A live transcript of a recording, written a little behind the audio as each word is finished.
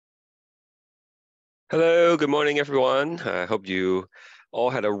Hello, good morning, everyone. I hope you all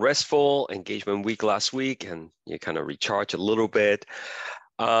had a restful engagement week last week and you kind of recharge a little bit.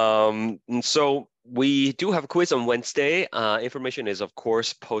 And so we do have a quiz on Wednesday. Information is, of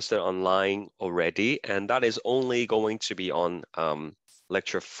course, posted online already, and that is only going to be on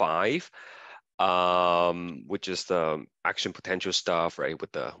lecture 5, which is the action potential stuff, right?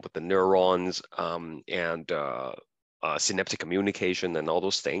 With the neurons and synaptic communication and all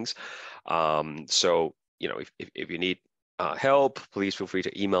those things. So, if you need help, please feel free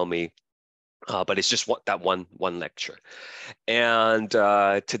to email me. But it's just that one lecture. And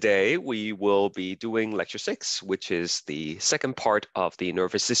today we will be doing lecture 6, which is the second part of the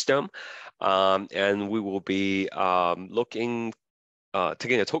nervous system. And we will be taking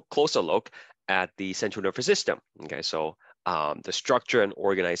a closer look at the central nervous system. Okay, so the structure and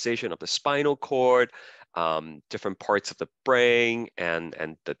organization of the spinal cord, different parts of the brain, and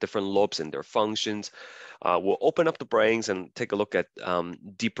the different lobes and their functions. We'll open up the brains and take a look at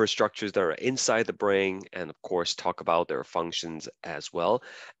deeper structures that are inside the brain, and of course talk about their functions as well.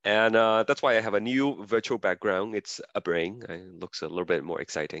 And that's why I have a new virtual background. It's a brain. It looks a little bit more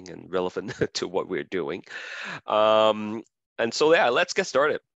exciting and relevant to what we're doing. And so, yeah, let's get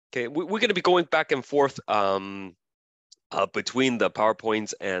started. Okay, we're going to be going back and forth between the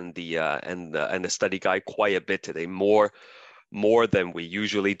PowerPoints and the study guide quite a bit today, more than we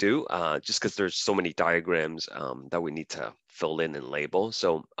usually do, just because there's so many diagrams that we need to fill in and label.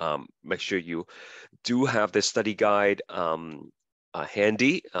 So make sure you do have the study guide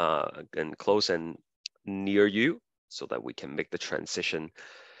handy and close and near you, so that we can make the transition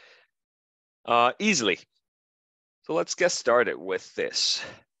easily. So let's get started with this.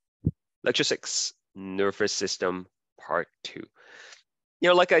 Lecture 6, Nervous System, Part 2.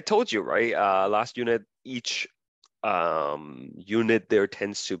 Like I told you, right? Last unit, each unit there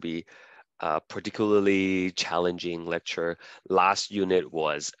tends to be a particularly challenging lecture. Last unit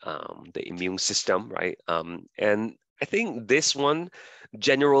was the immune system, right? And I think this one,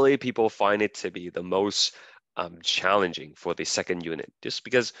 generally people find it to be the most challenging for the second unit, just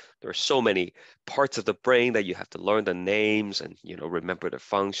because there are so many parts of the brain that you have to learn the names and remember the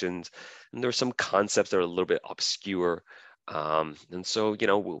functions, and there's some concepts that are a little bit obscure, and so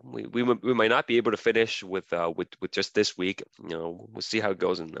we might not be able to finish with just this week. We'll see how it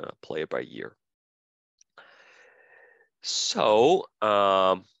goes and play it by ear. So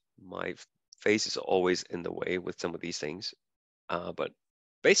my face is always in the way with some of these things, but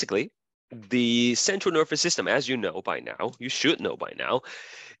basically, the central nervous system, as you know by now, you should know by now,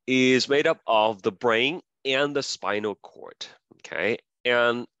 is made up of the brain and the spinal cord. Okay,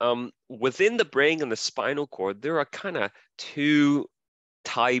 and within the brain and the spinal cord, there are kind of two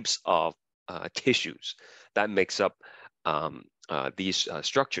types of tissues that makes up these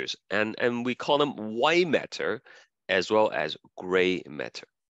structures, and we call them white matter as well as gray matter.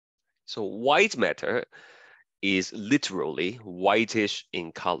 So white matter is literally whitish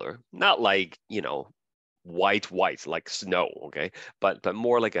in color, not like white like snow, okay, but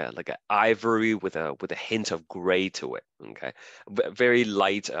more like a ivory with a hint of gray to it, okay, very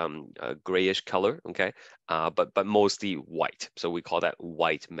light grayish color, okay, but mostly white. So we call that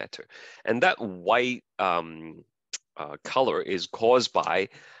white matter, and that white color is caused by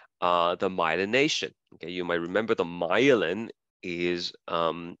the myelination. Okay, you might remember the myelin is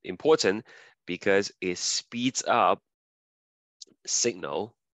important because it speeds up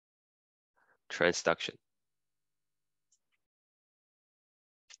signal transduction.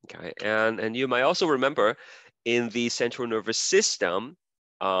 Okay, and you might also remember in the central nervous system,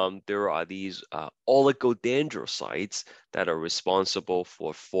 there are these oligodendrocytes that are responsible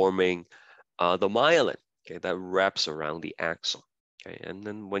for forming the myelin, okay, that wraps around the axon. Okay, and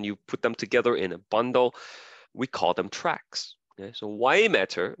then when you put them together in a bundle, we call them tracts. Okay, so white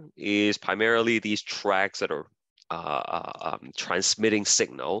matter is primarily these tracts that are transmitting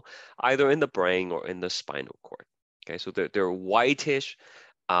signal either in the brain or in the spinal cord. Okay, so they're whitish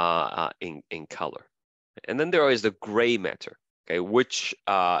in color. And then there is the gray matter, okay, which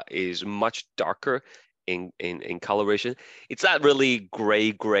is much darker in coloration. It's not really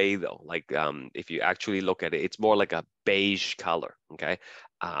gray though. Like if you actually look at it, it's more like a beige color, okay,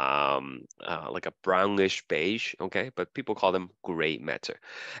 like a brownish beige, okay. But people call them gray matter,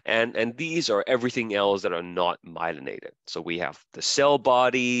 and these are everything else that are not myelinated. So we have the cell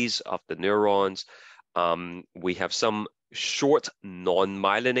bodies of the neurons. We have some short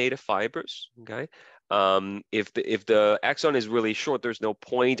non-myelinated fibers, okay. If the axon is really short, there's no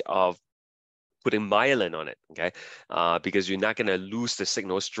point of putting myelin on it, okay, because you're not going to lose the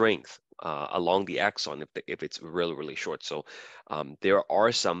signal strength along the axon if it's really, really short. So there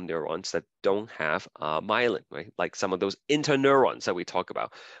are some neurons that don't have myelin, right? Like some of those interneurons that we talk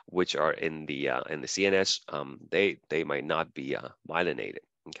about, which are in the CNS, they might not be myelinated.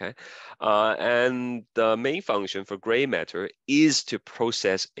 Okay, and the main function for gray matter is to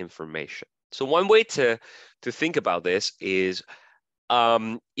process information. So one way to think about this is,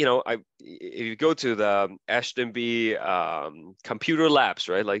 you know, if you go to the Ashton B computer labs,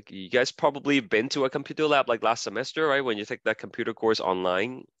 right? Like you guys probably been to a computer lab like last semester, right? When you take that computer course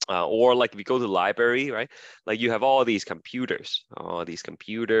online, or like if you go to the library, right? Like you have all these computers,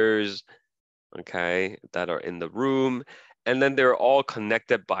 okay, that are in the room. And then they're all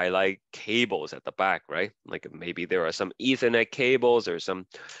connected by like cables at the back, right? Like maybe there are some Ethernet cables or some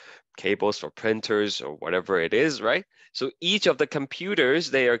cables for printers or whatever it is, right? So each of the computers,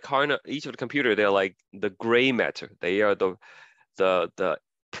 they're like the gray matter. They are the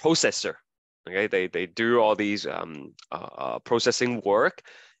processor. Okay, they do all these processing work,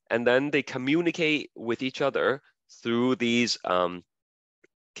 and then they communicate with each other through these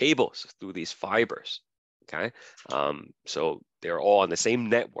cables, through these fibers. Okay, so they're all on the same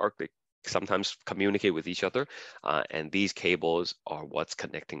network. They sometimes communicate with each other, and these cables are what's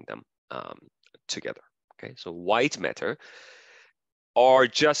connecting them together. Okay, so white matter are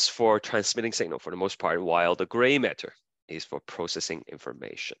just for transmitting signal for the most part, while the gray matter is for processing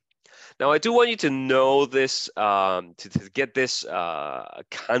information. Now, I do want you to know this, to get this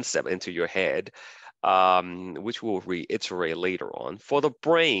concept into your head, which we'll reiterate later on. For the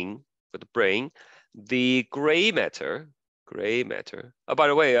brain, the gray matter. Oh, by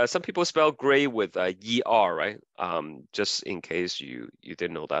the way, some people spell gray with ER, right? Just in case you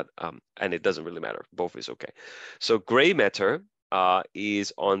didn't know that, and it doesn't really matter. Both is okay. So gray matter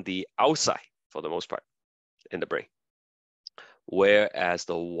is on the outside for the most part in the brain, whereas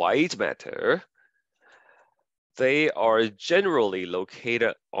the white matter, they are generally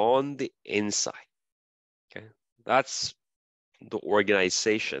located on the inside. Okay, that's the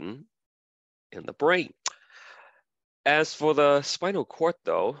organization in the brain. As for the spinal cord,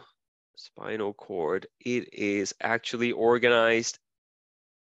 though, it is actually organized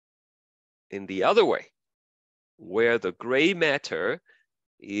in the other way, where the gray matter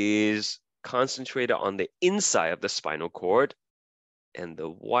is concentrated on the inside of the spinal cord, and the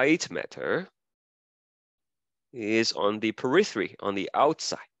white matter is on the periphery, on the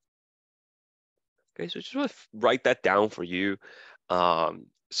outside. Okay, so just want to write that down for you,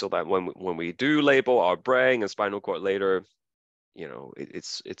 so that when we do label our brain and spinal cord later, you know,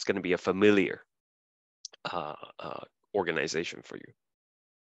 it's going to be a familiar organization for you.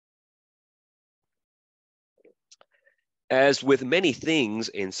 As with many things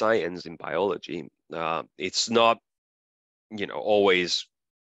in science, in biology, it's not, you know, always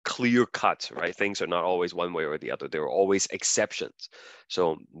clear cut, right? Things are not always one way or the other. There are always exceptions.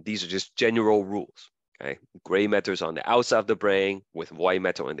 So these are just general rules. Okay, gray matter is on the outside of the brain with white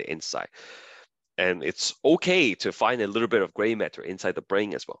matter on the inside. And it's okay to find a little bit of gray matter inside the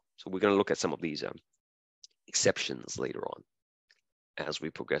brain as well. So we're going to look at some of these exceptions later on as we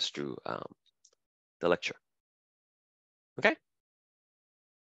progress through the lecture. Okay.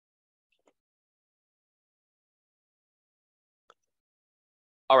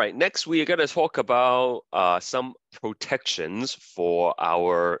 All right, next we are going to talk about some protections for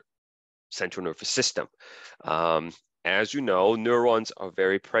our central nervous system. As you know, neurons are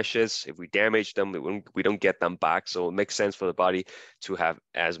very precious. If we damage them, we don't get them back. So it makes sense for the body to have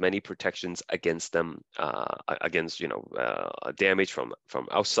as many protections against them, against, you know, damage from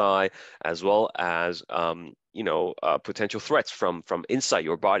outside, as well as you know, potential threats from inside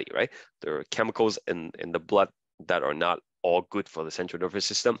your body. Right? There are chemicals in the blood that are not all good for the central nervous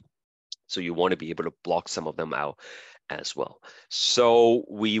system. So you want to be able to block some of them out as well. So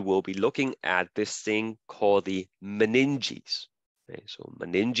we will be looking at this thing called the meninges. Okay, so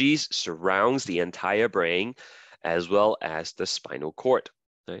meninges surrounds the entire brain as well as the spinal cord.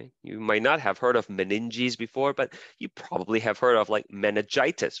 Okay? You might not have heard of meninges before, but you probably have heard of like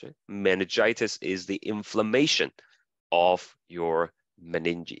meningitis. Right? Meningitis is the inflammation of your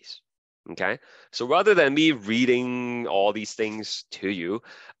meninges. Okay, so rather than me reading all these things to you,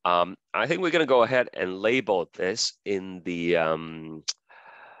 I think we're going to go ahead and label this in the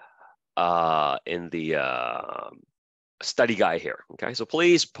study guide here. Okay, so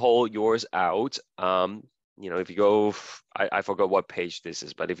please pull yours out. You know, if you go, I forgot what page this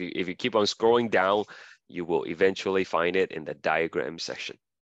is, but if you keep on scrolling down, you will eventually find it in the diagram section.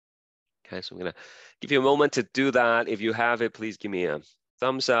 Okay, so I'm gonna give you a moment to do that. If you have it, please give me a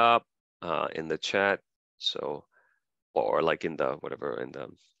thumbs up in the chat. So or like in the whatever, in the,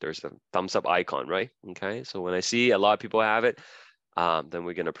 there's the thumbs up icon, right? Okay, so when I see a lot of people have it, then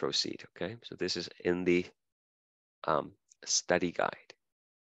we're gonna proceed, okay? So this is in the study guide.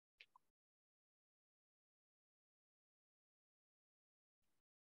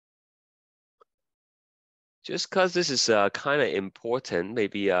 Just because this is kind of important,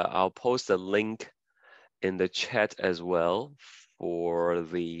 maybe I'll post a link in the chat as well for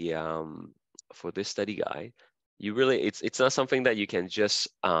the for this study guide. You really, it's not something that you can just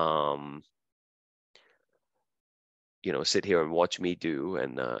you know, sit here and watch me do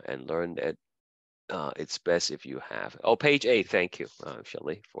and learn it. It's best if you have. Oh, page 8. Thank you,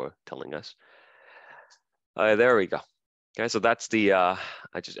 Shelley, for telling us. There we go. Okay, so that's the I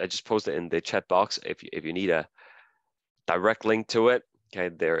just posted in the chat box if you need a direct link to it. Okay,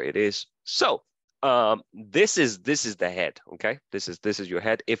 there it is. So this is the head. Okay, this is your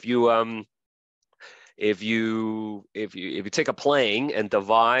head. If you take a plane and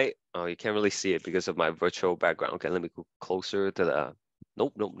divide, oh, you can't really see it because of my virtual background. Okay, let me go closer to the.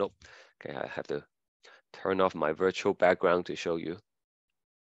 Nope. Okay, I have to turn off my virtual background to show you.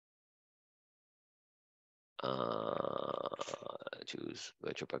 Choose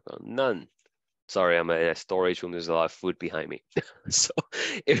virtual background, none. Sorry, I'm in a storage room. There's a lot of food behind me. So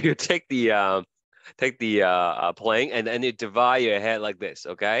if you take the plane and then you divide your head like this,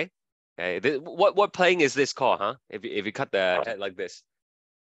 okay? Okay. What plane is this called, huh? If you cut the head like this,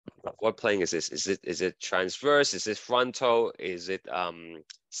 what plane is this? Is it transverse? Is it frontal? Is it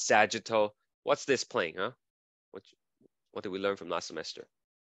sagittal? What's this plane, huh? What did we learn from last semester?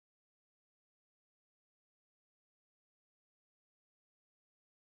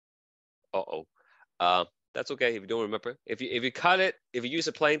 Uh-oh. That's okay if you don't remember. If you cut it, if you use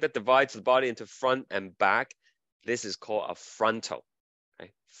a plane that divides the body into front and back, this is called a frontal.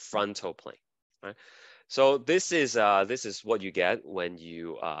 Okay, frontal plane. Right. So this is what you get when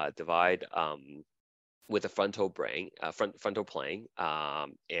you divide with a frontal frontal plane,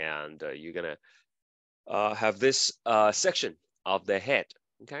 and you're gonna have this section of the head.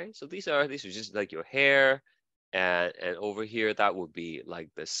 Okay, so these are just like your hair, and over here that would be like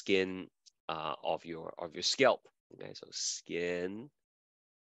the skin of your scalp. Okay, so skin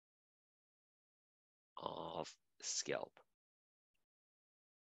of scalp,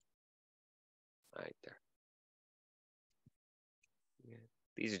 right there. Yeah.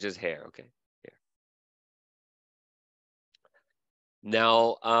 These are just hair. Okay, here.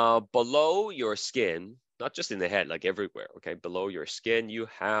 Now, below your skin, not just in the head, like everywhere. Okay, below your skin, you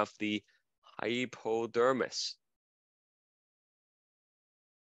have the hypodermis.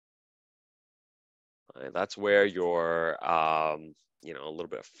 That's where your, you know, a little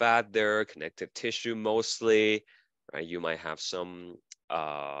bit of fat there, connective tissue mostly, right? You might have some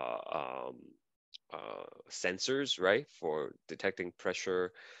sensors, right, for detecting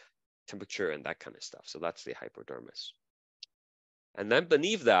pressure, temperature, and that kind of stuff. So that's the hypodermis. And then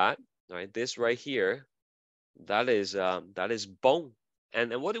beneath that, right, this right here, that is bone.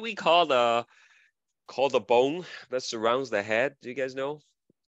 And what do we call the bone that surrounds the head? Do you guys know?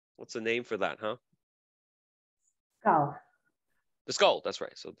 What's the name for that, huh? Skull. The skull, that's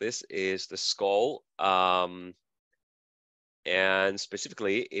right. So this is the skull. And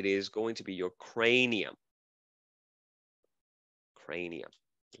specifically, it is going to be your cranium. Cranium.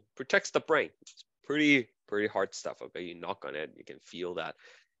 Protects the brain. It's pretty hard stuff, okay? You knock on it, you can feel that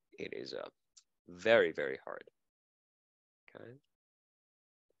it is very, very hard. Okay.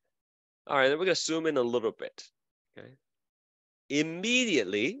 All right, then we're gonna zoom in a little bit. Okay.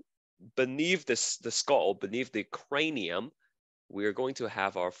 Immediately beneath the skull, beneath the cranium, we're going to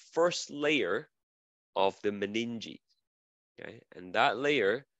have our first layer of the meninges. Okay, and that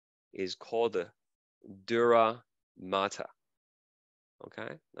layer is called the dura mater.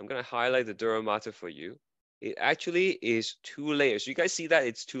 Okay, I'm gonna highlight the dura mater for you. It actually is 2 layers. You guys see that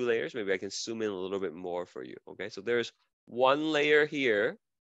it's 2 layers? Maybe I can zoom in a little bit more for you. Okay, so there's 1 layer here.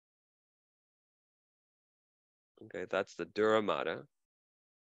 Okay, that's the dura mater.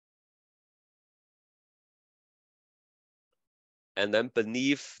 And then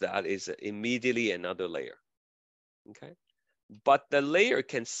beneath that is immediately another layer. Okay, but the layer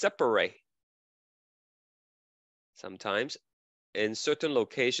can separate sometimes in certain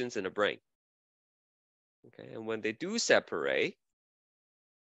locations in the brain. Okay, and when they do separate,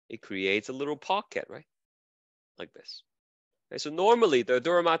 it creates a little pocket, right? Like this. Okay, so normally the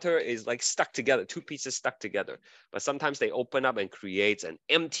dura mater is like stuck together, 2 pieces stuck together, but sometimes they open up and creates an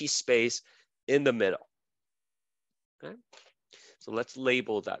empty space in the middle. Okay, so let's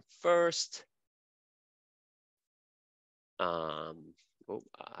label that first. Oh,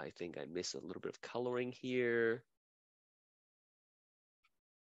 I think I missed a little bit of coloring here.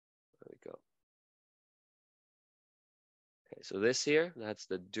 There we go. Okay, so this here, that's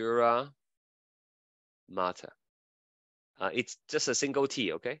the dura mater. It's just a single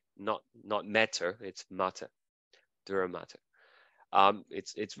T, okay? Not mater, it's mater. Dura mater.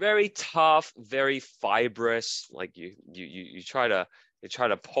 It's very tough, very fibrous. Like you try to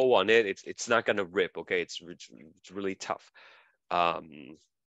pull on it, it's not gonna rip, okay? It's really tough.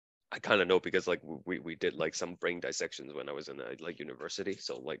 I kind of know because like we did like some brain dissections when I was in like university.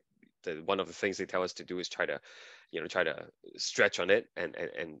 So like one of the things they tell us to do is try to stretch on it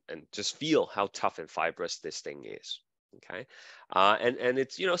and just feel how tough and fibrous this thing is. Okay, and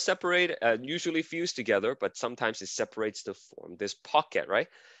it's separate, usually fused together, but sometimes it separates to form this pocket, right?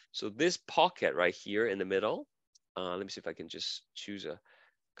 So this pocket right here in the middle. Let me see if I can just choose a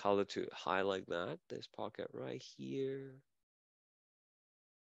color to highlight that. This pocket right here.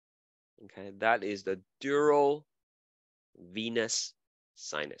 Okay, that is the dural venous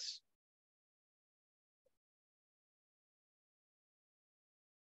sinus.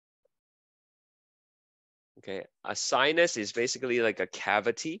 Okay, a sinus is basically like a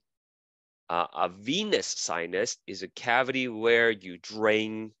cavity. A venous sinus is a cavity where you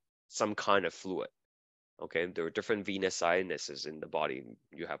drain some kind of fluid. Okay, there are different venous sinuses in the body.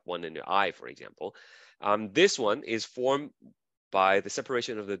 You have one in your eye, for example. This one is formed by the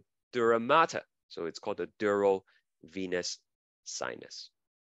separation of the dura mater. So it's called the dural venous sinus.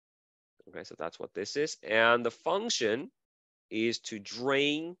 Okay, so that's what this is. And the function is to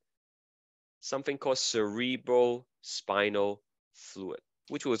drain something called cerebral spinal fluid,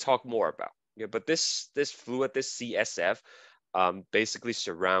 which we'll talk more about. Yeah, but this fluid, this CSF, basically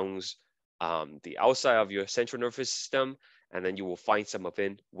surrounds the outside of your central nervous system, and then you will find some of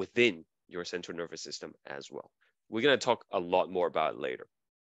it within your central nervous system as well. We're gonna talk a lot more about it later.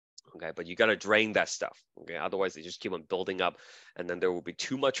 Okay, but you gotta drain that stuff. Okay, otherwise they just keep on building up, and then there will be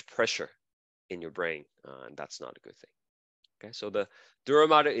too much pressure in your brain, and that's not a good thing. Okay, so the dura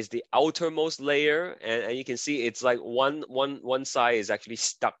mater is the outermost layer, and you can see it's like one side is actually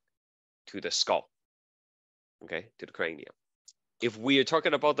stuck to the skull, okay, to the cranium. If we are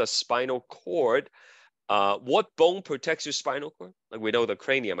talking about the spinal cord, what bone protects your spinal cord? Like we know the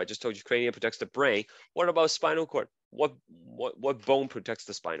cranium. I just told you cranium protects the brain. What about spinal cord? What bone protects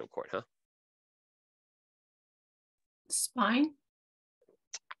the spinal cord, huh? Spine.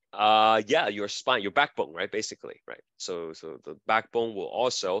 Yeah, your spine, your backbone, right? Basically, right? So the backbone will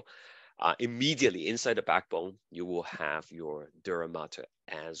also immediately inside the backbone, you will have your dura mater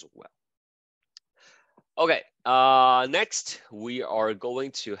as well. Okay, next we are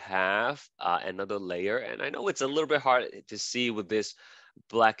going to have another layer, and I know it's a little bit hard to see with this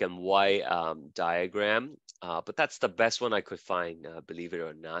black and white diagram, but that's the best one I could find, believe it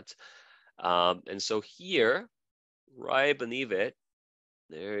or not. And so here, right beneath it,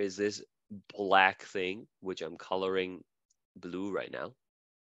 there is this black thing, which I'm coloring blue right now.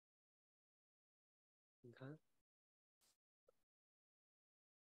 Okay.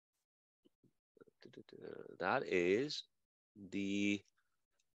 That is the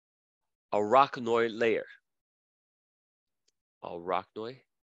arachnoid layer. Arachnoid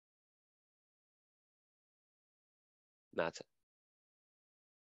matter.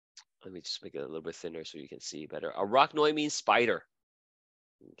 Let me just make it a little bit thinner so you can see better. Arachnoid means spider.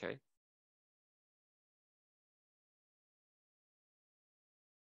 Okay.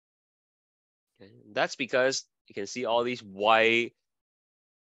 Okay. That's because you can see all these white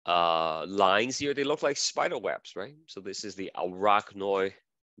lines here. They look like spider webs, right? So this is the arachnoid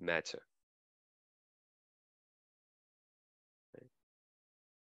matter. Okay.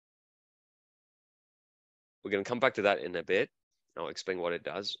 We're gonna come back to that in a bit. I'll explain what it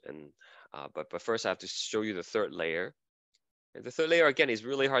does, and but first I have to show you the third layer. And the third layer again is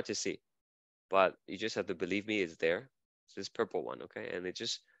really hard to see, but you just have to believe me, it's there. It's this purple one, okay? And it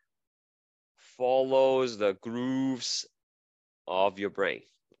just follows the grooves of your brain.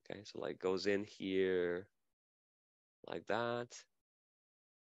 Okay, so like goes in here like that.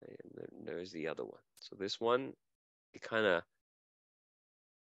 And then there's the other one. So this one, it kind of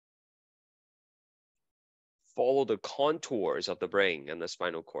follow the contours of the brain and the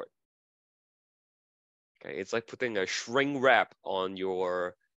spinal cord. Okay, it's like putting a shrink wrap on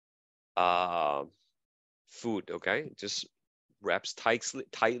your food. Okay, it just wraps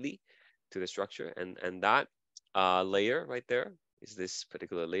tightly to the structure, and that layer right there is this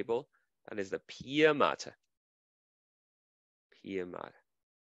particular label. That is the pia mater. Pia mater.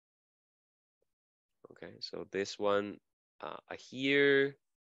 Okay, so this one adheres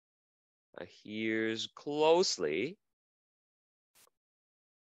closely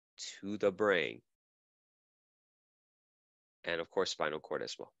to the brain, and of course spinal cord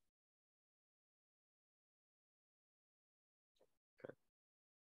as well.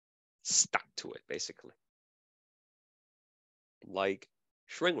 stuck to it, basically. Like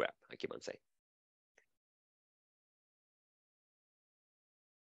shrink wrap, I keep on saying.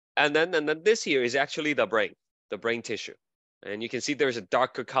 And then this here is actually the brain tissue. And you can see there's a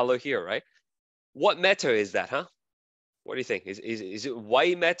darker color here, right? What matter is that, huh? What do you think? Is it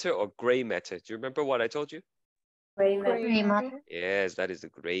white matter or gray matter? Do you remember what I told you? Gray matter. Gray matter. Yes, that is the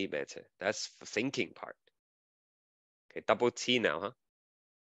gray matter. That's the thinking part. Okay, double T now, huh?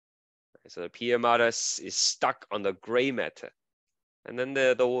 So the pia mater is stuck on the gray matter. And then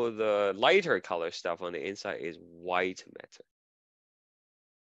the lighter color stuff on the inside is white matter.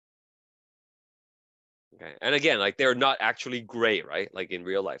 Okay, and again, like they're not actually gray, right? Like in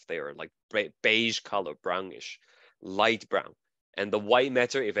real life, they are like beige color, brownish, light brown. And the white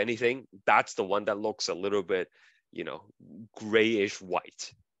matter, if anything, that's the one that looks a little bit, you know, grayish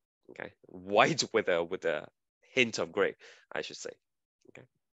white. Okay, white with a hint of gray, I should say. Okay,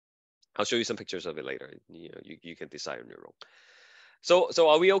 I'll show you some pictures of it later. You know, you can decide on your own. So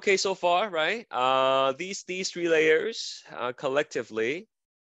are we okay so far, right? These three layers collectively,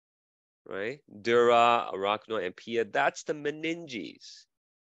 right? Dura, arachnoid, and pia. That's the meninges.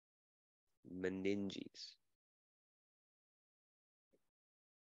 Meninges.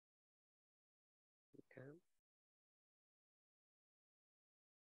 Okay.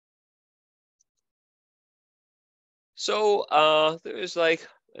 So there's like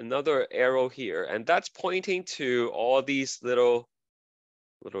another arrow here, and that's pointing to all these little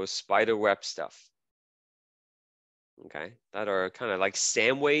spider web stuff. Okay, that are kind of like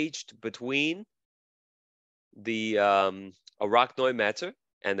sandwiched between the arachnoid matter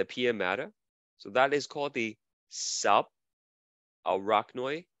and the pia matter. So that is called the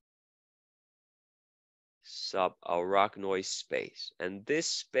subarachnoid space. And this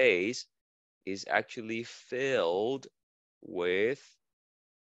space is actually filled with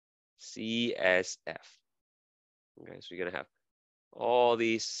CSF. Okay, so you're gonna have all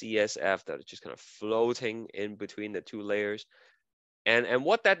these CSF that are just kind of floating in between the two layers. And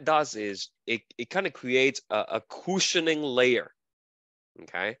what that does is it kind of creates a cushioning layer.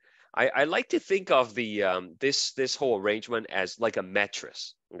 Okay, I like to think of the this whole arrangement as like a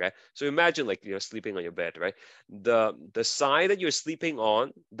mattress. Okay, so imagine like you're sleeping on your bed, right? The side that you're sleeping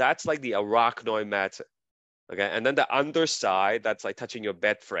on, that's like the arachnoid matter. Okay, and then the underside that's like touching your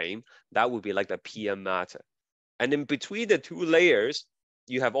bed frame, that would be like the pia mater. And in between the two layers,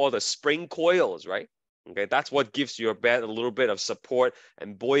 you have all the spring coils, right? Okay, that's what gives your bed a little bit of support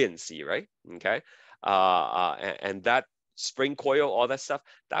and buoyancy, right? Okay, and that spring coil, all that stuff,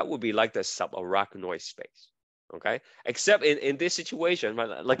 that would be like the subarachnoid space. Okay, except in this situation,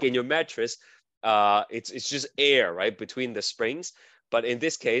 right, like in your mattress, it's just air, right, between the springs. But in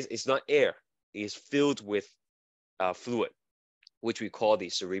this case, it's not air; it's filled with fluid, which we call the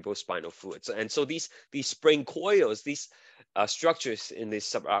cerebrospinal fluid. And so these spring coils, these structures in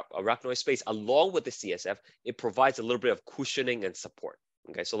this subarachnoid space, along with the CSF, it provides a little bit of cushioning and support.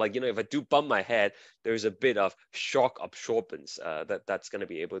 Okay, so like, you know, if I do bump my head, there's a bit of shock absorbance that's going to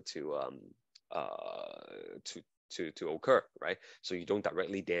be able to occur, right? So you don't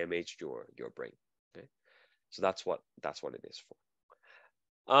directly damage your brain. Okay, so that's what it is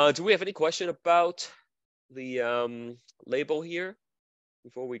for. Do we have any question about the label here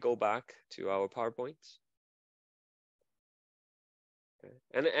before we go back to our PowerPoints? Okay.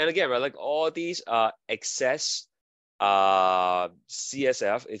 And again, right, like all these excess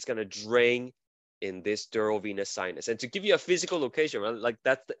CSF is going to drain in this dural venous sinus. And to give you a physical location, right, like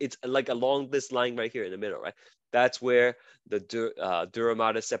it's like along this line right here in the middle, right? That's where the dura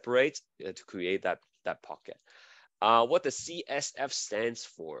mater separates to create that pocket. What the CSF stands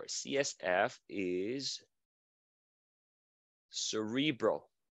for? CSF is cerebral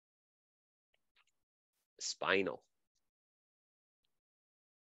spinal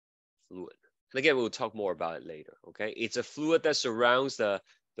fluid. And again, we'll talk more about it later. Okay, it's a fluid that surrounds the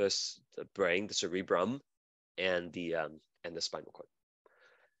brain, the cerebrum, and the spinal cord.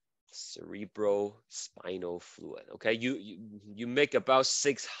 Cerebrospinal fluid. Okay, you make about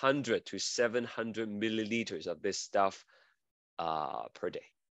 600 to 700 milliliters of this stuff per day.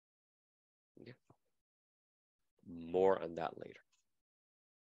 Okay. More on that later.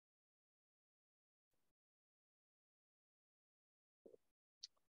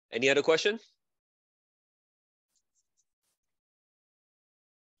 Any other question?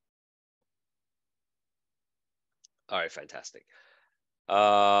 All right, fantastic.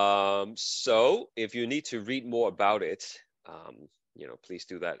 So if you need to read more about it, you know, please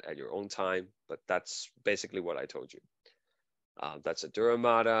do that at your own time. But that's basically what I told you. That's a dura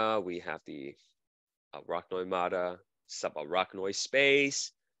mater. We have the arachnoid mater, subarachnoid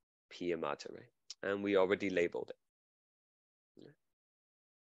space, pia mater, right? And we already labeled it.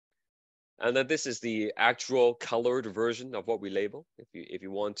 And then this is the actual colored version of what we label. If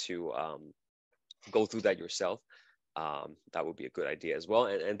you want to go through that yourself, that would be a good idea as well.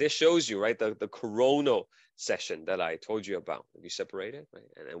 And this shows you, right, the coronal section that I told you about. If you separate it, right,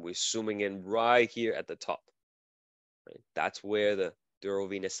 and then we're zooming in right here at the top. Right? That's where the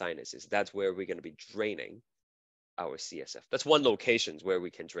durovenous sinus is. That's where we're going to be draining our CSF. That's one location where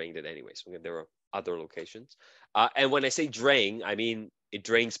we can drain it anyways. Okay, there are other locations. And when I say drain, I mean it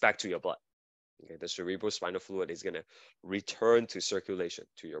drains back to your blood. Okay, the cerebrospinal fluid is going to return to circulation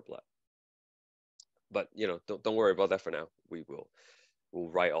to your blood. But you know, don't worry about that for now. We'll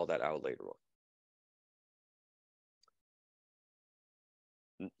write all that out later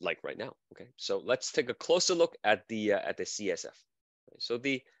on, like right now. Okay, so let's take a closer look at the CSF. So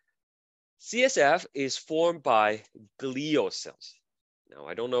the CSF is formed by glial cells. Now,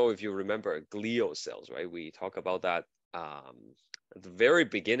 I don't know if you remember glial cells, right? We talk about that at the very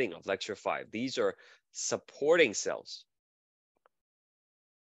beginning of lecture 5. These are supporting cells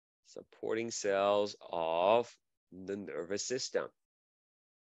of the nervous system.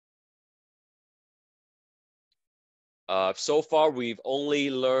 So far, we've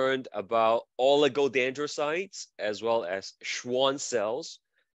only learned about oligodendrocytes as well as Schwann cells.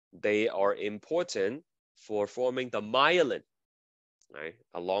 They are important for forming the myelin, right,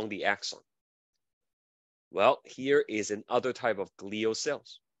 along the axon. Well, here is another type of glial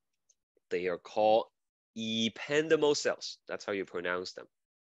cells. They are called ependymal cells. That's how you pronounce them.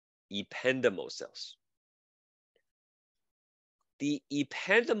 Ependymal cells. The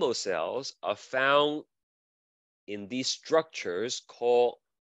ependymal cells are found in these structures called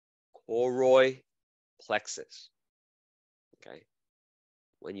choroid plexus. Okay.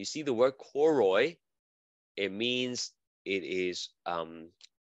 When you see the word choroid, it means it is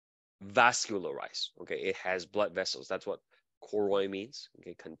vascularized. Okay, it has blood vessels. That's what choroid means.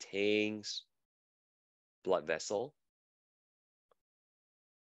 Okay, contains blood vessel.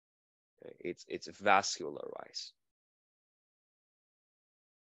 Okay? It's vascularized.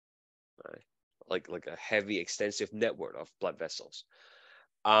 Right? Like a heavy, extensive network of blood vessels.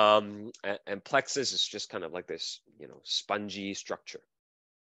 And plexus is just kind of like this, you know, spongy structure.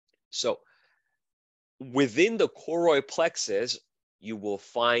 So within the choroid plexus, you will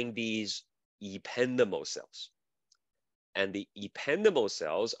find these ependymal cells. And the ependymal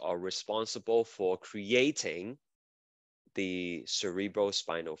cells are responsible for creating the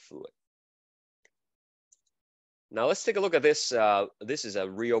cerebrospinal fluid. Now let's take a look at this. This is a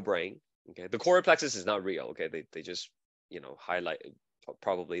real brain. Okay, the choroid plexus is not real. Okay, they just, you know, highlight,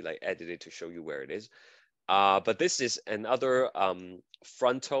 probably like edited to show you where it is. But this is another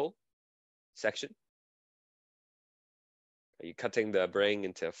frontal section. You're cutting the brain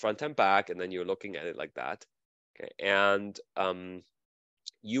into front and back, and then you're looking at it like that. Okay, and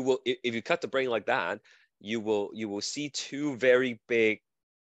you will, if you cut the brain like that, you will see two very big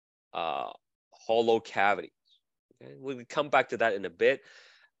hollow cavities. Okay? We'll come back to that in a bit.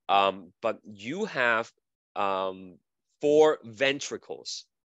 But you have 4 ventricles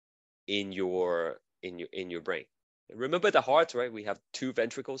in your brain. Remember the heart, right? We have 2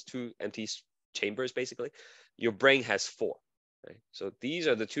 ventricles, 2 empty chambers, basically. Your brain has 4. Right? So these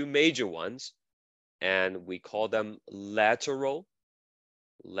are the 2 major ones, and we call them lateral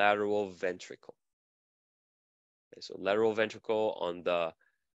ventricle. Okay, so lateral ventricle on the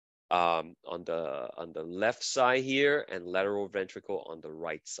left side here, and lateral ventricle on the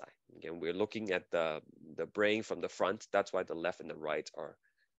right side. Again, we're looking at the brain from the front. That's why the left and the right are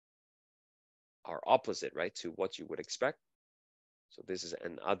opposite, right, to what you would expect. So this is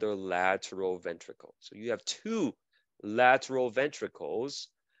another lateral ventricle. So you have 2 lateral ventricles,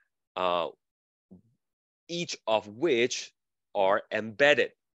 each of which are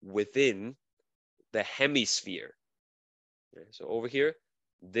embedded within the hemisphere. Okay, so over here,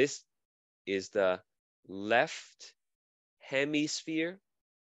 this is the left hemisphere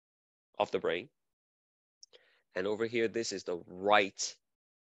of the brain. And over here, this is the right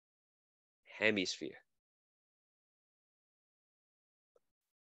hemisphere.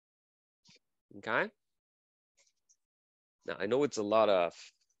 Okay. Now, I know it's a lot of,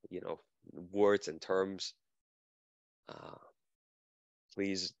 you know, words and terms.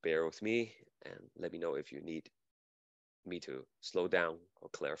 Please bear with me and let me know if you need me to slow down or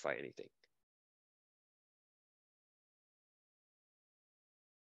clarify anything.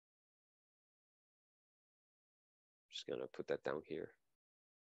 Just gonna put that down here.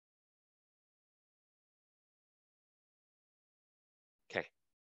 Okay.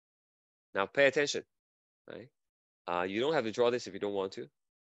 Now pay attention, right? You don't have to draw this if you don't want to.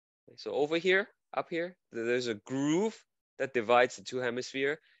 So over here, up here, there's a groove that divides the two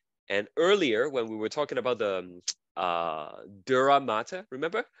hemisphere. And earlier, when we were talking about the dura mater,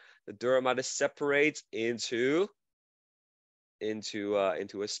 remember? The dura mater separates into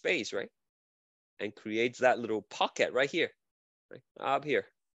a space, right? And creates that little pocket right here, right? Up here,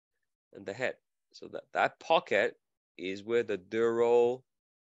 and the head. So that pocket is where the dural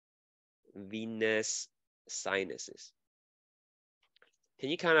venous sinus is. Can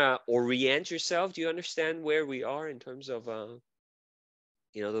you kind of orient yourself? Do you understand where we are in terms of the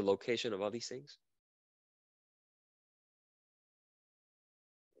location of all these things?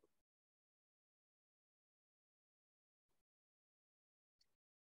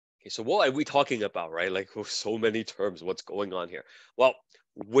 Okay, so what are we talking about, right? Like so many terms, what's going on here? Well,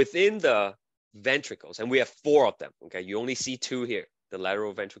 within the ventricles, and we have 4 of them, okay? You only see 2 here, the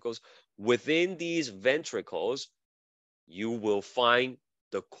lateral ventricles. Within these ventricles, you will find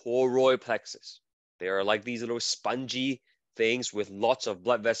the choroid plexus. They are like these little spongy things with lots of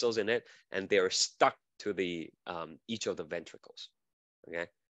blood vessels in it, and they are stuck to the each of the ventricles, okay?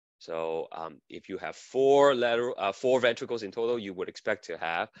 So if you have 4 ventricles in total, you would expect to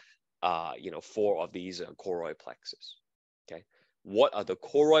have 4 of these choroid plexus. Okay, what are the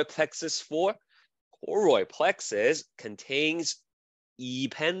choroid plexus for? Choroid plexus contains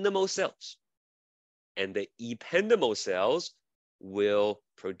ependymal cells, and the ependymal cells will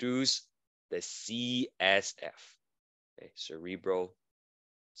produce the CSF, okay, cerebral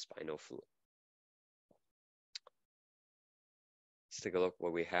spinal fluid. Let's take a look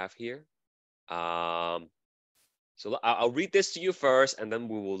what we have here. So I'll read this to you first, and then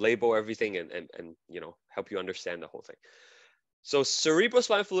we will label everything and help you understand the whole thing. So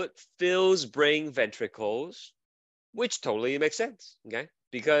cerebrospinal fluid fills brain ventricles, which totally makes sense, okay?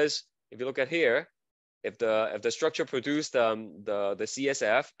 Because if you look at here, if the structure produced the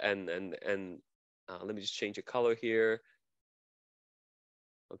CSF and let me just change the color here.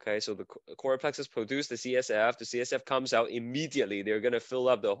 Okay, so the choroid plexus produce the CSF. The CSF comes out immediately. They're gonna fill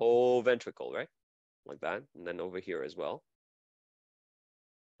up the whole ventricle, right? Like that, and then over here as well.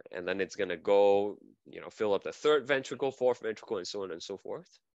 And then it's gonna go, fill up the 3rd ventricle, 4th ventricle, and so on and so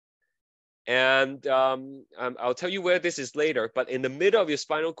forth. And I'll tell you where this is later, but in the middle of your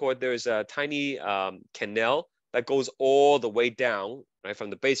spinal cord, there's a tiny canal that goes all the way down, right, from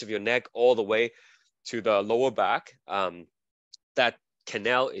the base of your neck all the way to the lower back. That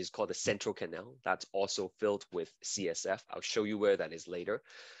canal is called the central canal. That's also filled with CSF. I'll show you where that is later.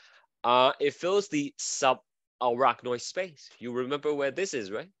 It fills the subarachnoid space. You remember where this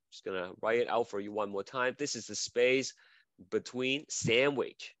is, right? Just gonna write it out for you one more time. This is the space between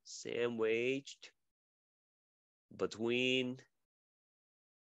sandwiched between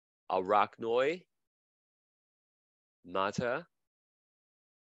arachnoid mater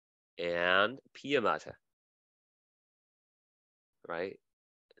and pia mater, right?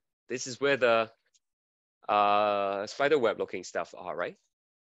 This is where the spider web looking stuff are, right?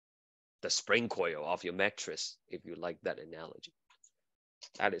 The spring coil of your mattress, if you like that analogy.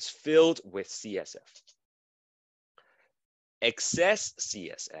 That is filled with CSF. Excess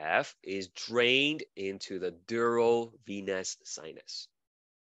CSF is drained into the dural venous sinus,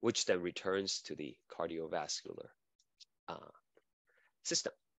 which then returns to the cardiovascular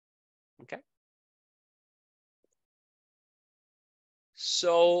system. Okay.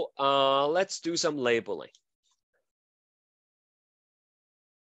 So let's do some labeling.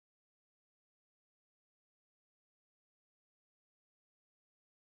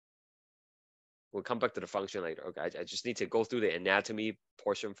 We'll come back to the function later. Okay, I just need to go through the anatomy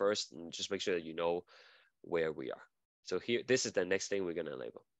portion first and just make sure that you know where we are. So here, this is the next thing we're gonna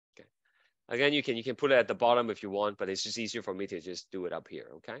label. Okay. Again, you can put it at the bottom if you want, but it's just easier for me to just do it up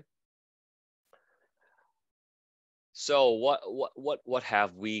here. Okay. So what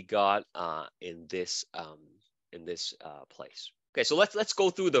have we got in this place? Okay, so let's go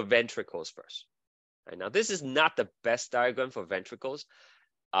through the ventricles first. Right, now this is not the best diagram for ventricles.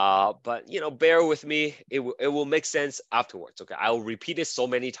 But bear with me. It will make sense afterwards. Okay, I'll repeat it so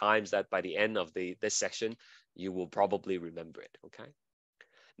many times that by the end of this section, you will probably remember it. Okay.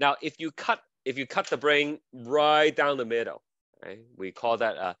 Now, if you cut the brain right down the middle, right, we call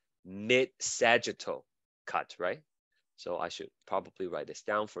that a mid-sagittal cut, right? So I should probably write this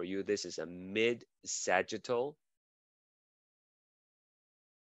down for you. This is a mid-sagittal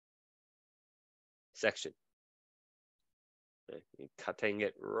section. You're cutting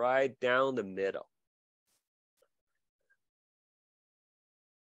it right down the middle.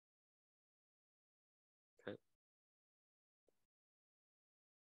 Okay.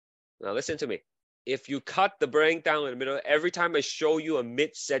 Now listen to me. if you cut the brain down in the middle, every time I show you a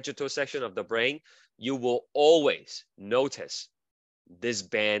mid-sagittal section of the brain, you will always notice this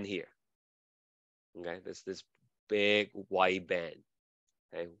band here. Okay, this big white band.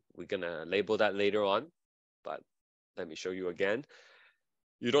 Okay, we're gonna label that later on, but let me show you again.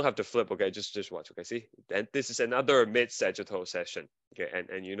 You don't have to flip, okay? Just watch, okay? See, then this is another mid-sagittal section, okay?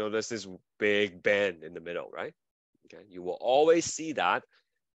 And you notice this big band in the middle, right? Okay, you will always see that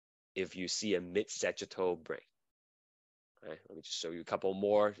if you see a mid-sagittal brain. All right, let me just show you a couple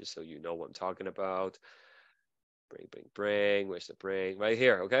more, just so you know what I'm talking about. Brain. Where's the brain? Right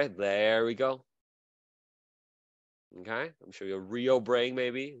here, okay? There we go. Okay, I'm sure you a real brain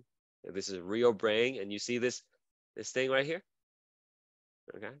maybe. If this is a real brain, and you see this thing right here.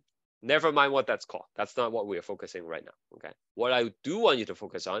 Okay, never mind what that's called. That's not what we are focusing right now. Okay, what I do want you to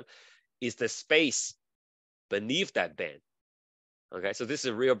focus on is the space beneath that band. Okay, so this is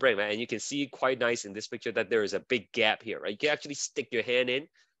a real brain, right? And you can see quite nice in this picture that there is a big gap here, right? You can actually stick your hand in,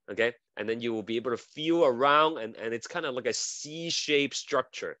 okay, and then you will be able to feel around, and it's kind of like a C-shaped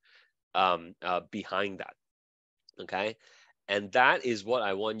structure behind that. Okay, and that is what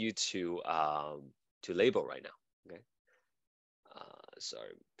I want you to label right now. Okay,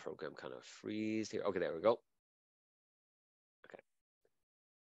 sorry, program kind of freeze here. Okay, there we go. Okay,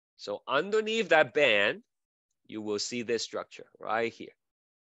 so underneath that band, you will see this structure right here.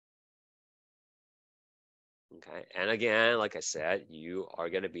 Okay, and again, like I said, you are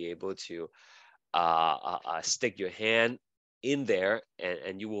going to be able to stick your hand in there,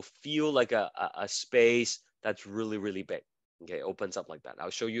 and you will feel like a space that's really, really big. Okay, it opens up like that. I'll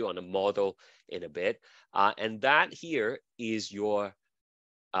show you on a model in a bit. And that here is your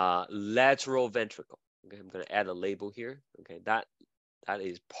lateral ventricle. Okay, I'm going to add a label here. Okay, that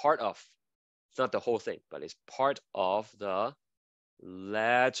is part of, it's not the whole thing, but it's part of the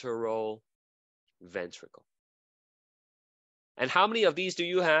lateral ventricle. And how many of these do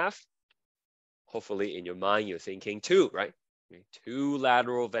you have? Hopefully in your mind, you're thinking two, right? Okay, two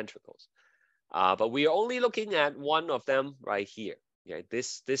lateral ventricles. But we are only looking at one of them right here. Okay,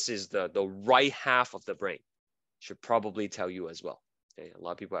 this is the right half of the brain. Should probably tell you as well. Okay, a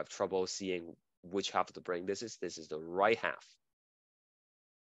lot of people have trouble seeing which half of the brain this is. This is the right half.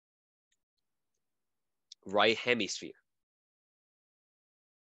 Right hemisphere.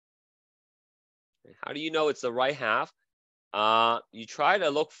 Okay, how do you know it's the right half? You try to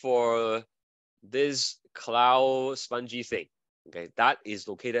look for this cloud spongy thing. Okay, that is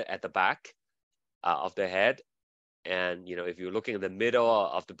located at the back of the head. And you know, if you're looking in the middle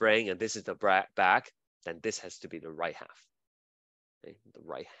of the brain and this is the back, then this has to be the right half. Okay, the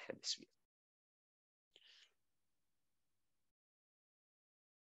right hemisphere.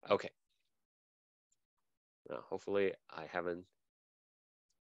 Okay. Now, hopefully I haven't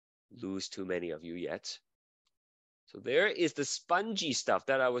lose too many of you yet. So there is the spongy stuff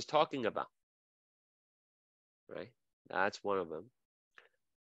that I was talking about, right? That's one of them.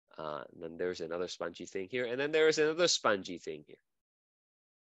 And then there's another spongy thing here, and then there is another spongy thing here.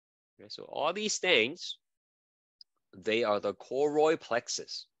 Okay, so all these things, they are the choroid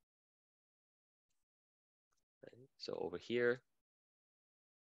plexus. Okay, so over here,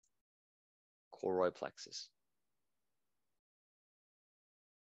 choroid plexus.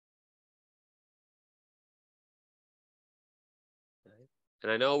 Right?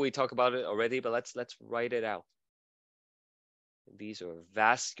 And I know we talked about it already, but let's write it out. These are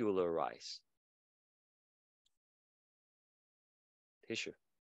vascularized tissue.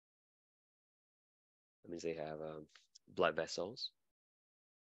 That means they have blood vessels.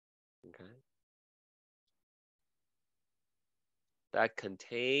 Okay. That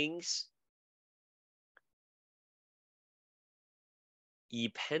contains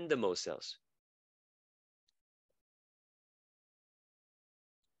ependymal cells.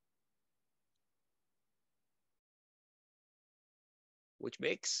 Which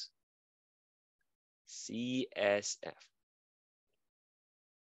makes CSF.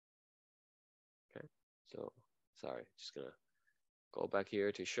 Okay, so sorry, just gonna go back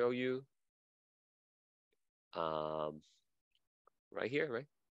here to show you. Right here, right?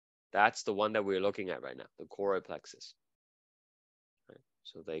 That's the one that we're looking at right now, the choroid plexus. Right?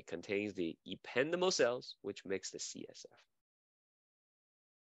 So they contain the ependymal cells, which makes the CSF.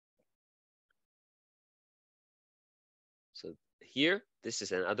 So here, this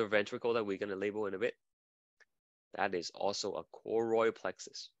is another ventricle that we're gonna label in a bit. That is also a choroid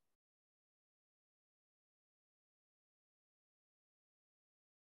plexus.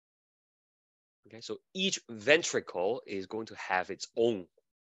 Okay, so each ventricle is going to have its own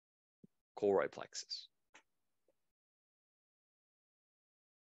choroid plexus.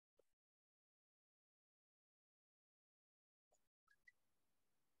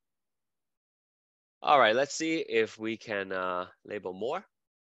 All right, let's see if we can label more.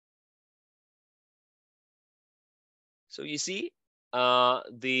 So you see,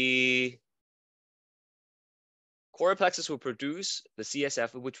 the choroid plexus will produce the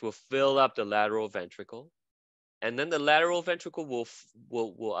CSF, which will fill up the lateral ventricle. And then the lateral ventricle will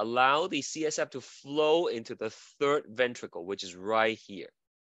allow the CSF to flow into the third ventricle, which is right here.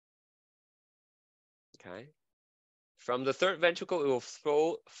 Okay. From the third ventricle, it will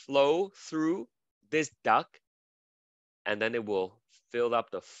flow through this duct, and then it will fill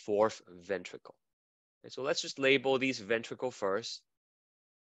up the fourth ventricle. Okay, so let's just label these ventricle first.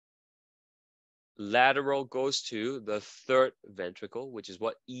 Lateral goes to the third ventricle, which is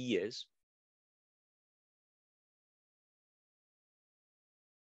what E is.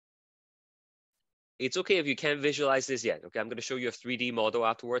 It's okay if you can't visualize this yet. Okay, I'm going to show you a 3D model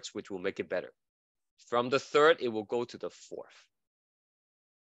afterwards, which will make it better. From the third, it will go to the fourth.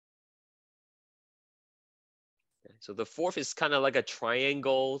 Okay, so the fourth is kind of like a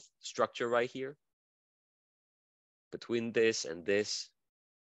triangle structure right here. Between this and this,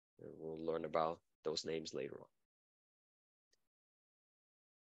 and we'll learn about those names later on.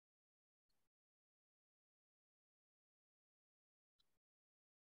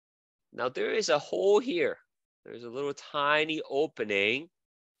 Now there is a hole here. There's a little tiny opening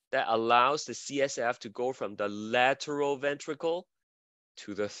that allows the CSF to go from the lateral ventricle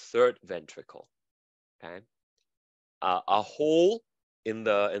to the third ventricle. Okay, a hole in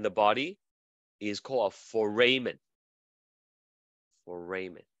the body is called a foramen.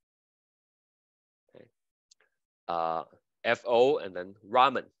 Foramen. Okay, F-O and then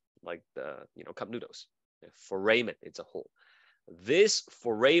ramen, like the cup noodles. Okay. Foramen, it's a hole. This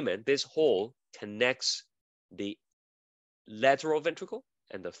foramen, this hole, connects the lateral ventricle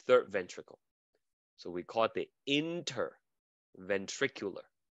and the third ventricle. So we call it the interventricular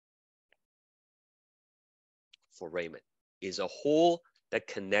foramen. Is a hole that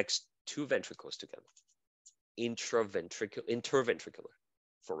connects two ventricles together. Interventricular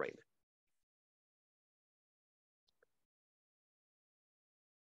foramen.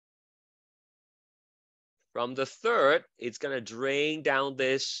 From the third, it's going to drain down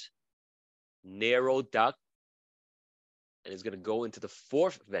this narrow duct, and it's going to go into the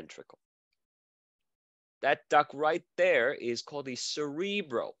fourth ventricle. That duct right there is called the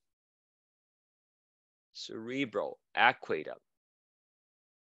cerebroaqueduct.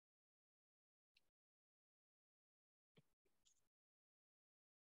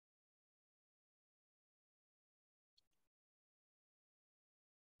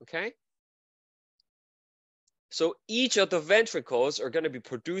 Okay? So each of the ventricles are going to be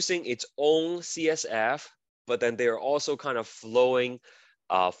producing its own CSF, but then they're also kind of flowing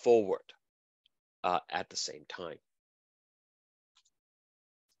forward at the same time.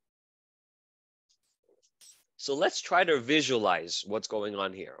 So let's try to visualize what's going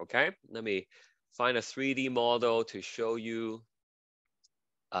on here, okay? Let me find a 3D model to show you,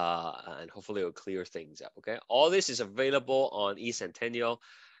 and hopefully it'll clear things up, okay? All this is available on eCentennial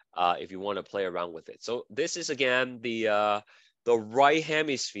if you want to play around with it. So this is, again, the right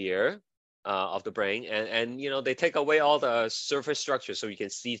hemisphere of the brain, and they take away all the surface structure so you can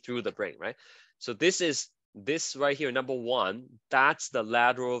see through the brain, right? So this right here, number one, that's the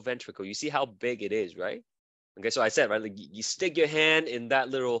lateral ventricle. You see how big it is, right? Okay, so I said, right, like you stick your hand in that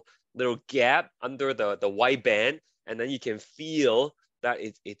little gap under the white band, and then you can feel that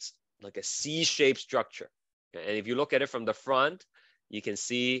it's like a C-shaped structure. Okay? And if you look at it from the front, you can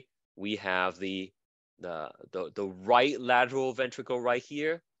see we have the right lateral ventricle right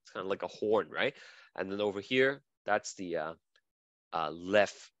here. It's kind of like a horn, right? And then over here, that's the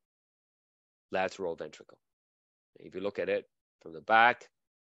left lateral ventricle. If you look at it from the back,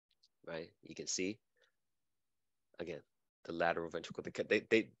 right, you can see, again, the lateral ventricle, they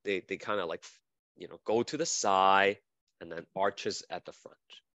kind of like, go to the side and then arches at the front.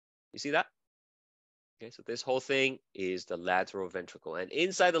 You see that? Okay, so this whole thing is the lateral ventricle. And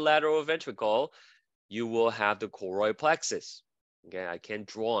inside the lateral ventricle, you will have the choroid plexus. Okay, I can't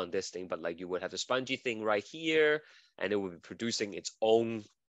draw on this thing, but like you would have the spongy thing right here, and it will be producing its own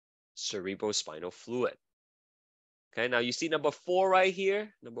cerebrospinal fluid. Okay, now you see number 4 right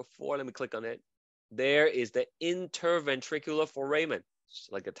here. Number 4, let me click on it. There is the interventricular foramen. It's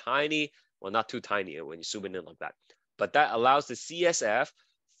like a tiny, well, not too tiny when you zoom in like that, but that allows the CSF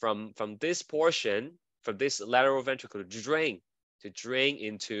from this portion, from this lateral ventricle to drain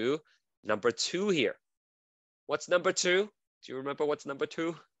into number 2 here. What's number 2? Do you remember what's number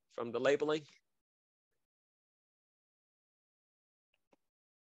 2 from the labeling?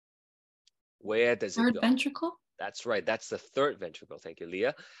 Where does it go? Third ventricle? That's right. That's the third ventricle. Thank you,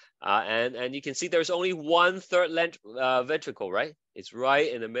 Leah. And you can see there's only one third ventricle, right? It's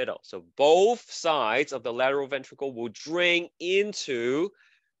right in the middle. So both sides of the lateral ventricle will drain into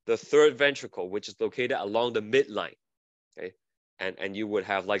the third ventricle, which is located along the midline. Okay, and you would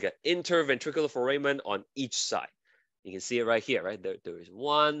have like an interventricular foramen on each side. You can see it right here, right? There is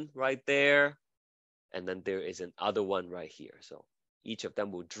one right there, and then there is another one right here. So each of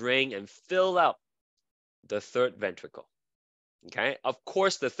them will drain and fill out the third ventricle. Okay, of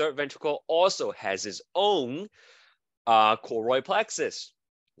course, the third ventricle also has its own choroid plexus.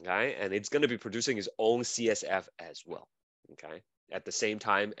 Okay, and it's going to be producing its own CSF as well. Okay, at the same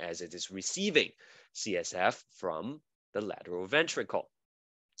time as it is receiving CSF from the lateral ventricle.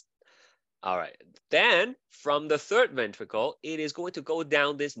 All right, then from the third ventricle, it is going to go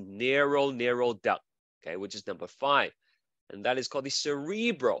down this narrow duct, okay, which is number 5. And that is called the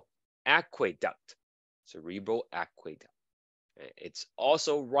cerebral aqueduct. Cerebral aqueduct. Okay. It's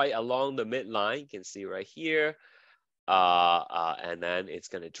also right along the midline. You can see right here. And then it's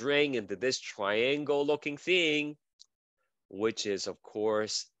going to drain into this triangle looking thing, which is, of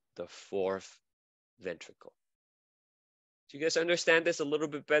course, the fourth ventricle. Do you guys understand this a little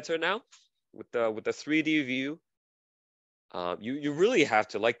bit better now with the 3D view? You really have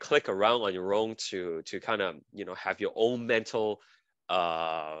to like click around on your own to kind of have your own mental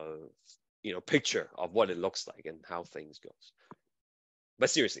picture of what it looks like and how things goes. But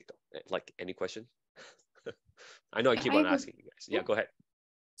seriously though, like any question? I know I keep on asking you guys. Yeah, go ahead.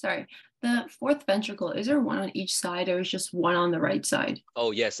 Sorry, the fourth ventricle, is there one on each side or is just one on the right side? Oh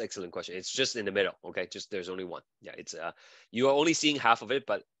yes, excellent question. It's just in the middle. Okay, just there's only one. Yeah, it's you are only seeing half of it,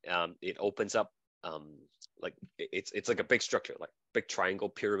 but it opens up like it's like a big structure, like big triangle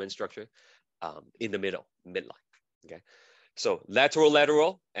pyramid structure in the middle, midline. Okay, so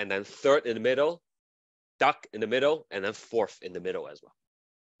lateral, and then third in the middle, duct in the middle, and then fourth in the middle as well.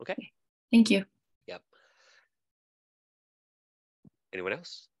 Okay. Thank you. Yep. Anyone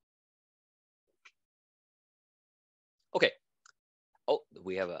else? Okay. Oh,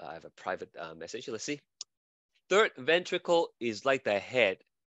 I have a private message. Let's see. Third ventricle is like the head,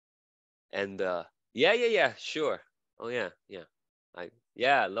 and yeah, sure. Oh yeah.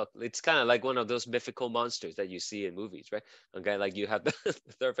 Yeah, look, it's kind of like one of those mythical monsters that you see in movies, right? Okay, like you have the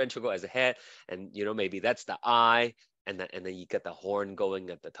third ventricle as a head, and maybe that's the eye, and then you get the horn going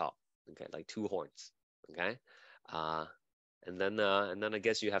at the top. Okay, like 2 horns. Okay, and then I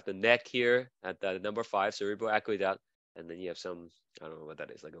guess you have the neck here at the number 5, cerebral aqueduct, and then you have some, I don't know what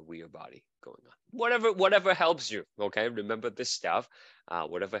that is, like a weird body going on. Whatever helps you. Okay, remember this stuff.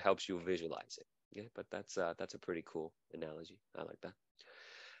 Whatever helps you visualize it. Yeah, but that's a pretty cool analogy. I like that.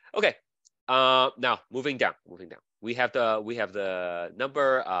 Okay, now moving down. We have the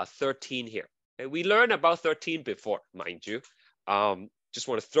number 13 here. Okay, we learned about 13 before, mind you. Just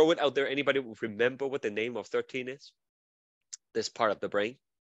want to throw it out there. Anybody remember what the name of 13 is? This part of the brain,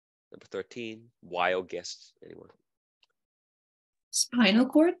 number 13. Wild guess, anyone? Spinal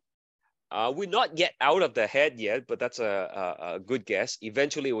cord? We're not yet out of the head yet, but that's a good guess.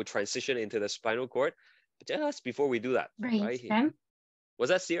 Eventually, it will transition into the spinal cord. Just before we do that, right here. Was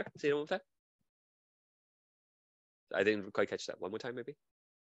that Seer? Say it one more time. I didn't quite catch that. One more time, maybe.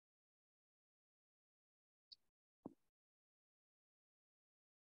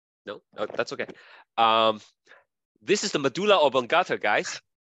 No, oh, that's okay. This is the medulla oblongata, guys.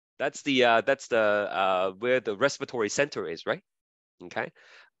 That's the where the respiratory center is, right? Okay.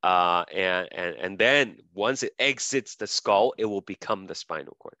 And then once it exits the skull, it will become the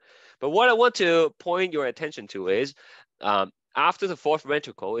spinal cord. But what I want to point your attention to is after the fourth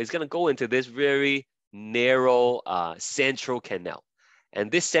ventricle, it's going to go into this very narrow central canal.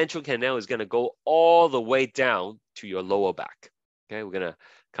 And this central canal is going to go all the way down to your lower back. Okay, we're going to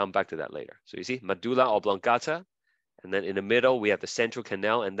come back to that later. So you see, medulla oblongata, and then in the middle, we have the central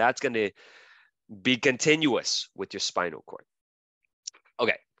canal, and that's going to be continuous with your spinal cord.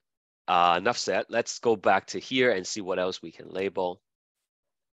 Okay, enough said. Let's go back to here and see what else we can label.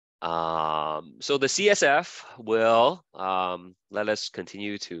 So the CSF will let us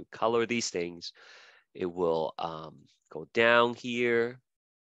continue to color these things. It will go down here,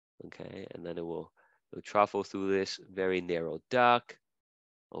 okay, and then it will travel through this very narrow duct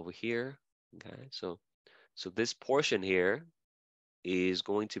over here, okay. So this portion here is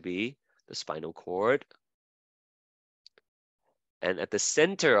going to be the spinal cord, and at the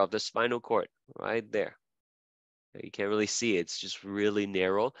center of the spinal cord, right there, you can't really see it, it's just really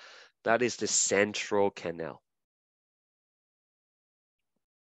narrow. That is the central canal.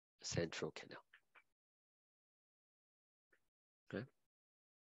 Central canal. Okay.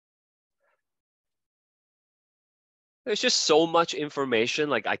 There's just so much information.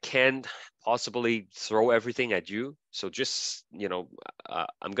 Like I can't possibly throw everything at you. So just, you know,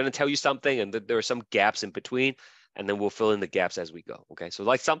 I'm going to tell you something and there are some gaps in between and then we'll fill in the gaps as we go. Okay. So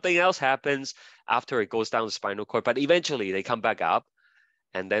like something else happens after it goes down the spinal cord, but eventually they come back up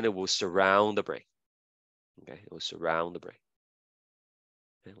and then it will surround the brain. Okay. It will surround the brain.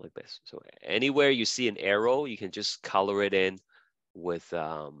 Okay, like this. So anywhere you see an arrow, you can just color it in with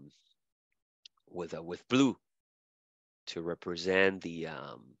blue to represent the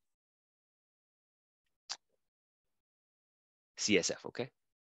CSF, okay?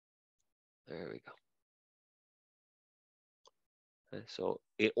 There we go. Okay, so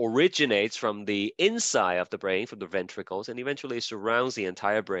it originates from the inside of the brain, from the ventricles, and eventually surrounds the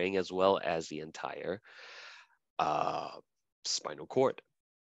entire brain as well as the entire spinal cord.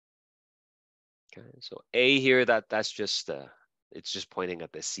 Okay, so A here, that's just it's just pointing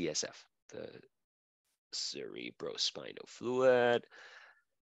at the CSF, the cerebrospinal fluid.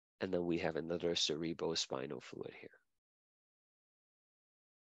 And then we have another cerebrospinal fluid here.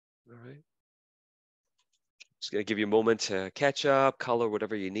 All right. Just gonna give you a moment to catch up, color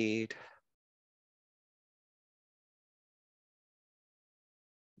whatever you need.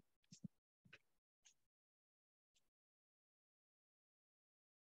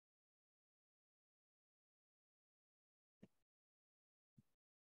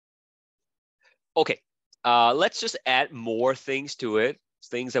 Okay, let's just add more things to it,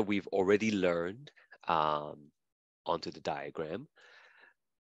 things that we've already learned onto the diagram.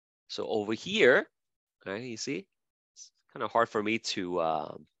 So over here, okay, you see, it's kind of hard for me to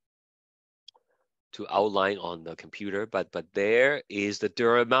outline on the computer, but there is the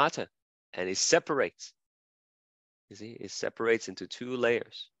dura mater, and it separates. You see, it separates into two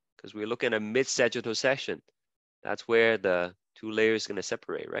layers because we're looking at mid-sagittal section. That's where the two layers going to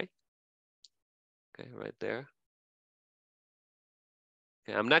separate, right? Okay, right there.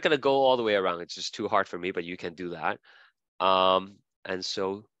 Okay, I'm not going to go all the way around. It's just too hard for me, but you can do that. And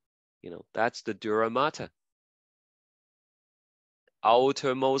so, you know, that's the dura mater.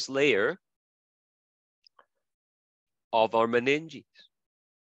 Outermost layer of our meninges.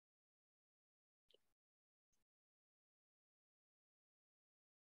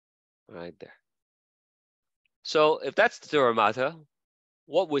 Right there. So if that's the dura mater,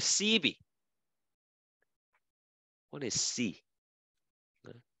 what would C be? What is C?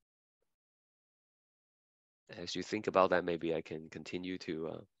 As you think about that, maybe I can continue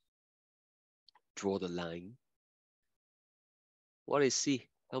to draw the line. What is C?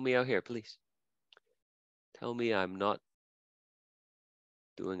 Help me out here, please. Tell me I'm not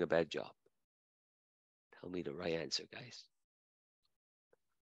doing a bad job. Tell me the right answer, guys.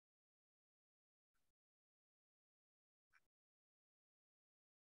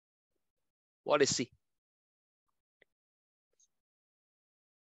 What is C?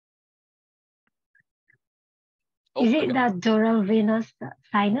 Oh, Is it the dural venous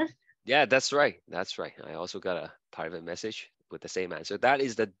sinus? Yeah, that's right. That's right. I also got a private message with the same answer. That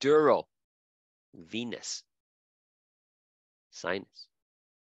is the dural venous sinus.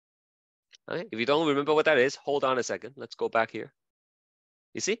 Okay. If you don't remember what that is, hold on a second. Let's go back here.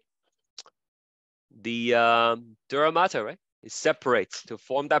 You see? The dura mater, right? It separates to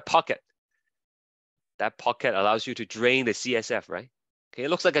form that pocket. That pocket allows you to drain the CSF, right? Okay, it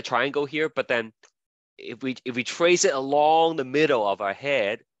looks like a triangle here, but then if we trace it along the middle of our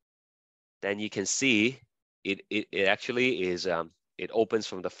head, then you can see it actually is it opens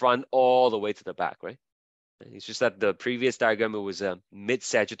from the front all the way to the back, right? It's just that the previous diagram, it was a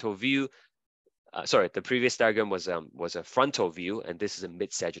mid-sagittal view. Sorry, the previous diagram was a frontal view, and this is a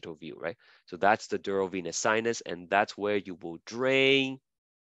mid-sagittal view, right? So that's the dural venous sinus, and that's where you will drain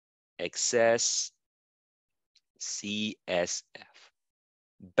excess CSF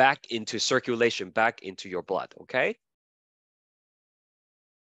back into circulation, back into your blood, okay?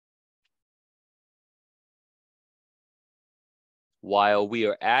 While we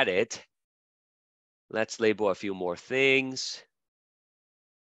are at it, let's label a few more things.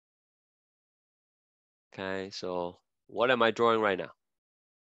 Okay, so what am I drawing right now?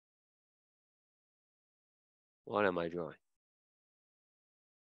 What am I drawing?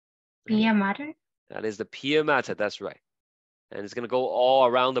 Pia mater? That is the pia mater, that's right. And it's gonna go all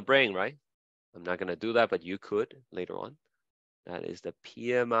around the brain, right? I'm not gonna do that, but you could later on. That is the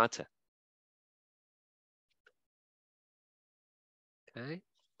pia mater. Okay,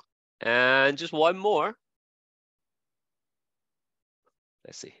 and just one more.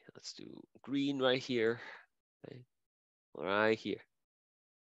 Let's see, let's do green right here, okay. Right here.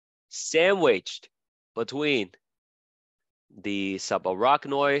 Sandwiched between the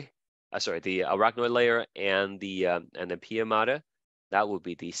subarachnoid sorry, the arachnoid layer and the pia mater, that would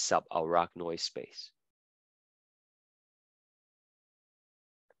be the subarachnoid space.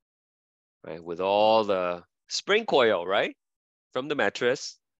 Right, with all the spring coil, right, from the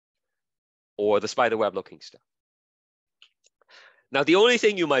mattress or the spider web looking stuff. Now, the only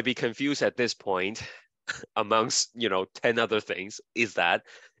thing you might be confused at this point, amongst 10 other things, is that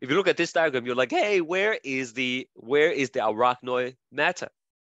if you look at this diagram, you're like, hey, where is the arachnoid mater?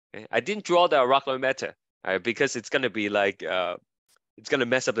 Okay? I didn't draw the arachnoid mater, right, because it's gonna be like it's gonna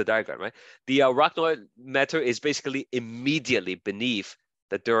mess up the diagram, right? The arachnoid mater is basically immediately beneath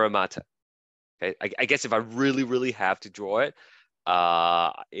the dura mater. Okay, I guess if I really have to draw it,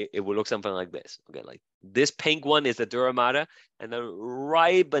 it would look something like this. Okay, like this pink one is the dura mater, and then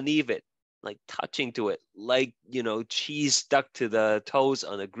right beneath it, like touching to it, like cheese stuck to the toast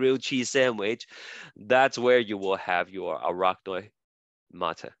on a grilled cheese sandwich, that's where you will have your arachnoid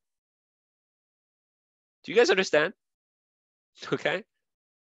mater. Do you guys understand? Okay.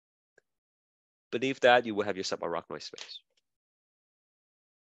 Beneath that, you will have your subarachnoid space.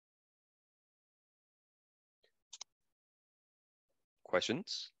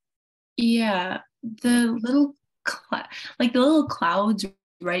 Questions? Yeah, the little clouds,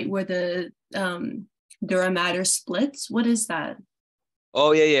 right, where the dura mater splits. What is that?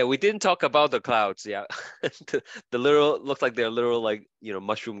 Oh yeah, we didn't talk about the clouds. Yeah, the little looks like they're little like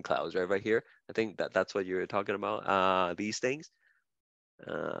mushroom clouds right here. I think that's what you're talking about. These things.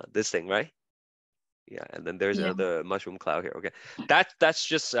 This thing, right? Yeah, and then there's another mushroom cloud here. Okay, that's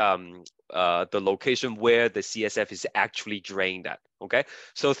just the location where the CSF is actually drained at. Okay,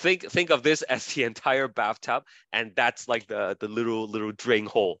 so think of this as the entire bathtub, and that's like the little drain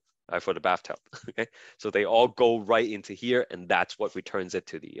hole for the bathtub. Okay, so they all go right into here, and that's what returns it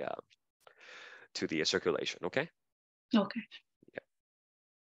to the circulation. Okay. Okay.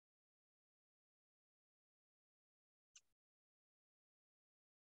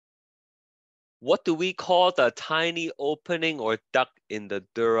 What do we call the tiny opening or duct in the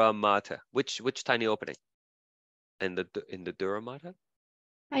dura mater? Which tiny opening? In the dura mater?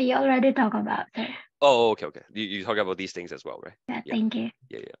 You already talked about it. Oh, okay. You talk about these things as well, right? Yeah, thank you.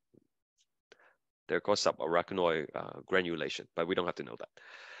 Yeah. They're called subarachnoid granulation, but we don't have to know that.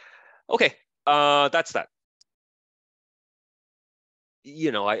 Okay, that's that.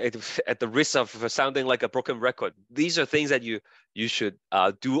 At the risk of sounding like a broken record, these are things that you should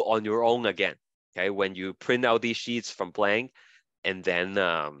do on your own again. Okay, when you print out these sheets from blank, and then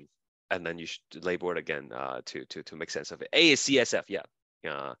you should label it again to make sense of it. A is CSF,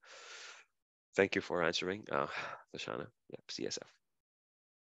 yeah. Thank you for answering, Lashana. Yeah, CSF.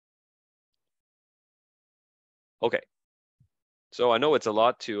 Okay, so I know it's a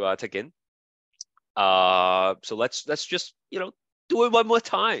lot to take in. So let's just do it one more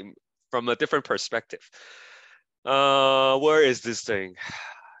time from a different perspective. Where is this thing?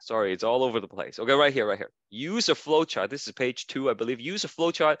 Sorry, it's all over the place. Okay, right here. Use a flow chart. This is page 2, I believe. Use a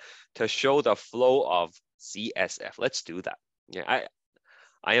flow chart to show the flow of CSF. Let's do that. Yeah,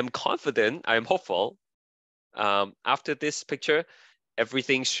 I am confident. I am hopeful. After this picture,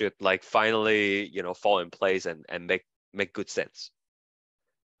 everything should like finally fall in place and make good sense.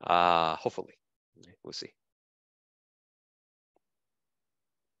 Hopefully, we'll see.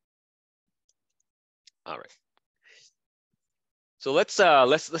 All right. So let's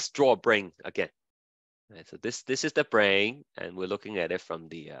draw a brain again. Right, so this is the brain, and we're looking at it from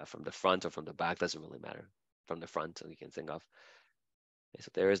the front or from the back, doesn't really matter. From the front, so you can think of. Okay,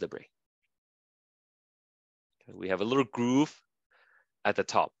 so there is the brain. Okay, we have a little groove at the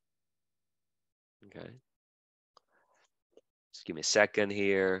top. Okay. Just give me a second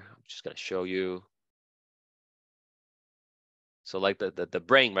here. I'm just gonna show you. So like the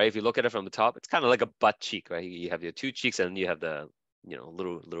brain, right? If you look at it from the top, it's kind of like a butt cheek, right? You have your two cheeks, and you have the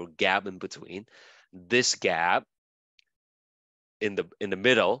little gap in between. This gap in the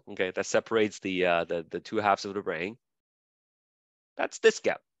middle, okay, that separates the two halves of the brain. That's this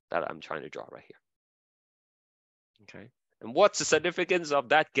gap that I'm trying to draw right here. Okay, and what's the significance of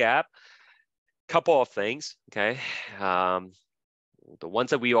that gap? Couple of things. Okay, the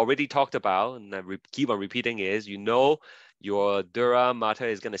ones that we already talked about, and I keep on repeating, is your dura mater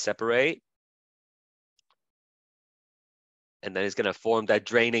is going to separate, and then it's going to form that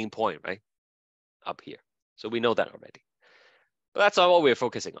draining point right up here. So we know that already. But that's not what we're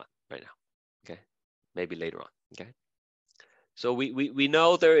focusing on right now. Okay, maybe later on. Okay, so we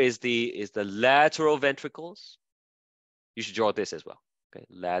know there is the lateral ventricles. You should draw this as well. Okay,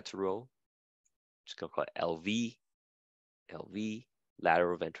 lateral. Just gonna call it LV,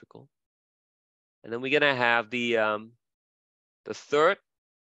 lateral ventricle. And then we're gonna have the third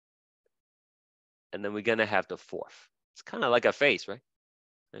and then we're gonna have the fourth. It's kind of like a face, right?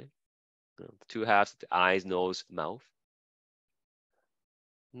 The two halves, the eyes, nose, mouth.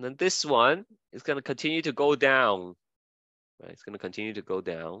 And then this one is gonna continue to go down, right? It's gonna continue to go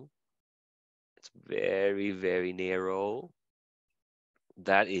down. It's very, very narrow.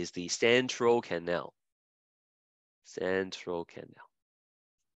 That is the central canal. Central canal.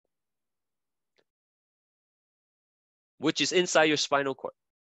 Which is inside your spinal cord.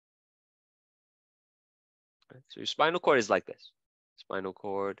 Right? So your spinal cord is like this. Spinal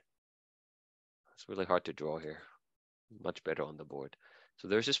cord. It's really hard to draw here. Much better on the board. So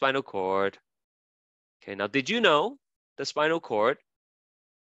there's your spinal cord. Okay, now did you know the spinal cord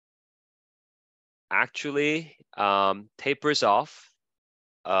actually tapers off,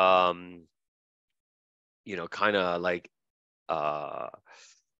 you know, kind of like,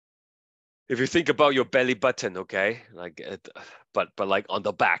 if you think about your belly button, okay, like, but like on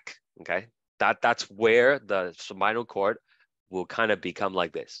the back, okay, that's where the spinal cord will kind of become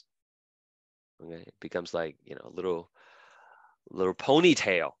like this. Okay, it becomes like, you know, little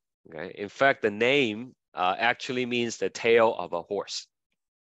ponytail. Okay, in fact, the name actually means the tail of a horse.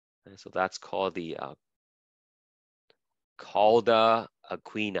 And so that's called the cauda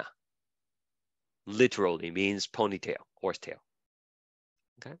equina. Literally means ponytail, horsetail.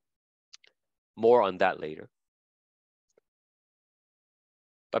 Okay, more on that later.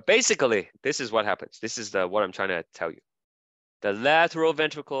 But basically, this is what happens. This is what I'm trying to tell you. The lateral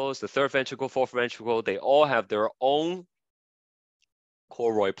ventricles, the third ventricle, fourth ventricle, they all have their own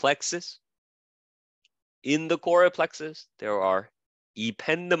choroid plexus. In the choroid plexus, there are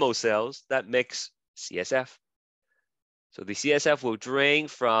ependymal cells that mix CSF. So the CSF will drain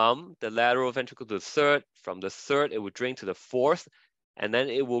from the lateral ventricle to the third. From the third, it will drain to the fourth, and then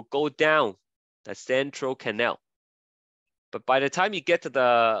it will go down the central canal. But by the time you get to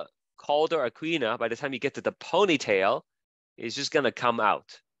the cauda equina, by the time you get to the ponytail, it's just gonna come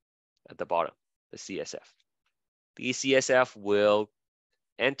out at the bottom, the CSF. The CSF will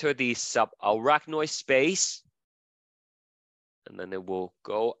enter the subarachnoid space, and then it will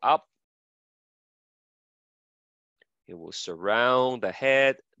go up. It will surround the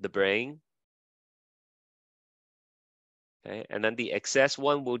head, the brain. Okay, and then the excess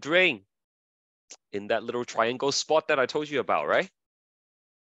one will drain in that little triangle spot that I told you about, right?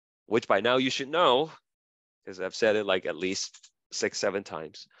 Which by now you should know, because I've said it like at least 6-7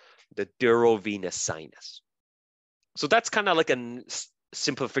 times, the durovenous sinus. So that's kind of like a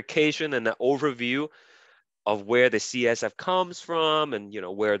simplification and an overview of where the CSF comes from and, you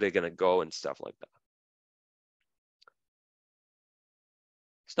know, where they're gonna go and stuff like that.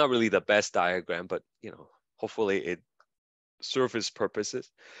 It's not really the best diagram, but, you know, hopefully it serves its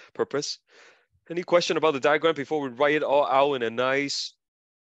purpose. Any question about the diagram before we write it all out in a nice,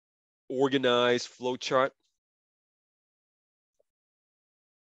 organized flow chart?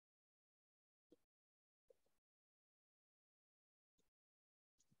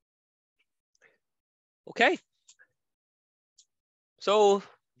 Okay. So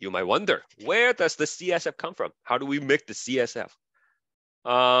you might wonder, where does the CSF come from? How do we make the CSF?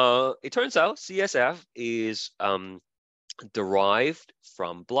 It turns out CSF is derived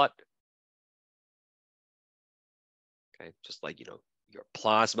from blood. Okay, just like, you know, your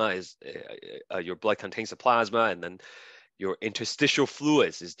plasma is, your blood contains the plasma, and then your interstitial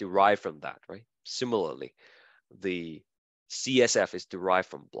fluids is derived from that, right? Similarly, the CSF is derived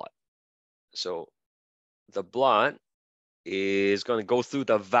from blood. So the blood is going to go through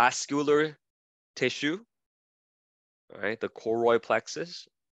the vascular tissue, right? The choroid plexus.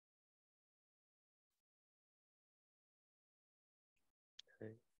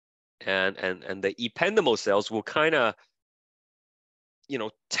 And the ependymal cells will kind of, you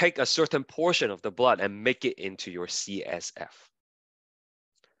know, take a certain portion of the blood and make it into your CSF.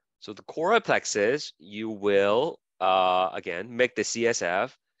 So the choroid plexus, you will, again, make the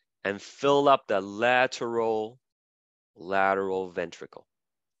CSF and fill up the lateral ventricle.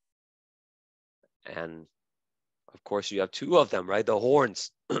 And of course, you have two of them, right? The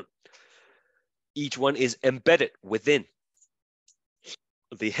horns. Each one is embedded within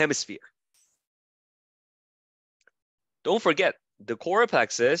the hemisphere. Don't forget, the choroid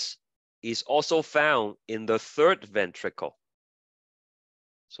plexus is also found in the third ventricle.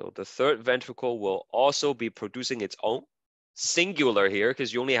 So the third ventricle will also be producing its own, singular here,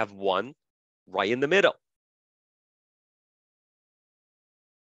 because you only have one right in the middle.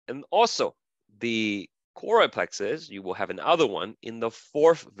 And also, the choroid plexus, you will have another one in the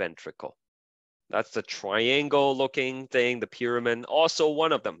fourth ventricle. That's the triangle looking thing, the pyramid, also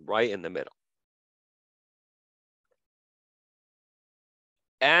one of them right in the middle.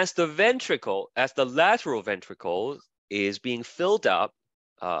 as the lateral ventricle is being filled up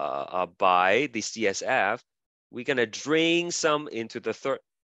by the CSF, we're gonna drain some into the third.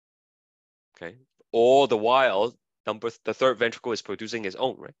 Okay, all the while, the third ventricle is producing its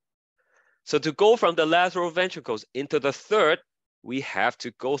own, right? So to go from the lateral ventricles into the third, we have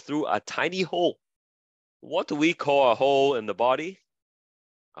to go through a tiny hole. What do we call a hole in the body?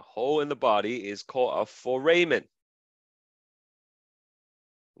 A hole in the body is called a foramen.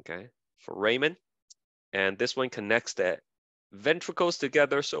 Okay, foramen. And this one connects the ventricles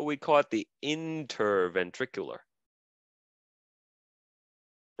together, so we call it the interventricular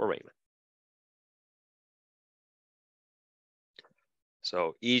foramen.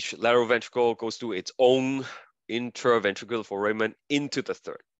 So each lateral ventricle goes through its own interventricular foramen into the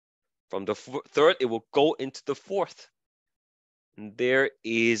third. From the third, it will go into the fourth. And there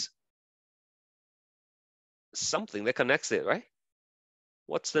is something that connects it, right?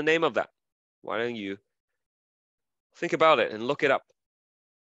 What's the name of that? Why don't you think about it and look it up?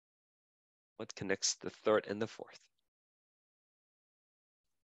 What connects the third and the fourth?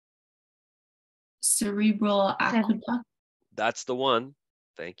 Cerebral aqueduct. That's the one.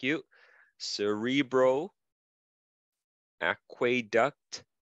 Thank you. Cerebral aqueduct.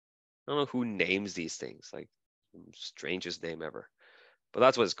 I don't know who names these things, like strangest name ever, but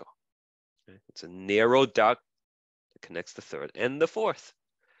that's what it's called. It's a narrow duct that connects the third and the fourth.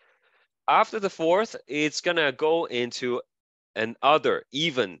 After the fourth, it's gonna go into another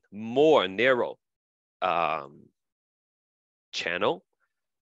even more narrow channel,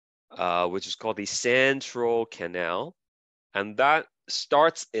 which is called the central canal. And that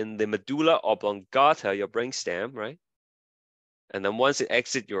starts in the medulla oblongata, your brainstem, right? And then once it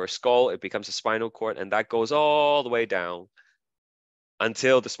exits your skull, it becomes a spinal cord, and that goes all the way down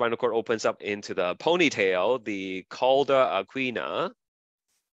until the spinal cord opens up into the ponytail, the cauda equina,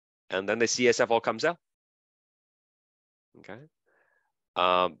 and then the CSF all comes out. Okay.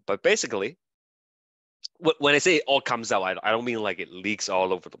 But basically, when I say it all comes out, I don't mean like it leaks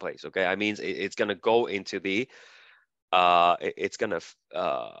all over the place. Okay, I mean it's gonna go into the it's gonna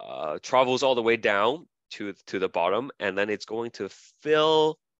travels all the way down to the bottom, and then it's going to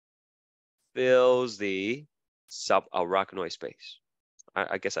fills the subarachnoid space.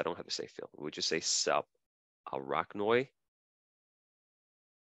 I guess I don't have to say fill. We just say subarachnoid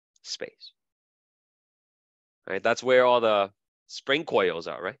space. Right, that's where all the spring coils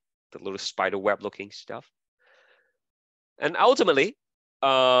are, right? The little spider web looking stuff. And ultimately,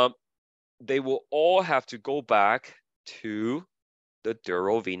 they will all have to go back to the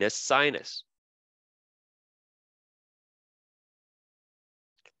durovenous sinus.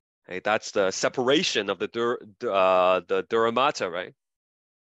 Okay, that's the separation of the dura mater, right?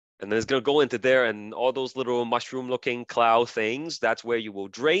 And then it's going to go into there, and all those little mushroom-looking cloud things, that's where you will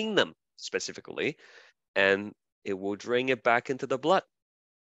drain them specifically, and it will drain it back into the blood.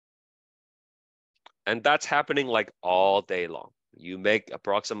 And that's happening like all day long. You make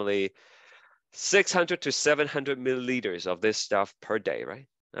approximately 600 to 700 milliliters of this stuff per day, right?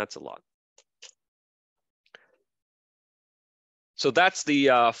 That's a lot. So that's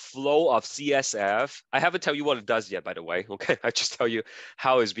the flow of CSF. I haven't tell you what it does yet, by the way. Okay, I just tell you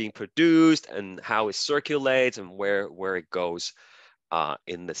how it's being produced and how it circulates and where it goes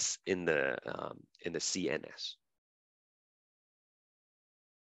in the CNS.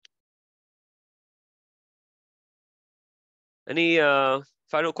 Any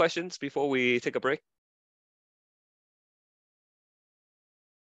final questions before we take a break?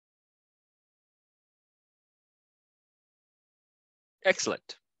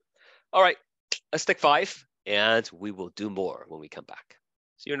 Excellent. All right, let's take 5, and we will do more when we come back.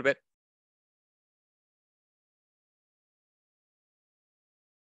 See you in a bit.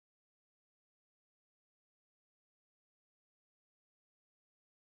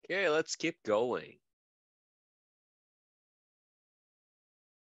 Okay, let's keep going.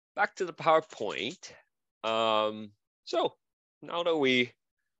 Back to the PowerPoint. So now that we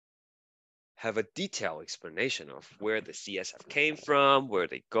have a detailed explanation of where the CSF came from, where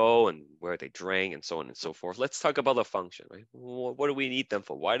they go, and where they drain, and so on and so forth, let's talk about the function, right? What do we need them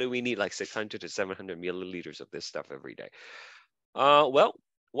for? Why do we need like 600 to 700 milliliters of this stuff every day? Well,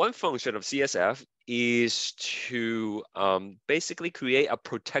 one function of CSF is to basically create a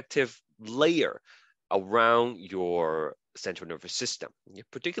protective layer around your central nervous system,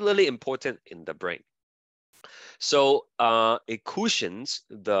 particularly important in the brain. So it cushions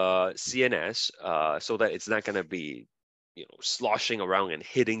the CNS so that it's not going to be, sloshing around and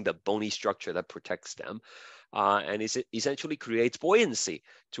hitting the bony structure that protects them. And it essentially creates buoyancy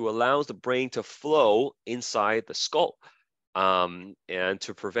to allow the brain to flow inside the skull. and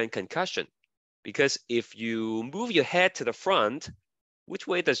to prevent concussion. Because if you move your head to the front, which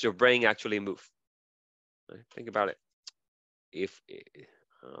way does your brain actually move? Think about it.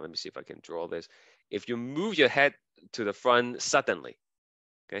 Let me see if I can draw this. If you move your head to the front suddenly,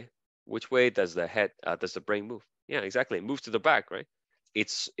 okay, which way does the brain move? Yeah, exactly. It moves to the back, right?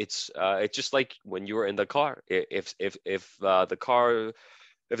 It's just like when you were in the car. If the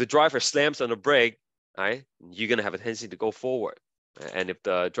driver slams on the brake, right, you're gonna have a tendency to go forward. And if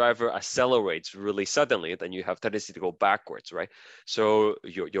the driver accelerates really suddenly, then you have tendency to go backwards, right? So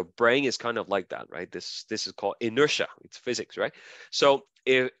your brain is kind of like that, right? This is called inertia. It's physics, right? So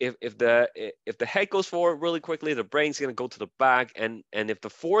if the head goes forward really quickly, the brain's gonna go to the back, and if the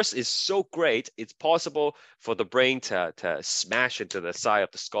force is so great, it's possible for the brain to smash into the side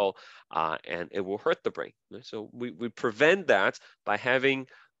of the skull, and it will hurt the brain. So we prevent that by having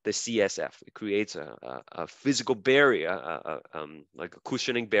the CSF. It creates a physical barrier, like a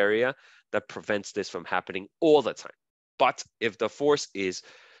cushioning barrier that prevents this from happening all the time. But if the force is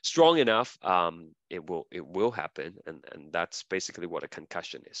strong enough, it will happen, and that's basically what a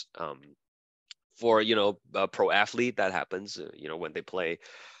concussion is. For a pro athlete, that happens. When they play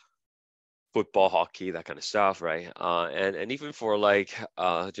football, hockey, that kind of stuff, right? And even for like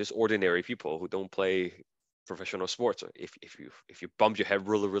just ordinary people who don't play professional sports, if you bump your head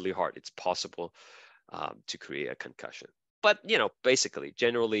really hard, it's possible to create a concussion. But basically,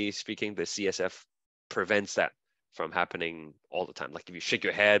 generally speaking, the CSF prevents that from happening all the time. Like if you shake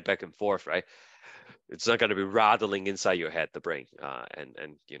your head back and forth, right, it's not going to be rattling inside your head, the brain, and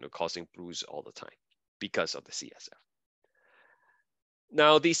causing bruise all the time because of the CSF.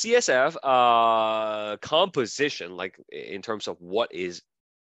 Now, the CSF composition, like in terms of what is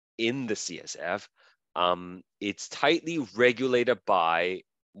in the CSF, it's tightly regulated by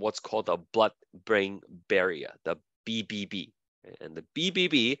what's called the blood-brain barrier, the BBB. And the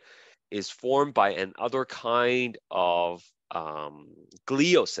BBB is formed by another kind of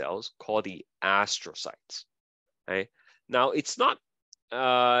glial cells called the astrocytes. Right? Now, it's not.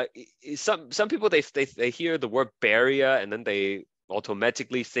 Some people they hear the word barrier and then they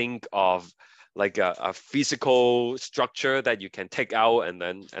automatically think of like a physical structure that you can take out and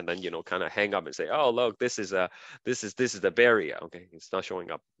then kind of hang up and say, oh look, this is the barrier. Okay, it's not showing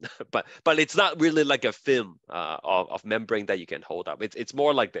up, but it's not really like a film of membrane that you can hold up. It's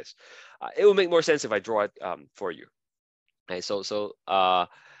more like this. It will make more sense if I draw it for you. Okay, so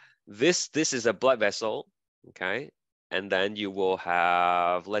this is a blood vessel. Okay, and then you will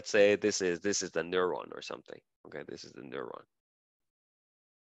have, let's say this is the neuron or something. Okay, this is the neuron.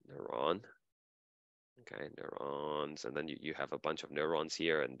 Okay, neurons, and then you have a bunch of neurons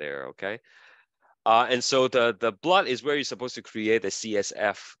here and there. Okay, and so the blood is where you're supposed to create the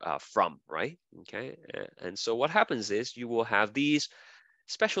CSF from, right? Okay, and so what happens is you will have these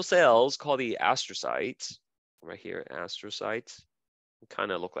special cells called the astrocytes right here. Astrocytes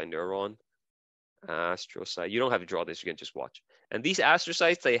kind of look like neuron. Astrocyte. You don't have to draw this. You can just watch. And these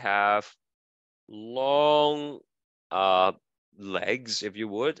astrocytes, they have long legs, if you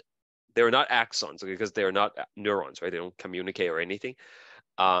would. They're not axons because they're not neurons, right? They don't communicate or anything.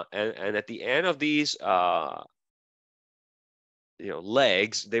 And at the end of these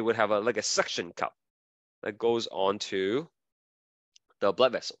legs, they would have like a suction cup that goes onto the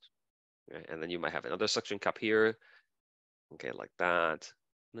blood vessels. Okay? And then you might have another suction cup here, okay, like that.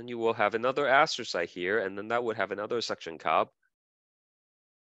 And then you will have another astrocyte here, and then that would have another suction cup.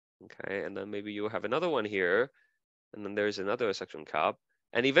 Okay, and then maybe you have another one here, and then there's another suction cup.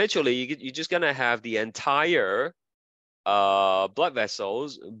 And eventually, you're just gonna have the entire blood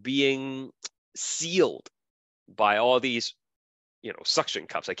vessels being sealed by all these, suction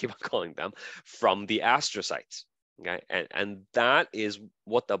cups. I keep on calling them, from the astrocytes. Okay, and that is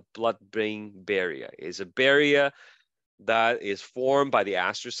what the blood-brain barrier is. A barrier that is formed by the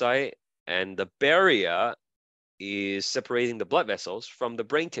astrocyte, and the barrier is separating the blood vessels from the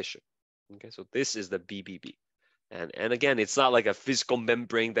brain tissue. Okay, so this is the BBB. And again, it's not like a physical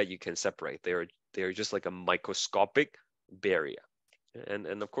membrane that you can separate. They're just like a microscopic barrier. And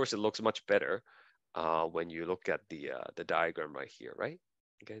of course, it looks much better when you look at the diagram right here, right?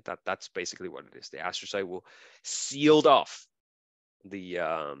 Okay, that's basically what it is. The astrocyte will sealed off the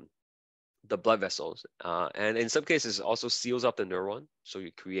blood vessels, and in some cases also seals up the neuron, so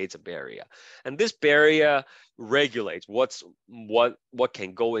it creates a barrier. And this barrier regulates what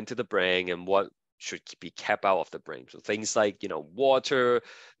can go into the brain and what should be kept out of the brain. So things like water,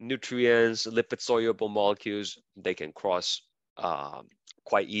 nutrients, lipid soluble molecules, they can cross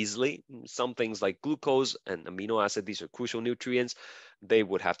quite easily. Some things like glucose and amino acid, these are crucial nutrients, they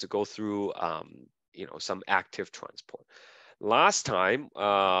would have to go through some active transport. last time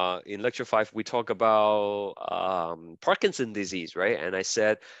in lecture 5, we talked about Parkinson's disease, right? And I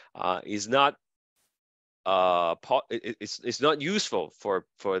said it's not it's not useful for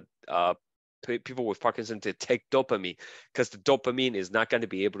people with Parkinson to take dopamine because the dopamine is not going to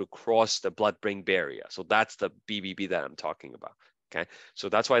be able to cross the blood-brain barrier. So that's the BBB that I'm talking about. Okay, so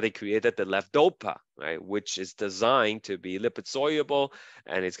that's why they created the levodopa, right, which is designed to be lipid soluble,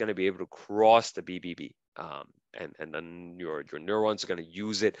 and it's going to be able to cross the BBB, and then your neurons are going to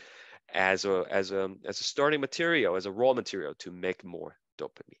use it as a starting material, as a raw material to make more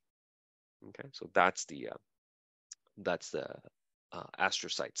dopamine. Okay, so that's the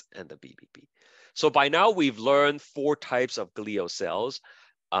astrocytes and the BBB. So by now we've learned 4 types of glial cells,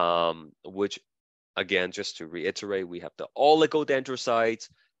 which, again, just to reiterate, we have the oligodendrocytes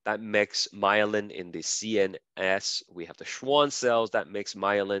that makes myelin in the CNS. We have the Schwann cells that makes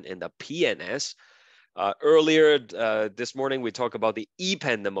myelin in the PNS. Earlier this morning, we talked about the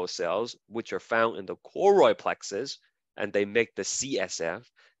ependymal cells, which are found in the choroid plexus, and they make the CSF.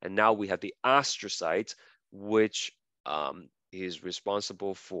 And now we have the astrocytes, which is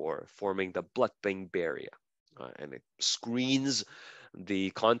responsible for forming the blood-brain barrier, and it screens the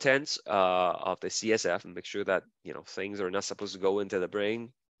contents of the CSF and make sure that things are not supposed to go into the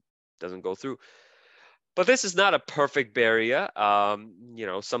brain, doesn't go through. But this is not a perfect barrier.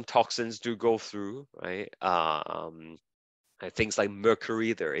 Some toxins do go through, right? Things like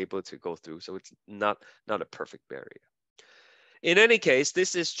mercury, they're able to go through, so it's not a perfect barrier. In any case,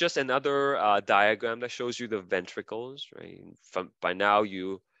 this is just another diagram that shows you the ventricles, right? By now,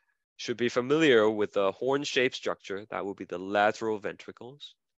 you should be familiar with the horn-shaped structure. That will be the lateral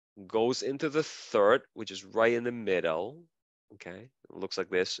ventricles. Goes into the third, which is right in the middle. Okay, it looks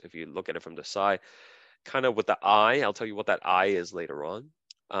like this if you look at it from the side. Kind of with the eye. I'll tell you what that eye is later on.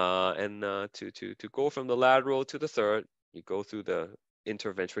 To go from the lateral to the third, you go through the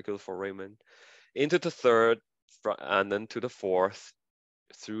interventricular foramen, into the third, and then to the fourth,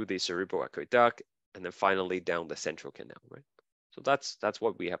 through the cerebral aqueduct, and then finally down the central canal, right? So that's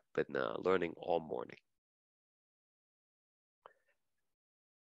what we have been learning all morning.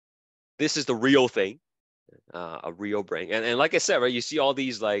 This is the real thing, a real brain. And like I said, right, you see all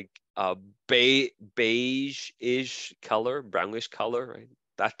these like beige-ish color, brownish color, right?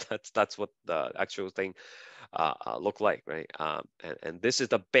 That's what the actual thing look like, right? And this is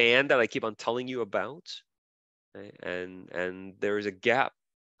the band that I keep on telling you about, right? And there is a gap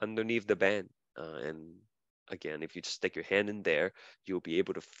underneath the band, and again, if you just stick your hand in there, you'll be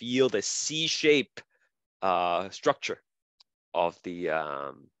able to feel the C-shape structure of the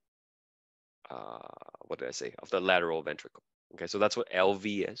what did I say? Of the lateral ventricle. Okay, so that's what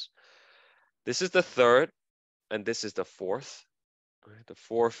LV is. This is the third, and this is the fourth. Right? The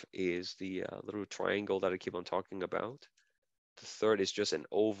fourth is the little triangle that I keep on talking about. The third is just an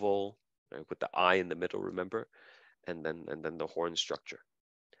oval, right, with the eye in the middle, remember, and then the horn structure.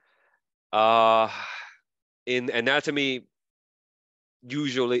 In anatomy,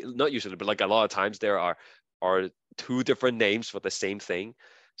 not usually, but like a lot of times there are 2 different names for the same thing.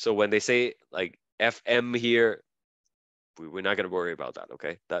 So when they say like FM here, we're not going to worry about that,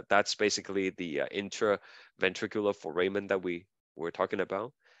 okay? That's basically the intraventricular foramen that we were talking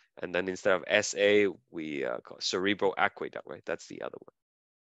about. And then instead of SA, we call cerebral aqueduct, right? That's the other one,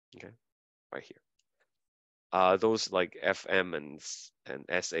 okay? Right here. Those like FM and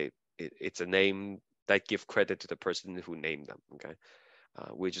SA, it's a name that give credit to the person who named them, okay?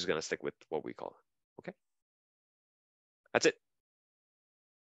 We're just going to stick with what we call it, okay? That's it.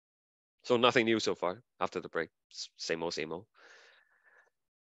 So nothing new so far after the break. Same old, same old.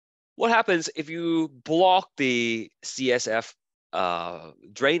 What happens if you block the CSF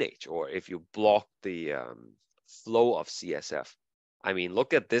drainage, or if you block the flow of CSF? I mean,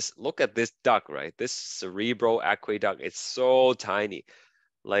 look at this duct, right? This cerebral aqueduct, it's so tiny.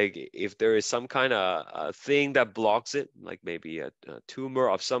 Like if there is some kind of thing that blocks it, like maybe a tumor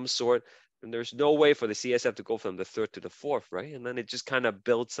of some sort, then there's no way for the CSF to go from the third to the fourth, right? And then it just kind of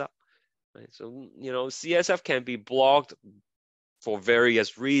builds up, right? So, CSF can be blocked for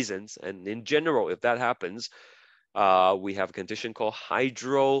various reasons. And in general, if that happens, we have a condition called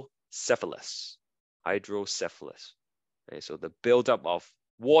hydrocephalus. Hydrocephalus. Okay? So the buildup of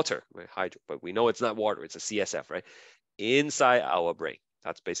water, right? But we know it's not water, it's a CSF, right? Inside our brain.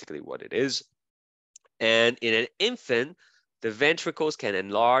 That's basically what it is. And in an infant, the ventricles can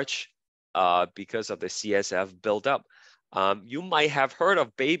enlarge because of the CSF buildup. You might have heard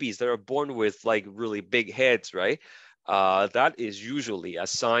of babies that are born with like really big heads, right? That is usually a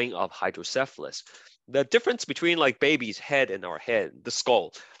sign of hydrocephalus. The difference between like baby's head and our head, the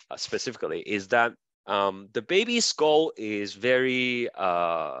skull specifically, is that the baby's skull is very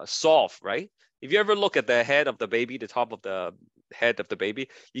soft, right? If you ever look at the head of the baby, the top of the head of the baby,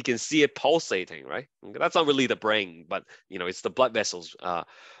 you can see it pulsating, right? That's not really the brain, but it's the blood vessels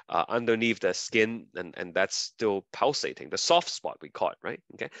underneath the skin, and that's still pulsating, the soft spot we call it, right?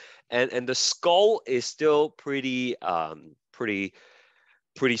 Okay, and the skull is still pretty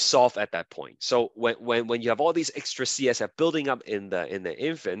soft at that point. So when you have all these extra CSF building up in the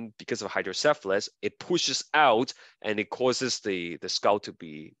infant because of hydrocephalus, it pushes out and it causes the skull to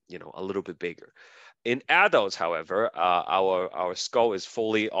be a little bit bigger. In adults, however, our skull is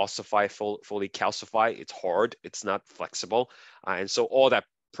fully ossified, fully calcified. It's hard. It's not flexible, and so all that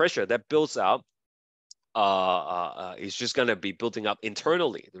pressure that builds up is just going to be building up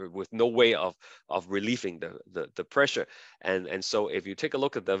internally with no way of relieving the pressure. And so if you take a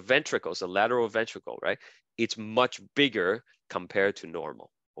look at the ventricles, the lateral ventricle, right, it's much bigger compared to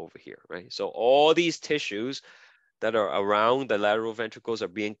normal over here, right? So all these tissues that are around the lateral ventricles are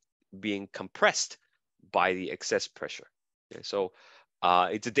being compressed by the excess pressure. Okay? So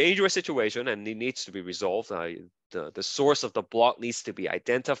it's a dangerous situation and it needs to be resolved. The source of the block needs to be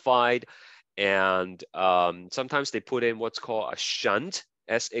identified. And sometimes they put in what's called a shunt,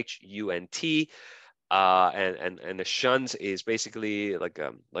 S-H-U-N-T, and the shunt is basically like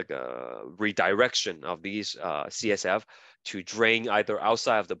a redirection of these CSF to drain either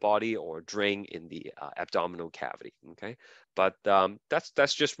outside of the body or drain in the abdominal cavity. Okay, but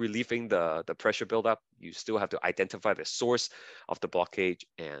that's just relieving the pressure buildup. You still have to identify the source of the blockage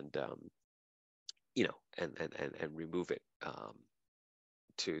and and remove it.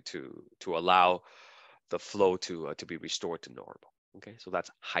 To allow the flow to be restored to normal. Okay, so that's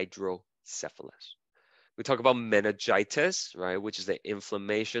hydrocephalus. We talk about meningitis, right, which is the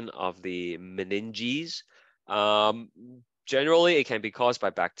inflammation of the meninges. Generally, it can be caused by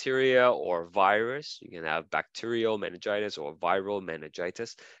bacteria or virus. You can have bacterial meningitis or viral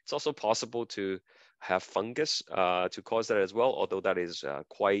meningitis. It's also possible to have fungus to cause that as well, although that is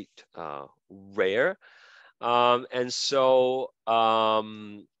quite rare. And so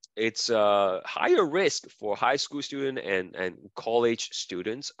it's a higher risk for high school student and college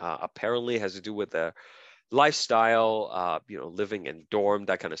students. Apparently has to do with the lifestyle, living in dorm,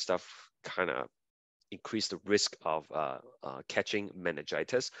 that kind of stuff kind of increase the risk of catching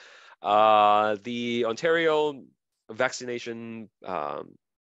meningitis. The Ontario vaccination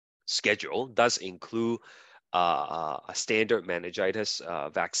schedule does include a standard meningitis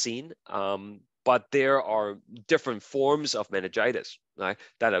vaccine. But there are different forms of meningitis, right,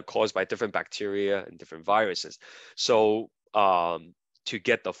 that are caused by different bacteria and different viruses. So to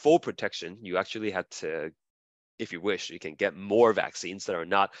get the full protection, you actually have to, if you wish, you can get more vaccines that are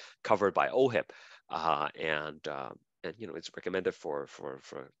not covered by OHIP. And it's recommended for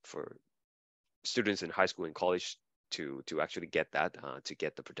students in high school and college to actually get that, to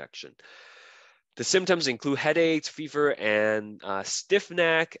get the protection. The symptoms include headaches, fever, and stiff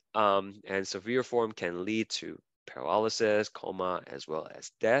neck, and severe form can lead to paralysis, coma, as well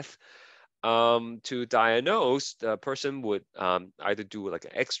as death. To diagnose, the person would either do like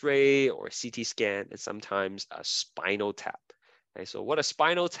an X-ray or a CT scan, and sometimes a spinal tap. Okay, so what a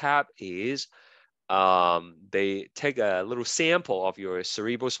spinal tap is, they take a little sample of your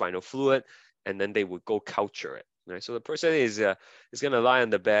cerebrospinal fluid, and then they would go culture it. Right, so the person is going to lie on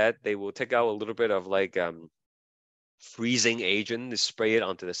the bed. They will take out a little bit of like freezing agent to spray it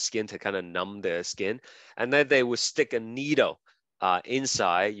onto the skin to kind of numb the skin, and then they will stick a needle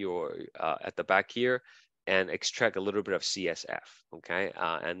inside your at the back here and extract a little bit of CSF. Okay,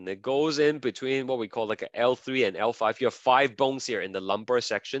 and it goes in between what we call like a L3 and L5. You have 5 bones here in the lumbar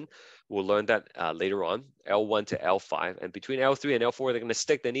section. We'll learn that later on, L1 to L5, and between L3 and L4, they're going to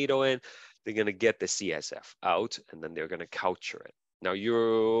stick the needle in. They're going to get the CSF out, and then they're going to culture it. Now,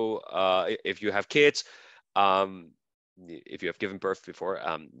 if you have kids, if you have given birth before,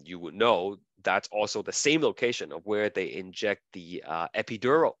 you would know that's also the same location of where they inject the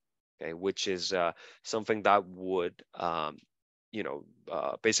epidural, okay, which is something that would,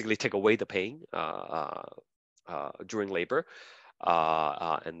 basically take away the pain during labor.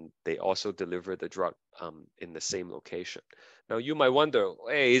 And they also deliver the drug in the same location. Now you might wonder,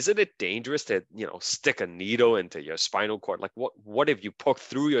 hey, isn't it dangerous to stick a needle into your spinal cord? Like what if you poke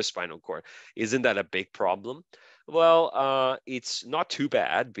through your spinal cord? Isn't that a big problem? Well, it's not too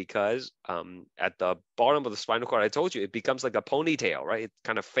bad because at the bottom of the spinal cord, I told you, it becomes like a ponytail, right? It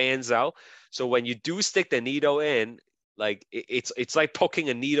kind of fans out. So when you do stick the needle in, like it's like poking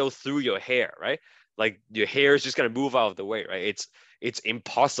a needle through your hair, right? Like your hair is just gonna move out of the way, right? it's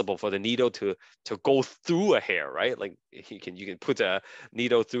impossible for the needle to go through a hair, right? Like you can put a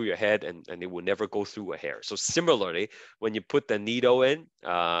needle through your head and it will never go through a hair. So similarly, when you put the needle in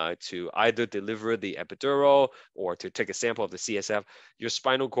to either deliver the epidural or to take a sample of the CSF, your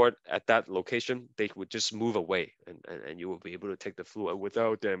spinal cord at that location, they would just move away and you will be able to take the fluid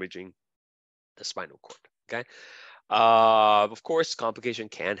without damaging the spinal cord, okay? Of course, complication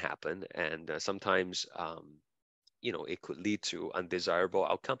can happen, and sometimes you know, it could lead to undesirable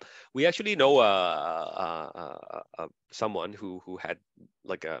outcome. We actually know someone who had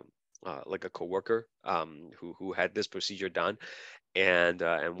like a coworker who had this procedure done, and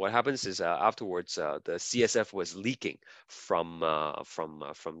what happens is afterwards the CSF was leaking from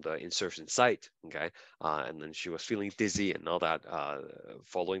the insertion site, okay, and then she was feeling dizzy and all that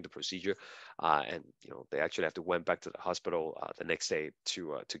following the procedure, and you know they actually have to went back to the hospital the next day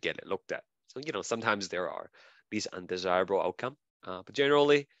to get it looked at. So you know sometimes there are these undesirable outcome, but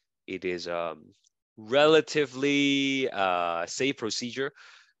generally it is relatively safe procedure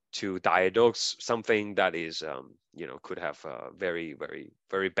to diagnose something that is, you know, could have a very, very,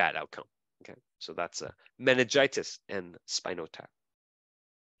 very bad outcome. Okay, so that's meningitis and spinal tap.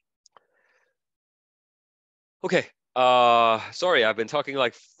 Okay, sorry, I've been talking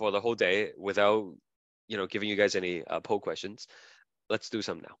like for the whole day without, you know, giving you guys any poll questions. Let's do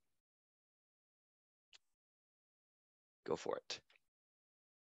some now. Go for it.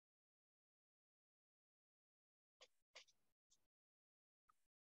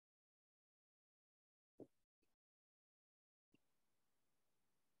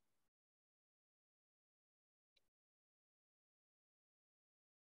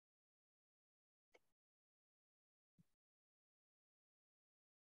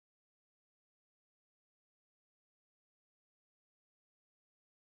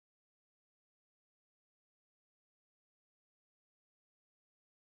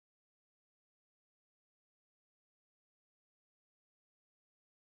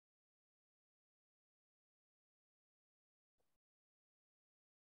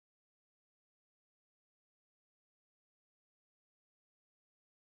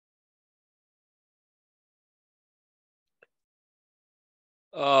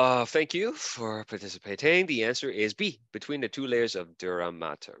 Thank you for participating. The answer is B, between the two layers of dura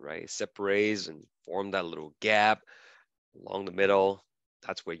mater, right? It separates and form that little gap along the middle.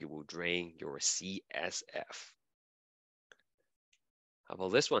 That's where you will drain your CSF. How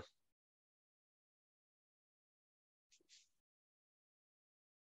about this one?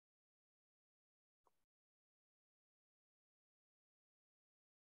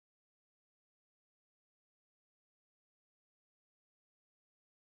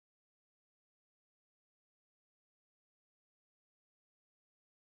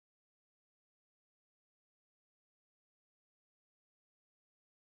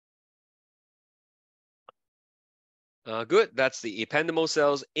 Good. That's the ependymal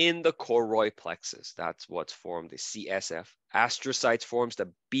cells in the choroid plexus. That's what's formed the CSF. Astrocytes forms the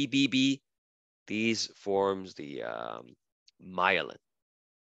BBB. These forms the myelin.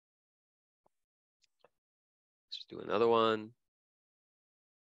 Let's do another one.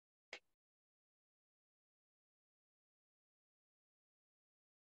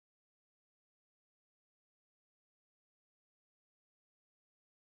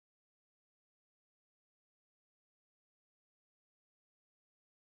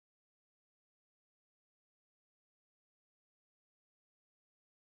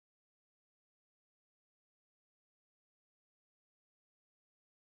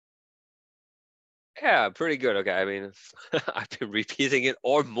 Yeah, pretty good. Okay, I mean, I've been repeating it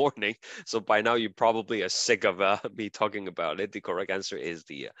all morning, so by now you probably are sick of me talking about it. The correct answer is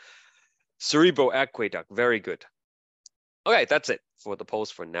the cerebral aqueduct. Very good. Okay, that's it for the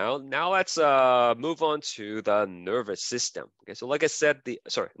polls for now. Now let's move on to the nervous system. Okay, so like I said,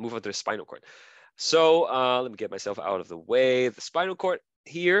 move on to the spinal cord. So let me get myself out of the way. The spinal cord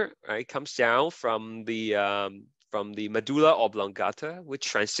here, right, comes down from the medulla oblongata, which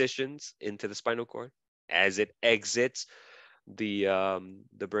transitions into the spinal cord as it exits the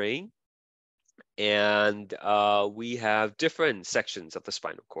brain. And we have different sections of the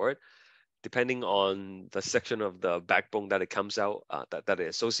spinal cord, depending on the section of the backbone that it comes out, that it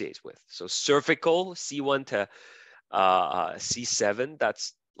associates with. So cervical, C1 to C7,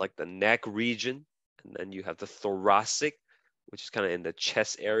 that's like the neck region. And then you have the thoracic, which is kind of in the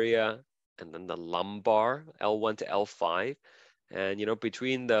chest area. And then the lumbar, L1 to L5. And, you know,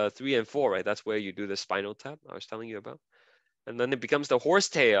 between the 3 and 4, right, that's where you do the spinal tap I was telling you about. And then it becomes the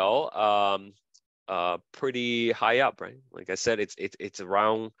horsetail, pretty high up, right? Like I said, it's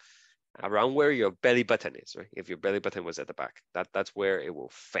around around where your belly button is, right? If your belly button was at the back, that's where it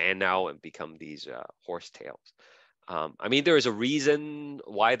will fan out and become these horse tails. I mean, there is a reason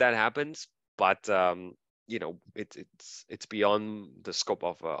why that happens, but you know, it's beyond the scope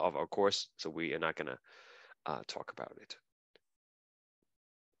of our course, so we are not gonna talk about it.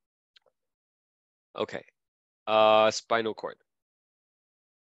 Okay, spinal cord.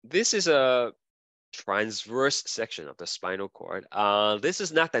 This is a transverse section of the spinal cord. This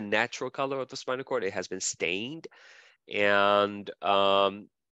is not the natural color of the spinal cord. It has been stained. And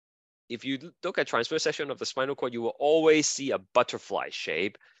if you look at transverse section of the spinal cord, you will always see a butterfly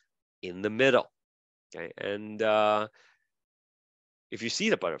shape in the middle. Okay, and if you see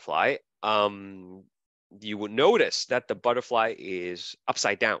the butterfly, you would notice that the butterfly is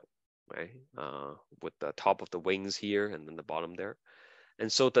upside down, right? With the top of the wings here and then the bottom there.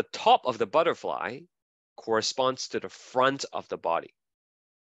 And so the top of the butterfly corresponds to the front of the body.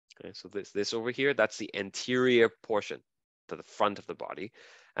 Okay, so this over here, that's the anterior portion to the front of the body.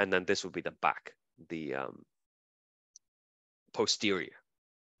 And then this would be the back, the posterior,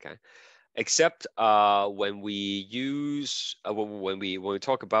 okay? Except when we use, when we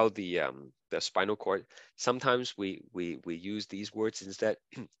talk about the spinal cord, sometimes we use these words instead.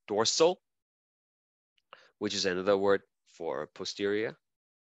 Dorsal, which is another word for posterior.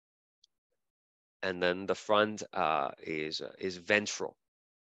 And then the front is ventral,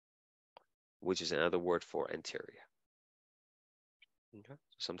 which is another word for anterior. Okay.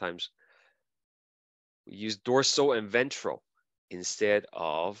 Sometimes we use dorsal and ventral instead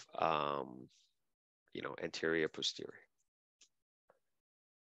of you know, anterior, posterior.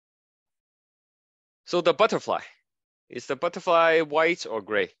 So the butterfly, is the butterfly white or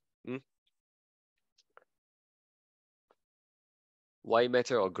gray? White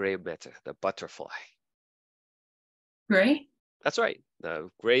matter or gray matter? The butterfly. Gray? That's right.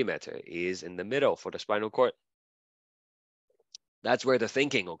 The gray matter is in the middle for the spinal cord. That's where the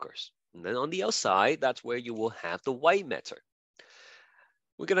thinking occurs. And then on the outside, that's where you will have the white matter.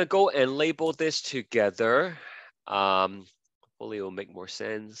 We're gonna go and label this together. Hopefully it will make more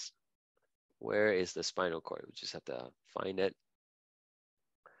sense. Where is the spinal cord? We just have to find it.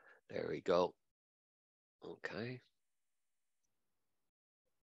 There we go. Okay.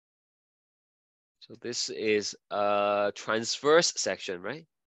 So this is a transverse section, right?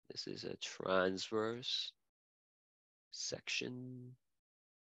 This is a transverse section.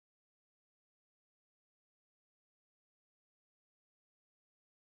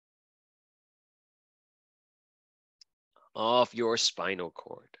 Of your spinal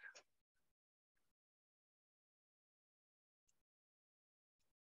cord.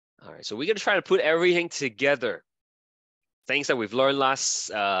 All right, so we're gonna try to put everything together. Things that we've learned last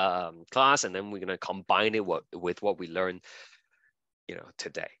class, and then we're gonna combine it with what we learned, you know,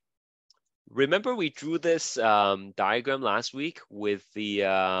 today. Remember we drew this diagram last week with the,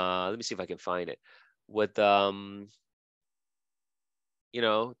 let me see if I can find it, with, you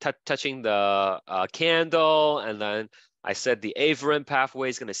know, touching the candle, and then I said the afferent pathway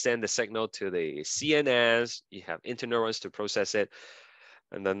is gonna send the signal to the CNS, you have interneurons to process it,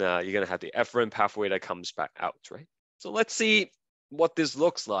 and then you're gonna have the efferent pathway that comes back out, right? So let's see what this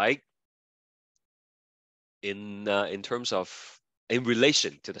looks like in terms of, in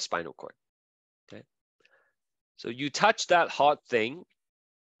relation to the spinal cord, okay? So you touch that hot thing,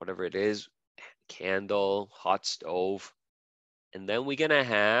 whatever it is, candle, hot stove, and then we're gonna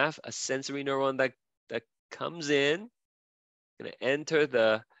have a sensory neuron that comes in, gonna enter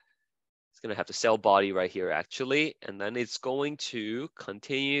the, it's gonna have the cell body right here actually, and then it's going to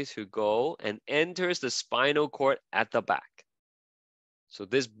continue to go and enters the spinal cord at the back. So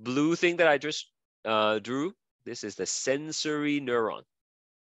this blue thing that I just drew, this is the sensory neuron,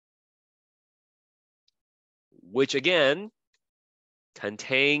 which again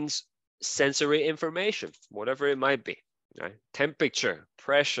contains sensory information, whatever it might be, right? Temperature,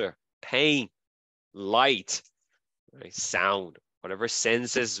 pressure, pain, light, right? Sound, whatever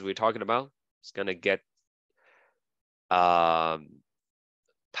senses we're talking about, it's gonna get passed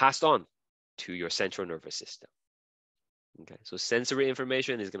on to your central nervous system. Okay, so sensory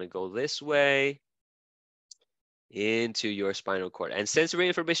information is gonna go this way into your spinal cord, and sensory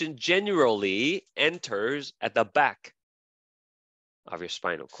information generally enters at the back of your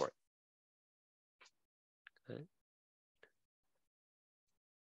spinal cord. Okay.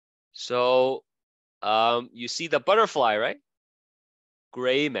 So you see the butterfly, right?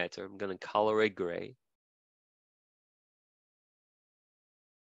 Gray matter. I'm gonna color it gray.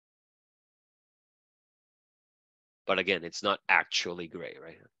 But again, it's not actually gray,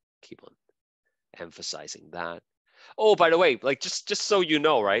 right? Keep on emphasizing that. Oh, by the way, like just so you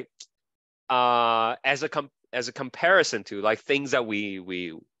know, right? as a comparison to like things that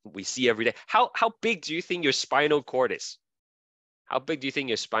we see every day, how big do you think your spinal cord is? How big do you think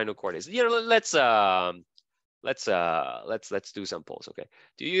your spinal cord is? You know, let's do some polls. Okay,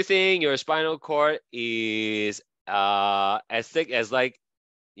 do you think your spinal cord is as thick as, like,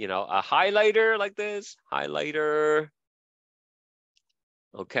 you know, a highlighter like this highlighter?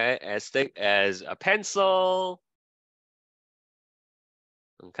 Okay, as thick as a pencil?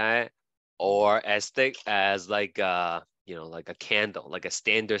 Okay, or as thick as like you know, like a candle, like a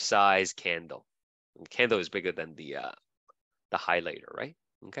standard size candle. And candle is bigger than the highlighter, right?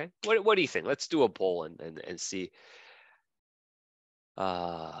 Okay, what do you think? Let's do a poll and see you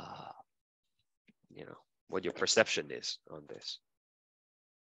know, what your perception is on this.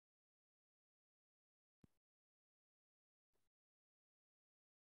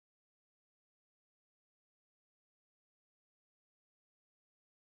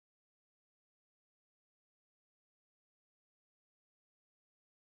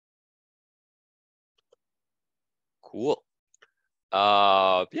 Cool.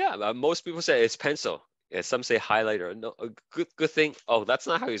 Yeah, most people say it's pencil. Yeah, some say highlighter. No, a good thing. Oh, that's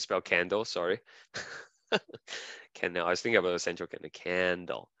not how you spell candle. Sorry. Candle. I was thinking about the central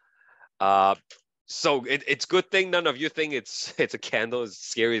candle. So it's good thing none of you think it's a candle. It's a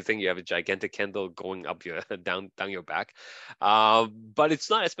scary thing. You have a gigantic candle going up your down your back. But it's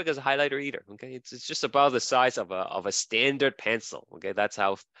not as big as a highlighter either. Okay, it's just about the size of a standard pencil. Okay, that's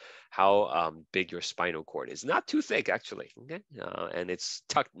how big your spinal cord is. Not too thick actually. Okay, and it's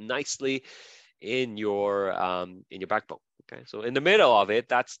tucked nicely in your backbone. Okay, so in the middle of it,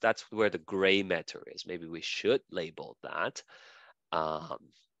 that's where the gray matter is. Maybe we should label that.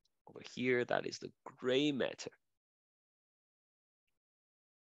 Over here, that is the gray matter.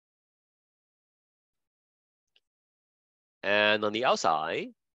 And on the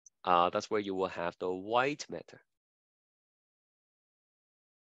outside, that's where you will have the white matter.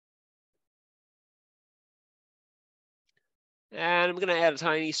 And I'm gonna add a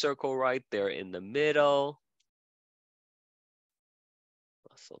tiny circle right there in the middle.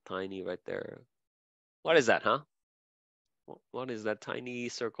 So tiny right there. What is that, huh? What is that tiny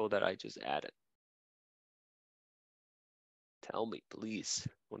circle that I just added? Tell me, please.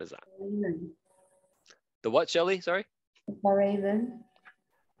 What is that? Foramen. The what, Shelly? Sorry? The foramen.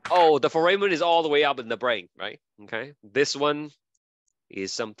 Oh, the foramen is all the way up in the brain, right? Okay. This one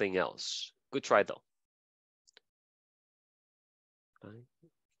is something else. Good try, though.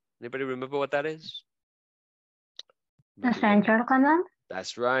 Anybody remember what that is? The central canal?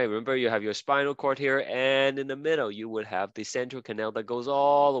 That's right. Remember, you have your spinal cord here, and in the middle, you would have the central canal that goes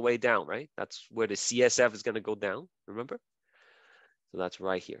all the way down, right? That's where the CSF is going to go down, remember? So that's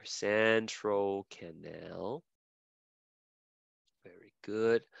right here, central canal. Very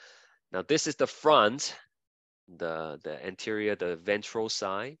good. Now, this is the front, the anterior, the ventral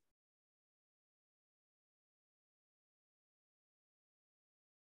side.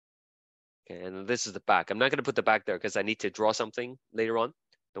 Okay, and this is the back. I'm not going to put the back there because I need to draw something later on.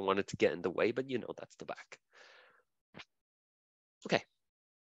 Don't want it to get in the way, but you know that's the back. Okay.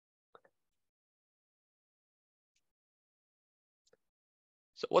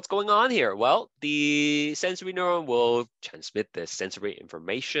 So what's going on here? Well, the sensory neuron will transmit the sensory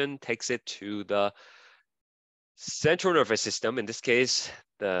information, takes it to the central nervous system. In this case,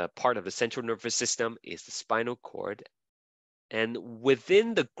 the part of the central nervous system is the spinal cord. And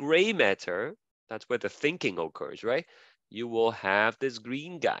within the gray matter, that's where the thinking occurs, right? You will have this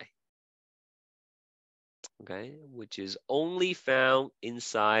green guy, okay, which is only found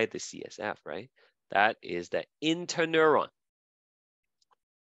inside the CSF, right? That is the interneuron.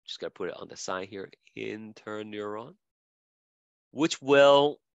 Just gotta put it on the side here, interneuron, which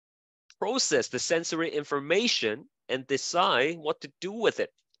will process the sensory information and decide what to do with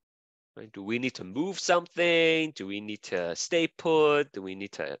it. Right? Do we need to move something? Do we need to stay put? Do we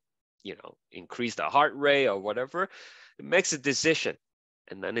need to, you know, increase the heart rate or whatever? It makes a decision,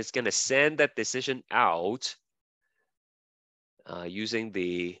 and then it's gonna send that decision out using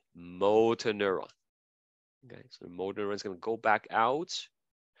the motor neuron. Okay, so the motor neuron is gonna go back out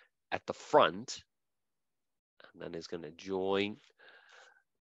at the front, and then it's gonna join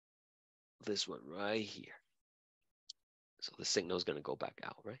this one right here. So the signal is gonna go back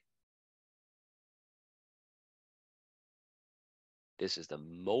out, right? This is the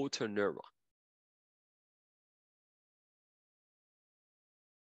motor neuron.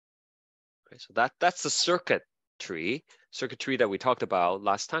 Okay, so that's the circuitry that we talked about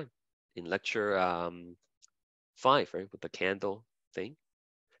last time in lecture 5, right, with the candle thing.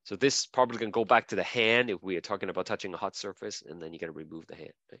 So this probably can go back to the hand if we are talking about touching a hot surface, and then you got to remove the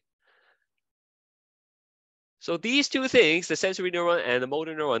hand, right? So these two things, the sensory neuron and the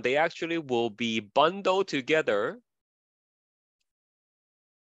motor neuron, they actually will be bundled together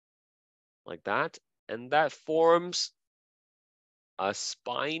like that, and that forms a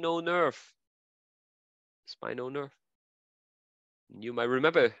spinal nerve. Spinal nerve. You might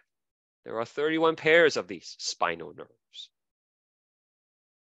remember there are 31 pairs of these spinal nerves.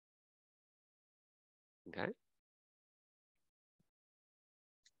 Okay.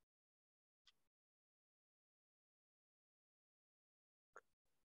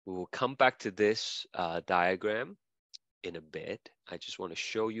 We will come back to this diagram in a bit. I just want to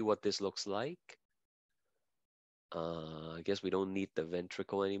show you what this looks like. I guess we don't need the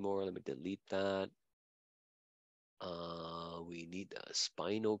ventricle anymore. Let me delete that. We need a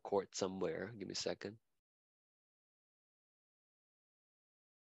spinal cord somewhere. Give me a second.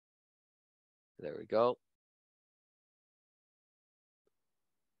 There we go.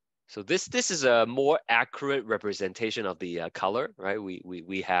 So this is a more accurate representation of the color, right?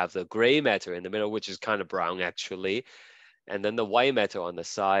 We have the gray matter in the middle, which is kind of brown actually, and then the white matter on the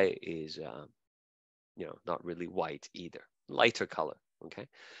side is, you know, not really white either, lighter color. Okay,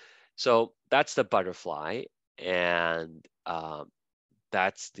 so that's the butterfly, and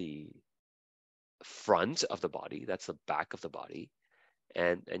that's the front of the body. That's the back of the body,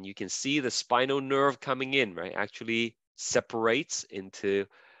 and you can see the spinal nerve coming in, right? Actually separates into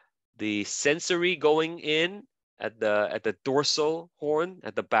the sensory going in at the dorsal horn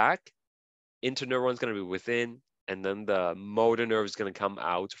at the back. Interneuron is going to be within, and then the motor nerve is going to come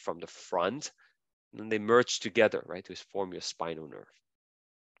out from the front, and then they merge together, right, to form your spinal nerve.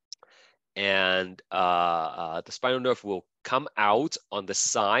 And the spinal nerve will come out on the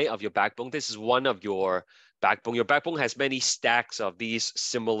side of your backbone. This is one of your backbone. Your backbone has many stacks of these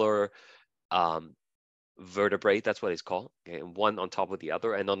similar vertebrae, that's what it's called, okay, and one on top of the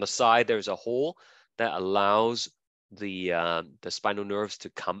other, and on the side there's a hole that allows the spinal nerves to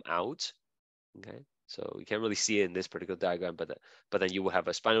come out. Okay, so you can't really see it in this particular diagram, but then you will have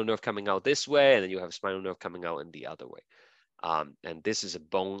a spinal nerve coming out this way, and then you have a spinal nerve coming out in the other way, and this is a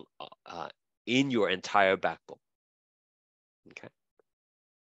bone in your entire backbone. Okay,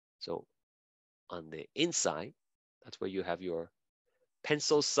 so on the inside, that's where you have your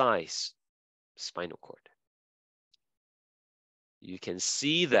pencil-sized spinal cord. You can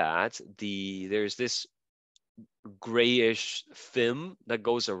see that there's this grayish film that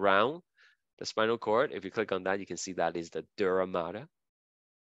goes around the spinal cord. If you click on that, you can see that is the dura mater.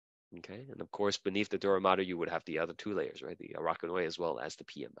 Okay, and of course, beneath the dura mater, you would have the other two layers, right? The arachnoid as well as the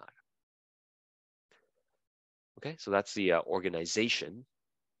pia mater. Okay, so that's the organization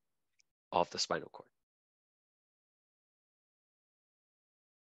of the spinal cord.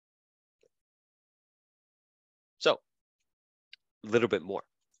 So, a little bit more.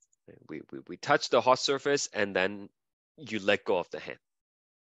 We touch the hot surface, and then you let go of the hand.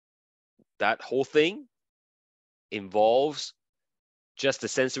 That whole thing involves just the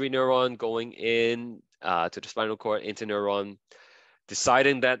sensory neuron going in to the spinal cord, interneuron,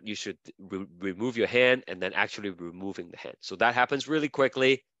 deciding that you should remove your hand, and then actually removing the hand. So that happens really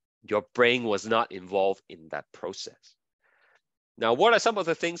quickly. Your brain was not involved in that process. Now, what are some of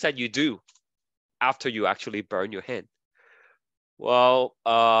the things that you do after you actually burn your hand? Well,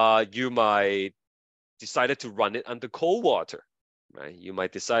 you might decide to run it under cold water, right? You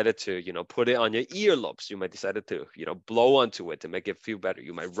might decide to, you know, put it on your earlobes. You might decide to, you know, blow onto it to make it feel better.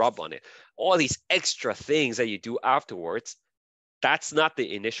 You might rub on it. All these extra things that you do afterwards, that's not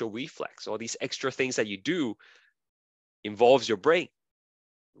the initial reflex. All these extra things that you do involves your brain,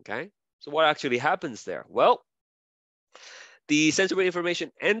 okay? So what actually happens there? Well, the sensory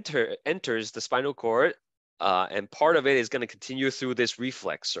information enters the spinal cord, and part of it is going to continue through this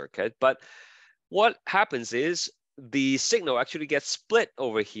reflex circuit. But what happens is the signal actually gets split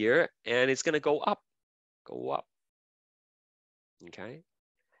over here, and it's going to go up, okay?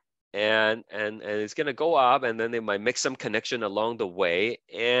 And it's going to go up, and then they might make some connection along the way,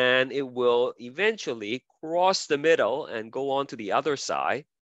 and it will eventually cross the middle and go on to the other side.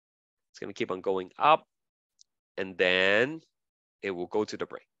 It's going to keep on going up, and then it will go to the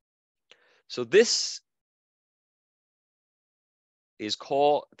brain. So this is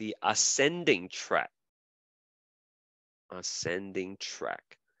called the ascending track. Ascending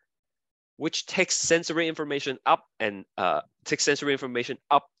track, which takes sensory information up and takes sensory information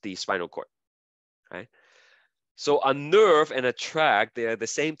up the spinal cord. Right? So a nerve and a track, they're the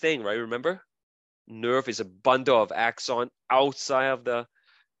same thing, right? Remember, nerve is a bundle of axon outside of the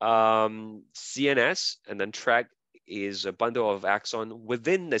CNS, and then track is a bundle of axon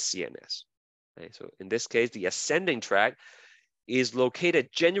within the CNS. Okay? So in this case, the ascending track is located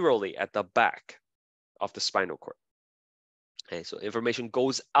generally at the back of the spinal cord. Okay, so information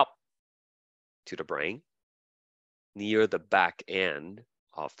goes up to the brain near the back end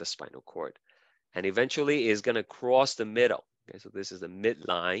of the spinal cord, and eventually is going to cross the middle. Okay, so this is the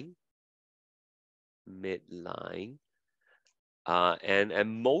midline.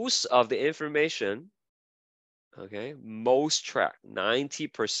 And most of the information, okay, most track,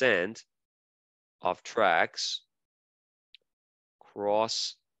 90% of tracks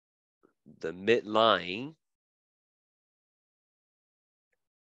cross the midline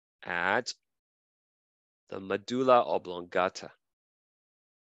at the medulla oblongata.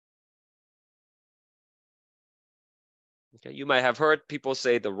 Okay, you might have heard people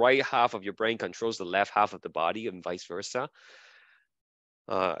say the right half of your brain controls the left half of the body and vice versa.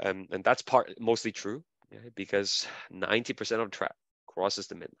 And that's mostly true, okay, because 90% of track crosses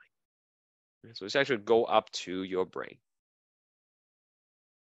the midline. Okay, so it's actually go up to your brain.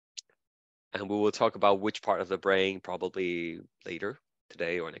 And we will talk about which part of the brain probably later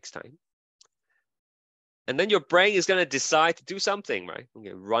today or next time. And then your brain is going to decide to do something, right?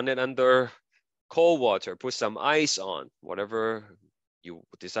 Okay, run it under cold water, put some ice on, whatever you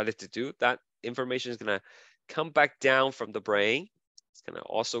decided to do, that information is going to come back down from the brain. It's going to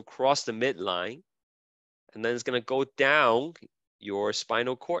also cross the midline, and then it's going to go down your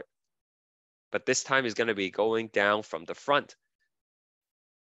spinal cord. But this time it's going to be going down from the front.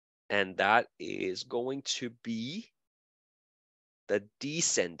 And that is going to be the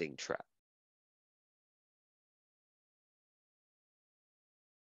descending tract.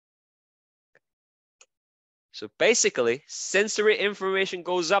 So basically, sensory information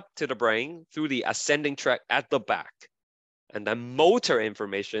goes up to the brain through the ascending tract at the back. And then motor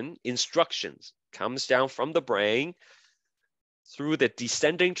information, instructions, comes down from the brain through the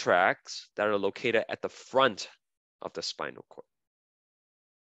descending tracts that are located at the front of the spinal cord.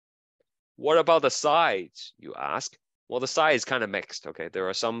 What about the sides, you ask? Well, the side is kind of mixed, okay? There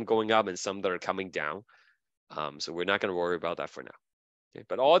are some going up and some that are coming down. So we're not going to worry about that for now. Okay?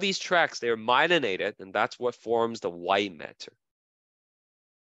 But all these tracts, they're myelinated, and that's what forms the white matter.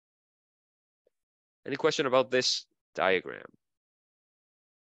 Any question about this diagram?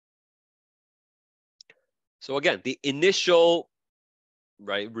 So again, the initial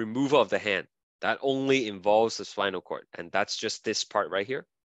removal of the hand, that only involves the spinal cord. And that's just this part right here,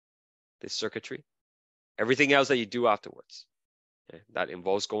 this circuitry. Everything else that you do afterwards, okay, that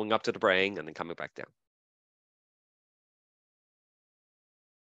involves going up to the brain and then coming back down.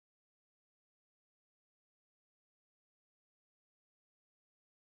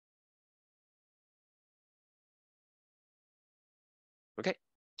 Okay.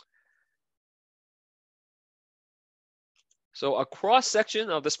 So a cross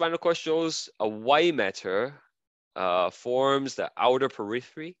section of the spinal cord shows a white matter forms the outer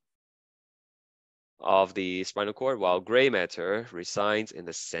periphery of the spinal cord, while gray matter resides in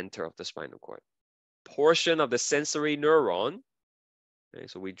the center of the spinal cord. Portion of the sensory neuron. Okay,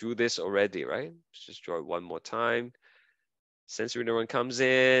 so we drew this already, right? Let's just draw it one more time. Sensory neuron comes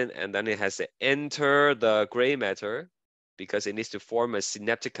in, and then it has to enter the gray matter because it needs to form a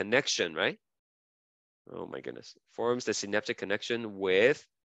synaptic connection, right? Oh my goodness. Forms the synaptic connection with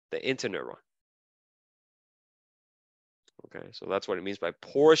the interneuron. Okay, so that's what it means by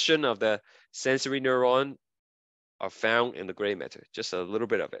portion of the sensory neuron are found in the gray matter, just a little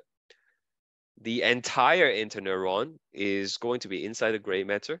bit of it. The entire interneuron is going to be inside the gray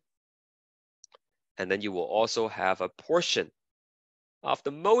matter. And then you will also have a portion of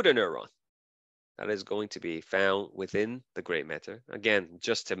the motor neuron that is going to be found within the gray matter. Again,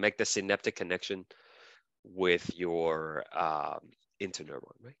 just to make the synaptic connection with your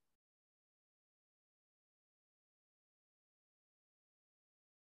interneuron, right?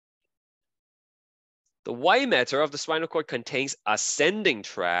 The white matter of the spinal cord contains ascending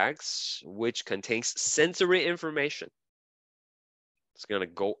tracts, which contains sensory information. It's going to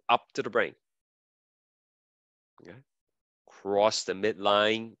go up to the brain. Okay. Cross the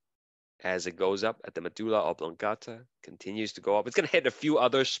midline as it goes up at the medulla oblongata, continues to go up. It's going to hit a few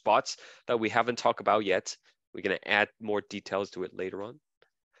other spots that we haven't talked about yet. We're going to add more details to it later on.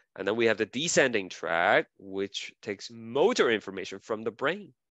 And then we have the descending tract, which takes motor information from the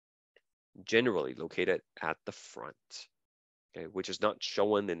brain, generally located at the front, okay, which is not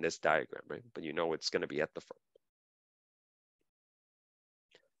shown in this diagram, right? But you know it's going to be at the front.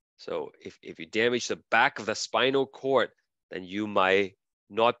 So if you damage the back of the spinal cord, then you might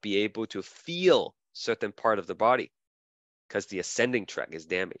not be able to feel certain part of the body because the ascending tract is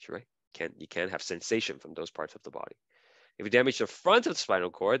damaged, right? You can't have sensation from those parts of the body. If you damage the front of the spinal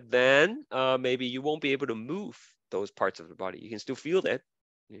cord, then maybe you won't be able to move those parts of the body. You can still feel it,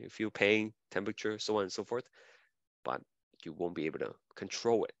 You feel pain, temperature, so on and so forth, but you won't be able to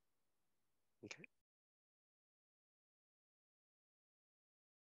control it. Okay.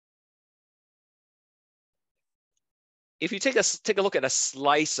 If you take a look at a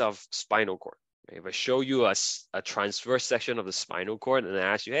slice of spinal cord, right? If I show you a transverse section of the spinal cord and I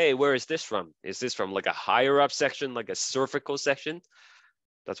ask you, hey, where is this from? Is this from like a higher up section, like a cervical section?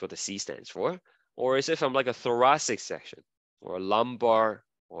 That's what the C stands for. Or is it from like a thoracic section or a lumbar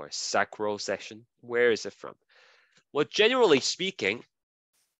or a sacral section? Where is it from? Well, generally speaking,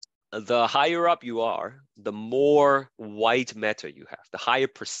 the higher up you are, the more white matter you have, the higher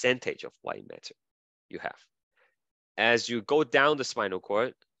percentage of white matter you have. As you go down the spinal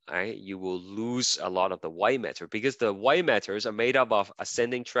cord, right, you will lose a lot of the white matter because the white matters are made up of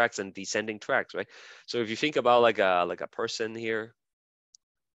ascending tracts and descending tracts, right? So if you think about like a person here,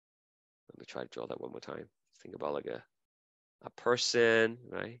 let me try to draw that one more time. Think about like a person,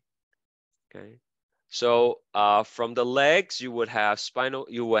 right? Okay. So from the legs, you would have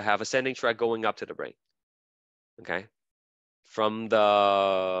ascending tract going up to the brain. Okay. From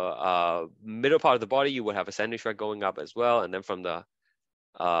the middle part of the body, you would have ascending tract going up as well, and then from the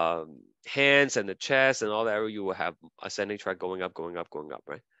hands and the chest and all that area, you will have ascending tract going up,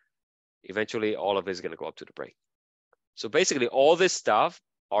 right? Eventually, all of it is going to go up to the brain. So basically, all this stuff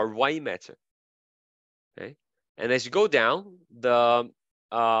are white matter. Okay, and as you go down,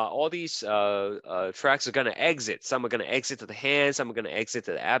 all these tracts are going to exit. Some are going to exit to the hand, some are going to exit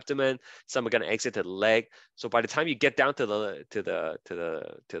to the abdomen, some are going to exit to the leg. So by the time you get down to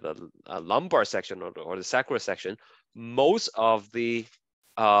the lumbar section or the sacral section, most of the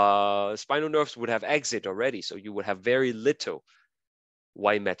spinal nerves would have exit already. So you would have very little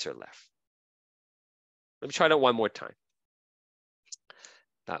white matter left. Let me try that one more time.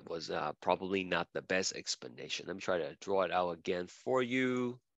 That was probably not the best explanation. Let me try to draw it out again for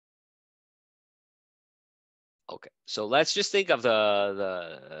you. Okay, so let's just think of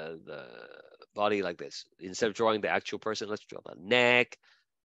the body like this. Instead of drawing the actual person, let's draw the neck.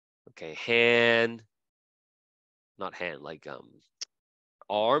 Okay, hand, not hand, like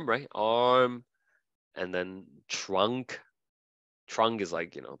arm, right? Arm, and then trunk. Trunk is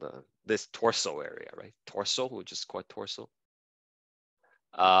like, you know, this torso area, right? Torso, which is called torso.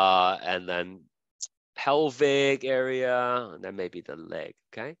 And then pelvic area, and then maybe the leg,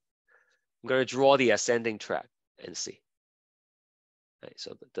 okay? I'm gonna draw the ascending tract and see. Okay,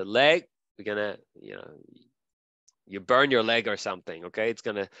 so the leg, we're gonna, you know, you burn your leg or something, okay? It's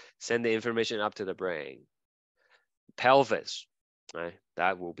gonna send the information up to the brain. Pelvis, right?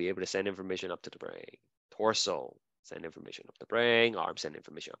 That will be able to send information up to the brain. Torso, send information up the brain. Arm, send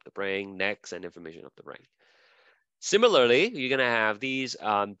information up the brain. Neck, send information up the brain. Similarly, you're gonna have these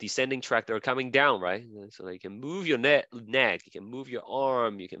descending tract that are coming down, right? So you can move your neck, you can move your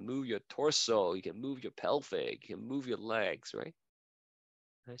arm, you can move your torso, you can move your pelvic, you can move your legs, right?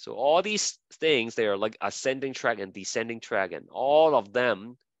 Okay, so all these things, they are like ascending tract and descending tract, and all of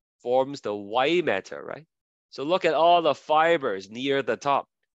them forms the white matter, right? So look at all the fibers near the top.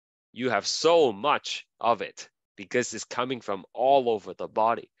 You have so much of it because it's coming from all over the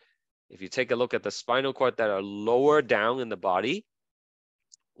body. If you take a look at the spinal cord that are lower down in the body,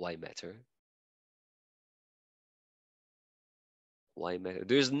 white matter. White matter.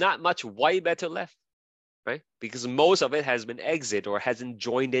 There's not much white matter left, right? Because most of it has been exit or hasn't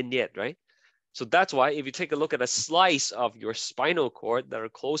joined in yet, right? So that's why if you take a look at a slice of your spinal cord that are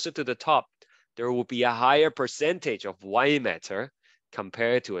closer to the top, there will be a higher percentage of white matter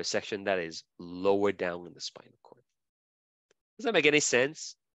compared to a section that is lower down in the spinal cord. Does that make any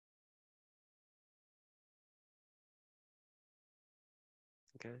sense?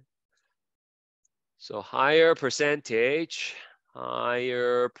 Okay. So higher percentage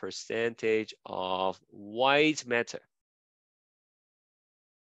of white matter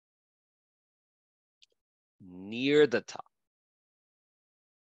near the top.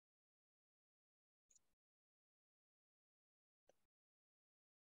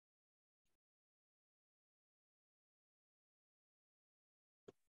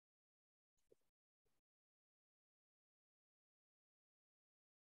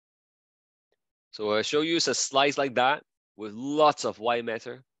 So I'll show you a slice like that with lots of white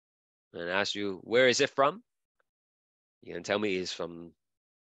matter and ask you, where is it from? You can tell me it's from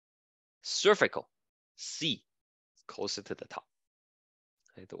cervical, C, closer to the top.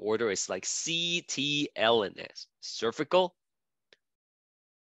 Okay, the order is like C, T, L, and S. Cervical,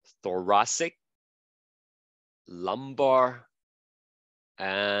 thoracic, lumbar,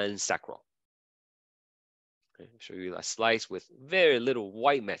 and sacral. Okay, I'll show you a slice with very little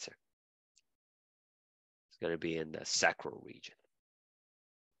white matter. It's going to be in the sacral region.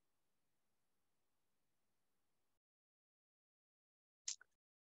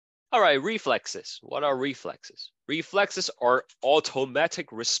 All right, reflexes. What are reflexes? Reflexes are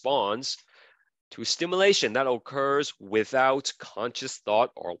automatic response to stimulation that occurs without conscious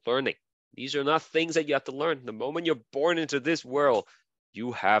thought or learning. These are not things that you have to learn. The moment you're born into this world,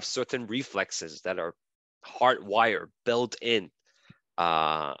 you have certain reflexes that are hardwired, built in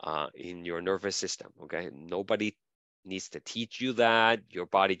your nervous system, okay? Nobody needs to teach you that. Your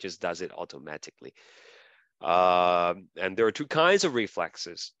body just does it automatically. And there are two kinds of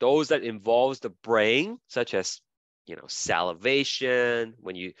reflexes. Those that involves the brain, such as salivation.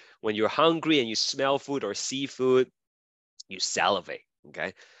 When you're hungry and you smell food or see food, you salivate.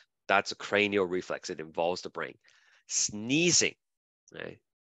 Okay, that's a cranial reflex. It involves the brain. Sneezing, right?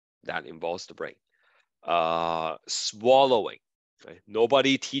 That involves the brain. Swallowing. Right?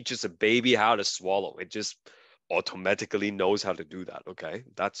 Nobody teaches a baby how to swallow. It just automatically knows how to do that. Okay,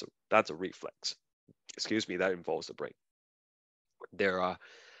 that's a reflex. Excuse me, that involves the brain. There are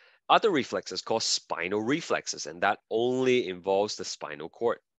other reflexes called spinal reflexes, and that only involves the spinal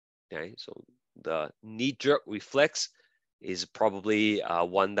cord. Okay, so the knee jerk reflex is probably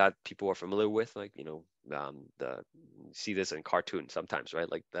one that people are familiar with, like you see this in cartoons sometimes,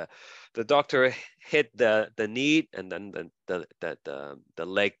 right? Like the doctor hit the knee, and then the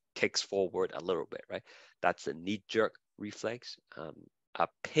leg kicks forward a little bit, right? That's the knee jerk reflex. A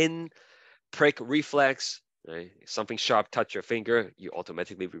pin prick reflex, right? If something sharp touch your finger, you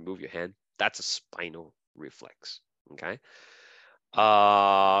automatically remove your hand. That's a spinal reflex, okay?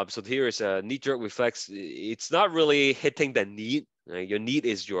 So here is a knee jerk reflex. It's not really hitting the knee. Right? Your knee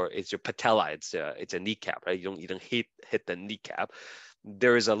is your patella. It's a kneecap, right? You don't hit the kneecap.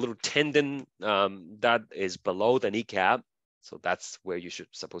 There is a little tendon that is below the kneecap. So that's where you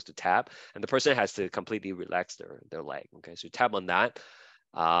supposed to tap. And the person has to completely relax their leg, okay? So you tap on that.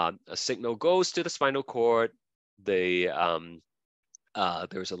 A signal goes to the spinal cord. There's a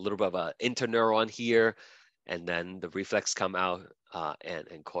little bit of an interneuron here, and then the reflex come out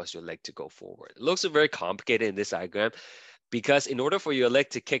and cause your leg to go forward. It looks very complicated in this diagram because in order for your leg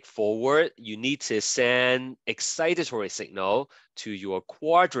to kick forward, you need to send excitatory signal to your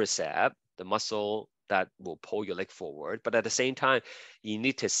quadricep, the muscle that will pull your leg forward. But at the same time, you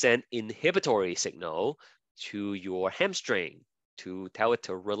need to send inhibitory signal to your hamstring to tell it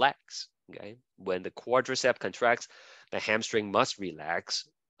to relax, okay? When the quadricep contracts, the hamstring must relax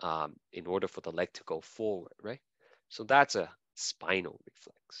in order for the leg to go forward, right? So that's a spinal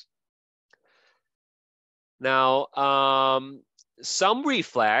reflex. Now, some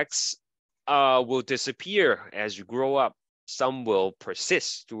reflex will disappear as you grow up. Some will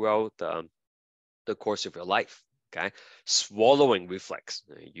persist throughout the course of your life, okay? Swallowing reflex,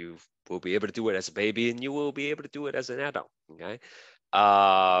 you will be able to do it as a baby and you will be able to do it as an adult, okay?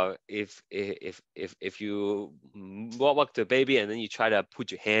 If you walk up to a baby and then you try to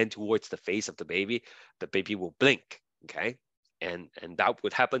put your hand towards the face of the baby will blink, okay? And that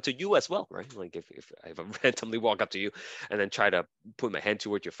would happen to you as well, right? Like if I randomly walk up to you and then try to put my hand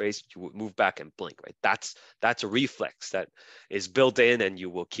towards your face, you would move back and blink, right? That's a reflex that is built in and you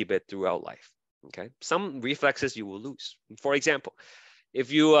will keep it throughout life, okay? Some reflexes you will lose. For example,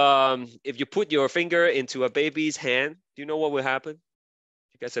 if you put your finger into a baby's hand, do you know what will happen?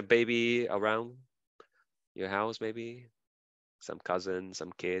 You guys have a baby around your house, maybe some cousins,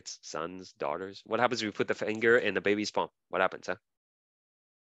 some kids, sons, daughters. What happens if you put the finger in the baby's palm? What happens, huh?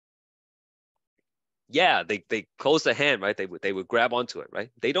 Yeah, they close the hand, right? They would grab onto it, right?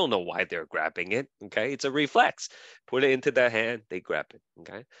 They don't know why they're grabbing it, okay? It's a reflex. Put it into their hand, they grab it,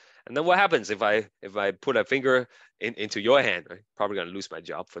 okay? And then what happens if I put a finger into your hand? I'm probably gonna lose my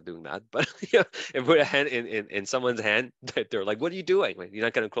job for doing that. But if I put a hand in someone's hand, they're like, "What are you doing?" Right? You're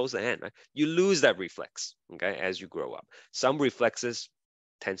not gonna close the hand, right? You lose that reflex, okay, as you grow up. Some reflexes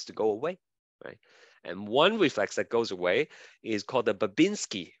tends to go away, right? And one reflex that goes away is called the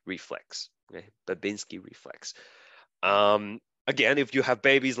Babinski reflex. Okay? Babinski reflex. Again, if you have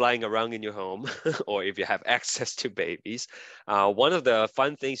babies lying around in your home or if you have access to babies, one of the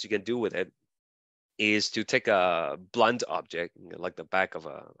fun things you can do with it is to take a blunt object, like the back of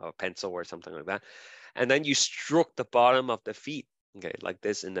a pencil or something like that, and then you stroke the bottom of the feet, okay, like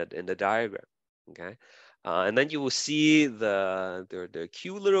this in the diagram, okay, and then you will see the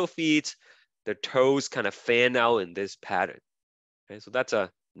cute little feet, the toes kind of fan out in this pattern. Okay, so that's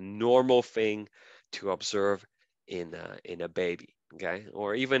a normal thing to observe in a baby, okay,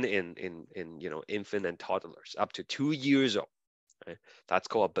 or even in infant and toddlers up to 2 years old. Right? That's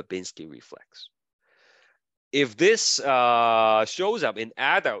called a Babinski reflex. If this shows up in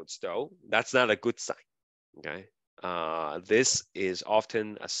adults, though, that's not a good sign. Okay, this is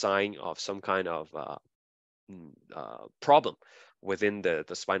often a sign of some kind of problem. within the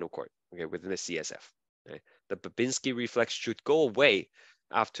spinal cord, okay, within the CSF. Okay? The Babinski reflex should go away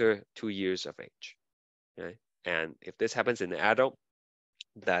after 2 years of age. Okay? And if this happens in an adult,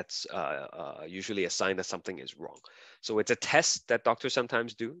 that's usually a sign that something is wrong. So it's a test that doctors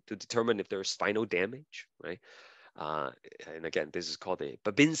sometimes do to determine if there's spinal damage, right? And again, this is called a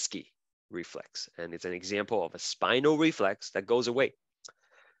Babinski reflex, and it's an example of a spinal reflex that goes away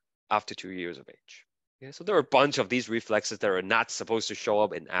after 2 years of age. Yeah, so there are a bunch of these reflexes that are not supposed to show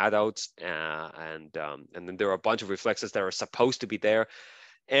up in adults, and then there are a bunch of reflexes that are supposed to be there.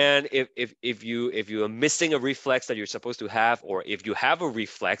 And if you are missing a reflex that you're supposed to have, or if you have a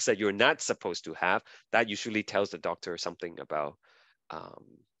reflex that you're not supposed to have, that usually tells the doctor something about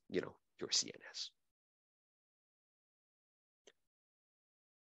your CNS.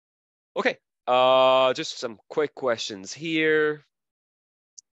 Okay, just some quick questions here.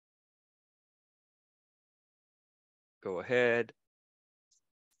 Go ahead.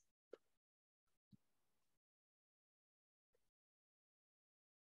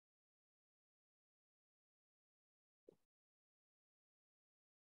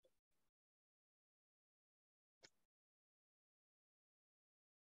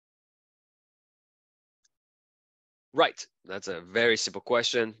 Right, that's a very simple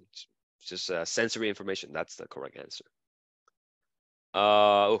question. It's just sensory information. That's the correct answer.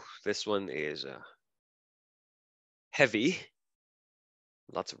 Oh, this one is heavy.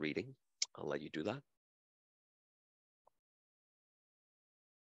 Lots of reading. I'll let you do that.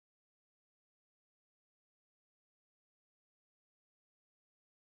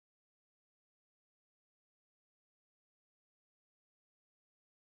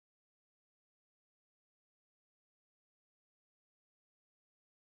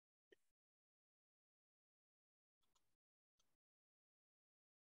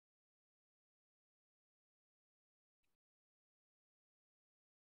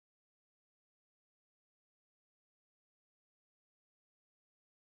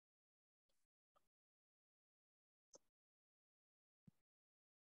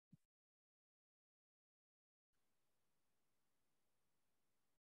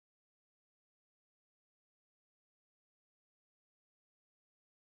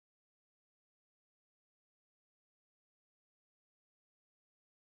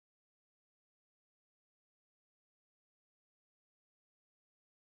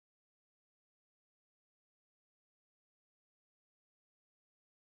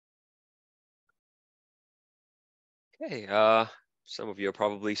 Okay, some of you are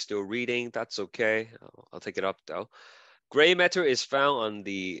probably still reading. That's okay. I'll take it up though. Gray matter is found on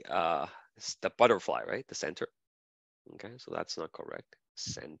the butterfly, right? The center. Okay, so that's not correct.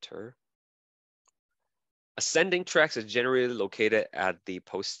 Center. Ascending tracts is generally located at the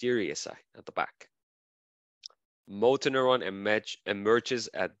posterior side, at the back. Motor neuron emerges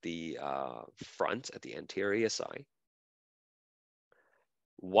at the front, at the anterior side.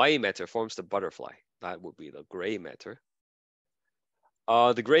 White matter forms the butterfly. That would be the gray matter.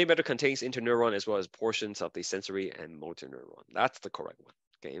 The gray matter contains interneuron as well as portions of the sensory and motor neuron. That's the correct one.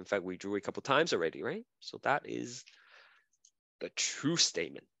 Okay, in fact, we drew a couple times already, right? So that is the true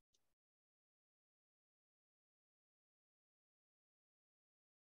statement.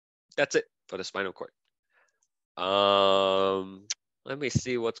 That's it for the spinal cord. Let me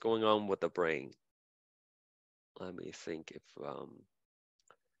see what's going on with the brain. Let me think if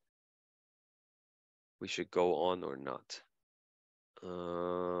we should go on or not.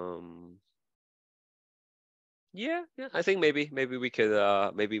 Yeah, I think maybe we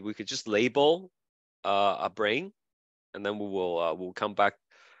could just label a brain, and then we'll come back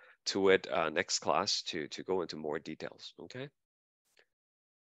to it next class to go into more details. Okay.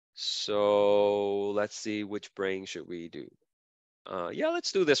 So let's see, which brain should we do? Yeah,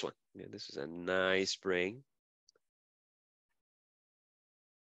 let's do this one. Yeah, this is a nice brain.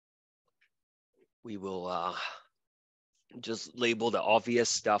 We will just label the obvious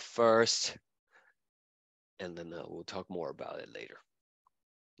stuff first, and then we'll talk more about it later.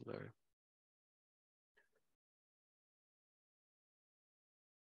 All right.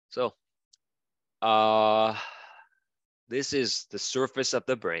 So, this is the surface of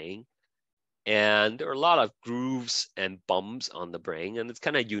the brain, and there are a lot of grooves and bumps on the brain, and it's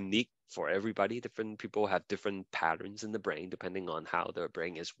kind of unique for everybody. Different people have different patterns in the brain depending on how their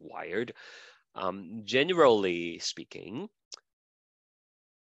brain is wired. Generally speaking,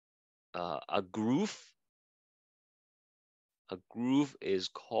 a groove is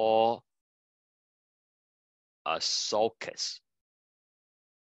called a sulcus.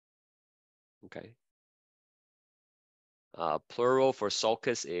 Okay. Plural for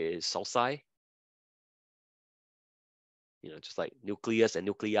sulcus is sulci. You know, just like nucleus and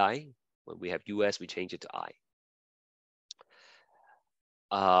nuclei. When we have US, we change it to I.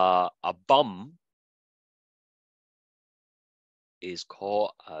 A bum is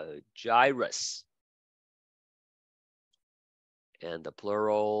called a gyrus. And the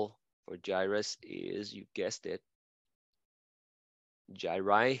plural for gyrus is, you guessed it,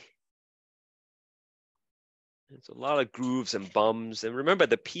 gyri. It's a lot of grooves and bumps. And remember,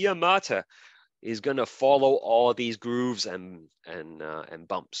 the pia mater is going to follow all these grooves and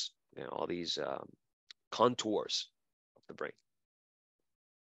bumps, you know, all these contours of the brain.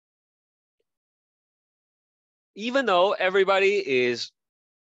 Even though everybody is,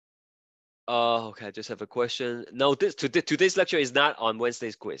 okay, I just have a question. No, today's lecture is not on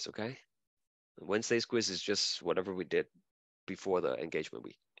Wednesday's quiz, okay? Wednesday's quiz is just whatever we did before the engagement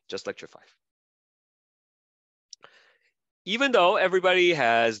week, just lecture 5. Even though everybody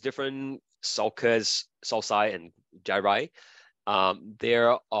has different sulcus, sulci, and gyri,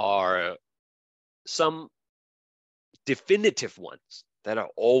 there are some definitive ones that are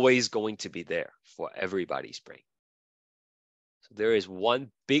always going to be there for everybody's brain. So there is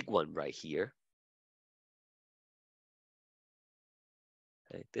one big one right here.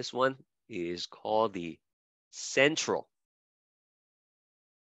 Okay, this one is called the central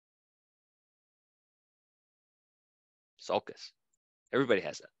sulcus. Everybody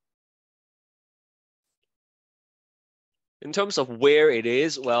has that. In terms of where it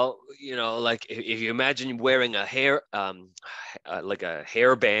is, well, you know, like if you imagine wearing a hair, like a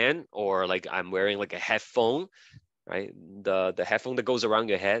hairband, or like I'm wearing like a headphone, right? The headphone that goes around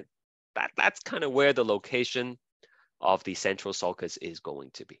your head, that's kind of where the location of the central sulcus is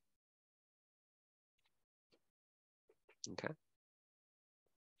going to be. Okay.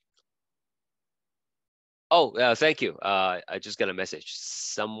 Oh, thank you. I just got a message.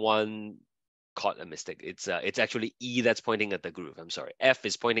 Someone caught a mistake. It's actually E that's pointing at the groove. I'm sorry. F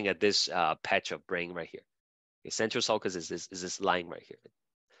is pointing at this patch of brain right here. The central sulcus is this line right here.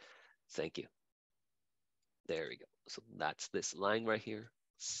 Thank you. There we go. So that's this line right here,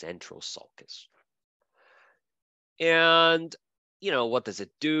 central sulcus. And you know, what does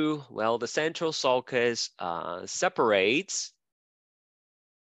it do? Well, the central sulcus separates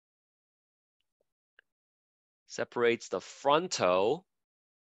the frontal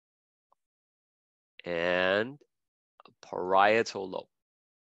and parietal lobe.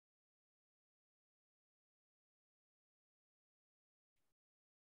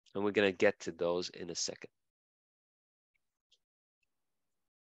 And we're going to get to those in a second.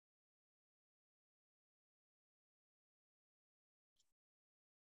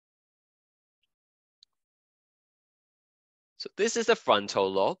 So this is the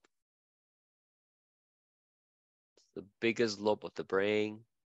frontal lobe, the biggest lobe of the brain.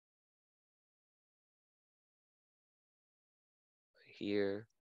 Right here.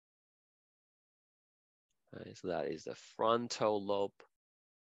 Right, so that is the frontal lobe.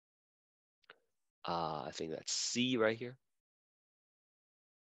 I think that's C right here.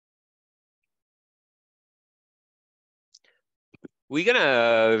 We're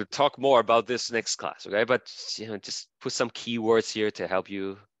gonna talk more about this next class, okay? But you know, just put some keywords here to help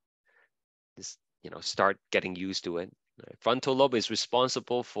you just, you know, start getting used to it. Right? Frontal lobe is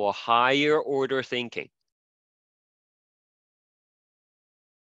responsible for higher order thinking.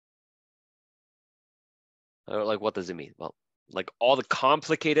 Like, what does it mean? Well, like all the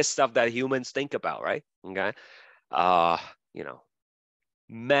complicated stuff that humans think about, right? Okay. You know,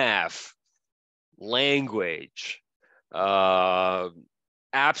 math, language, abstract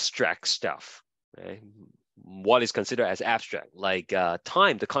stuff. Right? What is considered as abstract? Like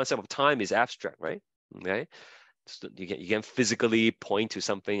time. The concept of time is abstract, right? Okay. So you can physically point to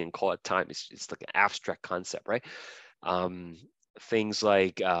something and call it time. It's like an abstract concept, right? Things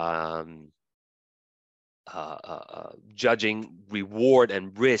like judging reward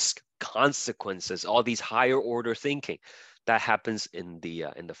and risk, consequences, all these higher order thinking that happens in the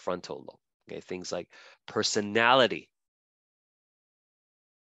frontal lobe. Okay, things like personality.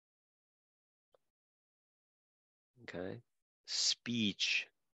 Okay, speech,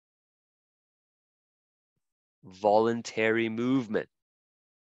 voluntary movement.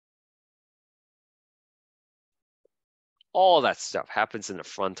 All that stuff happens in the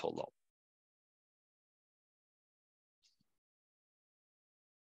frontal lobe.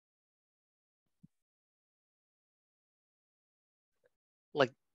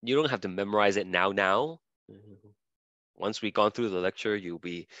 Like, you don't have to memorize it now. Once we've gone through the lecture, you'll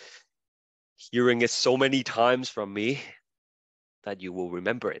be hearing it so many times from me that you will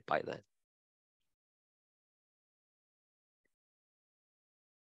remember it by then.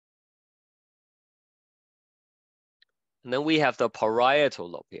 And then we have the parietal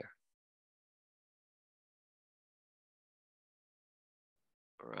lobe here.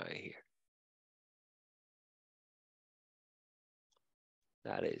 Right here.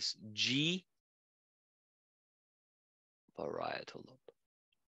 That is G parietal lobe.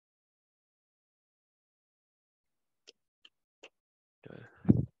 Okay.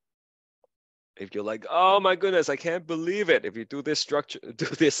 If you're like, oh my goodness, I can't believe it. If you do this structure, do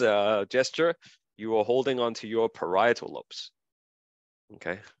this gesture, you are holding on to your parietal lobes.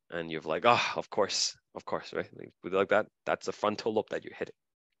 Okay, and you're like, oh, of course, right? Like that, that's the frontal lobe that you're hitting.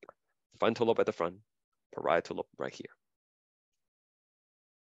 Frontal lobe at the front, parietal lobe right here.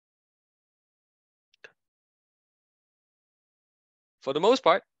 For the most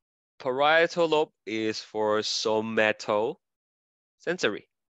part, parietal lobe is for somatosensory.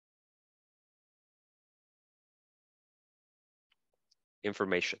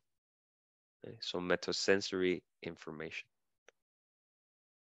 Information. Okay? Somatosensory information.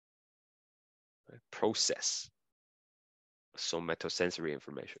 Right? Process. Somatosensory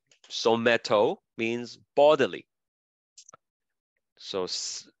information. Somato means bodily. So,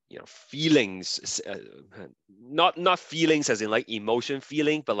 you know, feelings, not feelings as in like emotion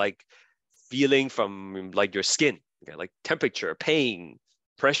feeling, but like feeling from like your skin, okay? Like temperature, pain,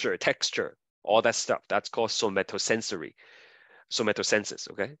 pressure, texture, all that stuff. That's called somatosensory, somatosenses,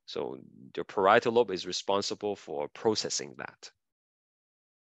 okay? So your parietal lobe is responsible for processing that.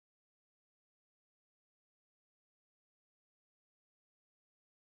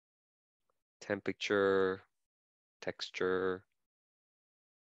 Temperature, texture.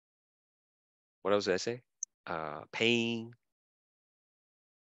 What else did I say? Pain.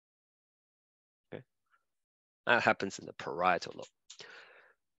 Okay. That happens in the parietal lobe.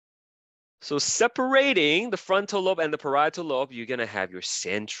 So separating the frontal lobe and the parietal lobe, you're gonna have your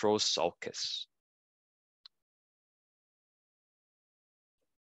central sulcus.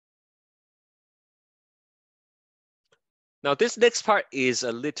 Now this next part is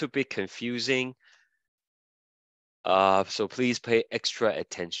a little bit confusing. So please pay extra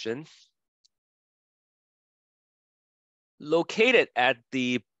attention. Located at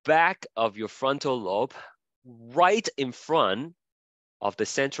the back of your frontal lobe, right in front of the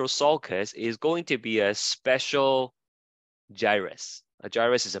central sulcus, is going to be a special gyrus. A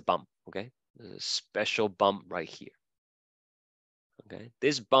gyrus is a bump, okay? There's a special bump right here. Okay,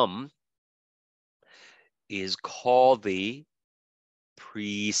 this bump is called the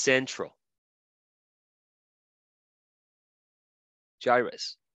precentral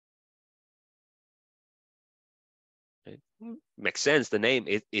gyrus. Okay. Makes sense. The name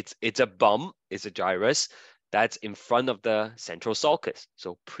it's a bump. It's a gyrus that's in front of the central sulcus.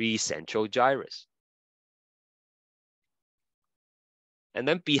 So precentral gyrus. And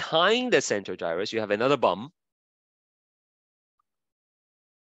then behind the central gyrus, you have another bump.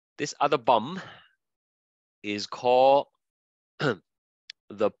 This other bump is called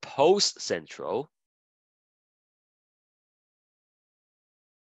the postcentral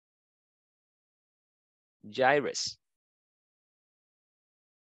gyrus.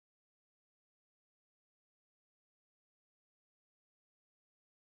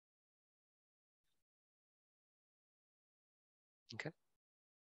 Okay.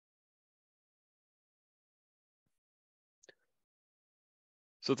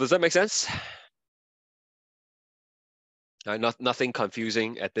 So does that make sense? Nothing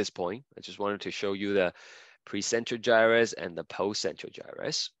confusing at this point. I just wanted to show you the precentral gyrus and the postcentral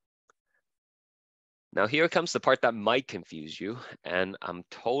gyrus. Now here comes the part that might confuse you, and I'm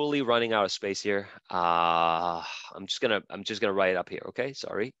totally running out of space here. I'm just gonna write it up here. Okay,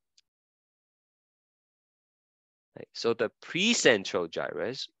 sorry. Right. So the precentral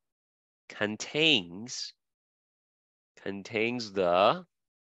gyrus contains the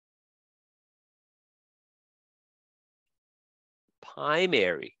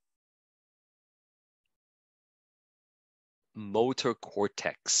primary motor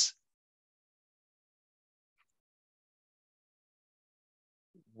cortex,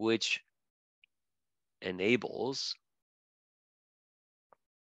 which enables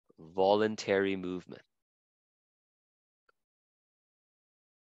voluntary movement.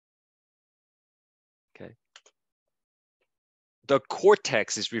 Okay. The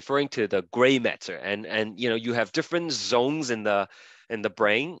cortex is referring to the gray matter, and you know, you have different zones in the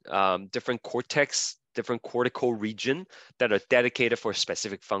brain, different cortex, different cortical region that are dedicated for a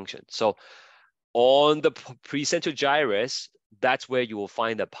specific function. So on the precentral gyrus, that's where you will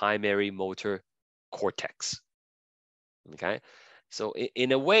find the primary motor cortex. Okay, so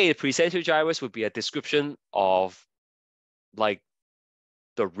in a way, the precentral gyrus would be a description of like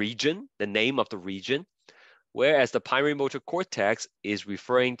the region, the name of the region, whereas the primary motor cortex is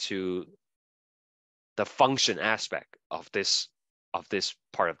referring to the function aspect of this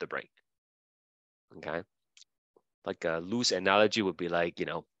part of the brain. Okay, like a loose analogy would be like, you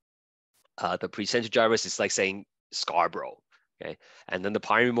know, the precentral gyrus is like saying Scarborough. Okay, and then the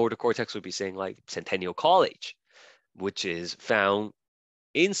primary motor cortex would be saying like Centennial College, which is found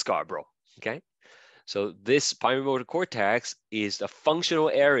in Scarborough. Okay, so this primary motor cortex is a functional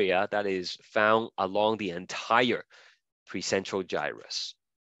area that is found along the entire precentral gyrus.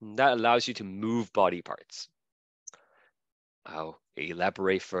 And that allows you to move body parts. I'll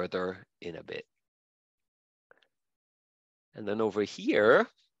elaborate further in a bit. And then over here,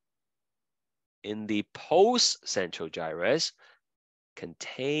 in the postcentral gyrus,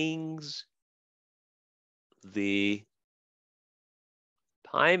 contains the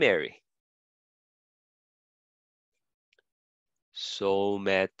primary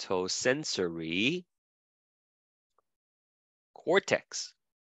somatosensory cortex,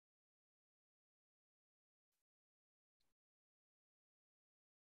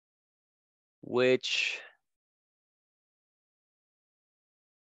 which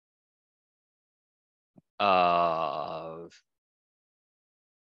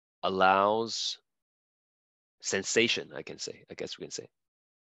allows sensation, I guess we can say.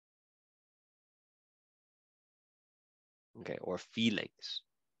 Okay, or feelings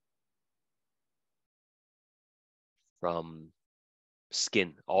from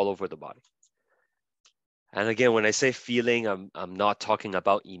skin all over the body. And again, when I say feeling, I'm not talking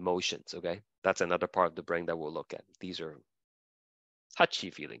about emotions, okay? That's another part of the brain that we'll look at. These are touchy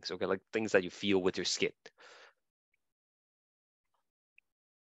feelings, okay? Like things that you feel with your skin.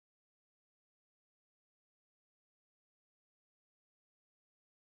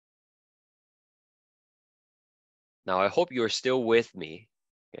 Now, I hope you're still with me.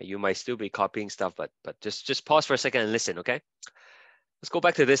 Yeah, you might still be copying stuff, but just pause for a second and listen, okay? Let's go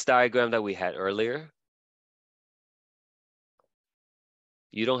back to this diagram that we had earlier.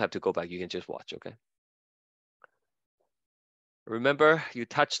 You don't have to go back, you can just watch, okay? Remember, you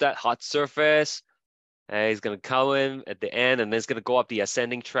touch that hot surface, and it's gonna come in at the end, and then it's gonna go up the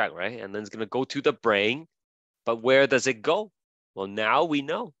ascending track, right? And then it's gonna go to the brain, but where does it go? Well, now we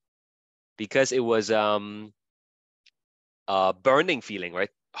know, because it was burning feeling, right?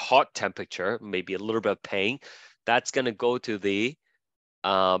 Hot temperature, maybe a little bit of pain. That's gonna go to the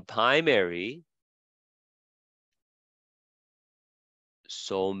primary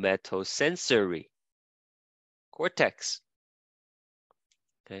somatosensory cortex.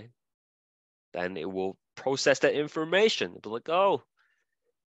 Okay, then it will process that information. It'll be like, oh,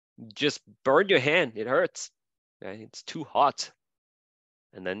 just burn your hand, it hurts. Okay, it's too hot.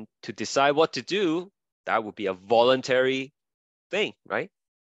 And then to decide what to do, that would be a voluntary thing, right?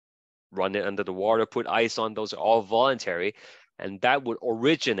 Run it under the water, put ice on, those are all voluntary. And that would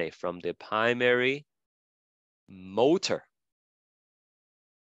originate from the primary motor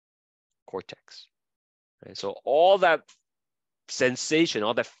cortex. Right? So all that sensation,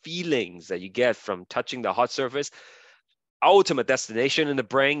 all the feelings that you get from touching the hot surface, ultimate destination in the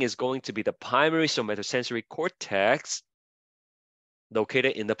brain is going to be the primary somatosensory cortex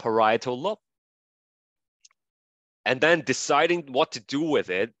located in the parietal lobe. And then deciding what to do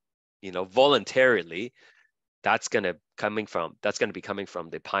with it, you know, voluntarily, that's going to be coming from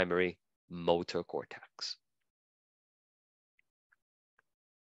the primary motor cortex.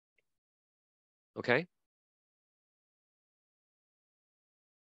 Okay?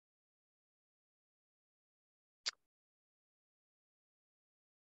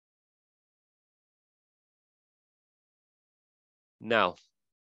 Now,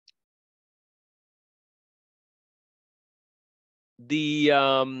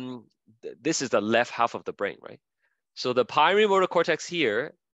 this is the left half of the brain, right? So the primary motor cortex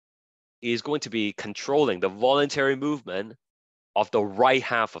here is going to be controlling the voluntary movement of the right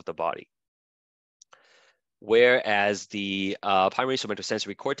half of the body. Whereas the primary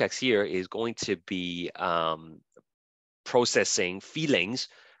somatosensory cortex here is going to be processing feelings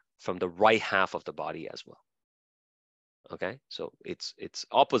from the right half of the body as well. Okay, so it's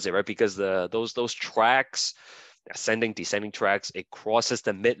opposite, right? Because those tracks, ascending, descending tracks, it crosses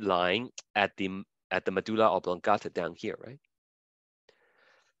the midline at the medulla oblongata down here, right?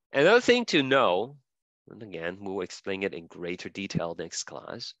 Another thing to know, and again, we'll explain it in greater detail next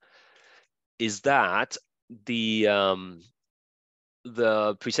class, is that the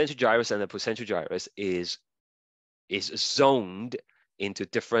precentral gyrus and the postcentral gyrus is zoned into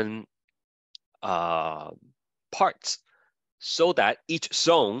different parts, so that each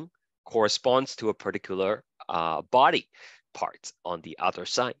zone corresponds to a particular body part on the other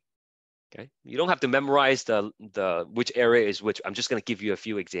side. Okay, you don't have to memorize the which area is which. I'm just going to give you a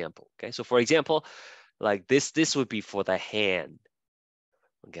few examples. Okay, so for example, like this would be for the hand.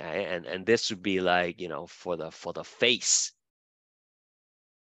 Okay, and this would be like, you know, for the face.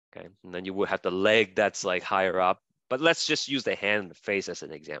 Okay, and then you would have the leg that's like higher up, but let's just use the hand and the face as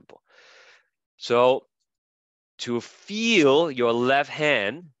an example. So to feel your left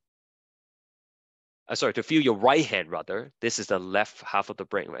hand, sorry, to feel your right hand rather, this is the left half of the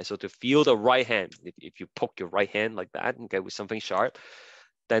brain, right? So to feel the right hand, if you poke your right hand like that, okay, with something sharp,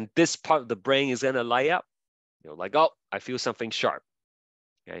 then this part of the brain is gonna light up. You're like, oh, I feel something sharp.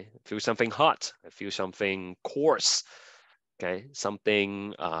 Okay, I feel something hot. I feel something coarse. Okay,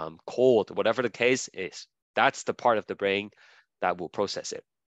 something cold, whatever the case is. That's the part of the brain that will process it.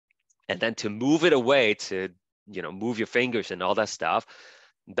 And then to move it away, to, you know, move your fingers and all that stuff,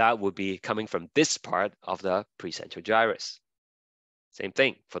 that would be coming from this part of the precentral gyrus. Same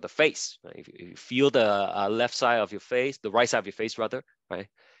thing for the face. Right? If you feel the left side of your face, the right side of your face rather, right?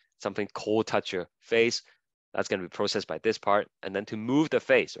 Something cold touch your face, that's going to be processed by this part. And then to move the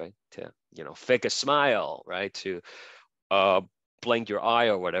face, right? To, you know, fake a smile, right? To blink your eye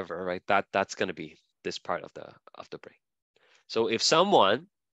or whatever, right? That's going to be this part of the brain. So if someone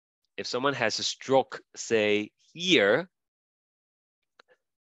has a stroke, say here,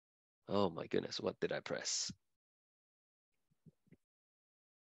 oh my goodness, what did I press?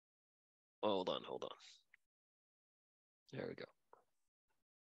 Hold on. There we go.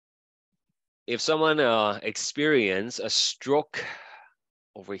 If someone experience a stroke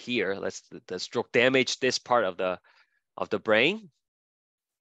over here, the stroke damage this part of the brain,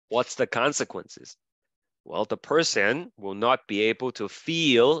 what's the consequences? Well, the person will not be able to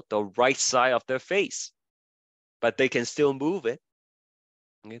feel the right side of their face, but they can still move it.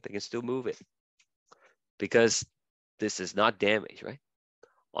 Okay, they can still move it because this is not damaged, right?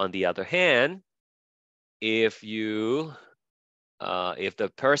 On the other hand, if the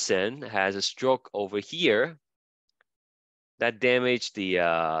person has a stroke over here, that damaged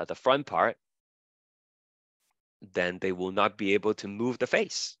the front part, then they will not be able to move the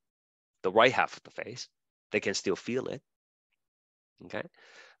face, the right half of the face. They can still feel it. Okay,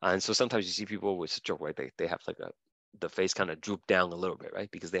 and so sometimes you see people with stroke, right? They have like the face kind of droop down a little bit,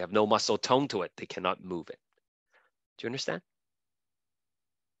 right? Because they have no muscle tone to it. They cannot move it. Do you understand?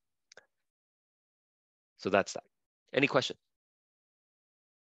 So that's that. Any question?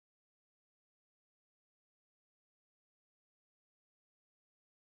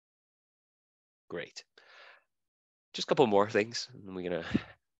 Great. Just a couple more things, and we're gonna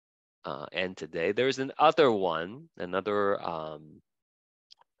end today. There's another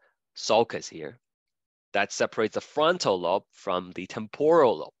sulcus here that separates the frontal lobe from the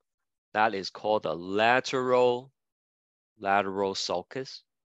temporal lobe. That is called the lateral sulcus.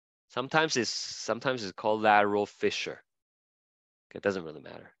 Sometimes it's called lateral fissure. It doesn't really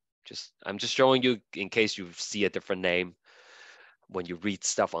matter. I'm just showing you in case you see a different name when you read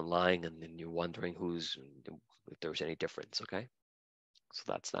stuff online and then you're wondering if there's any difference. Okay, so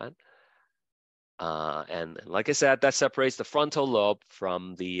that's that. And like I said, that separates the frontal lobe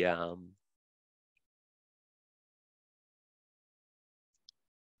from the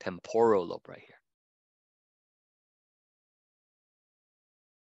temporal lobe right here.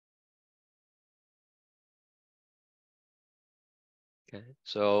 Okay,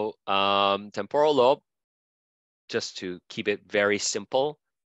 so temporal lobe, just to keep it very simple,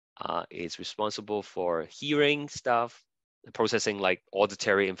 is responsible for hearing stuff, processing like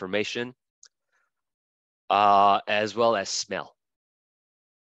auditory information, as well as smell.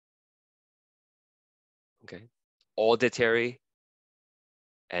 Okay, auditory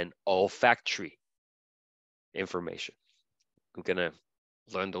and olfactory information. We're gonna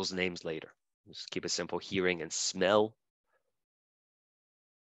learn those names later. Just keep it simple: hearing and smell.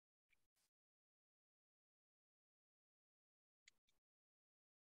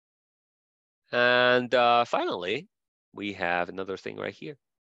 And finally, we have another thing right here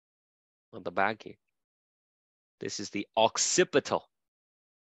on the back here. This is the occipital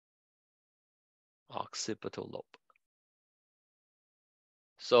lobe.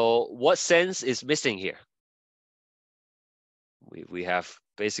 So what sense is missing here? We have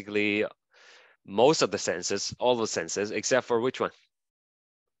basically most of the senses, all the senses, except for which one?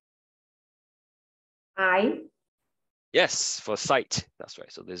 Eye. Yes, for sight. That's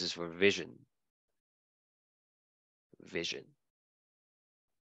right. So this is for vision. Vision.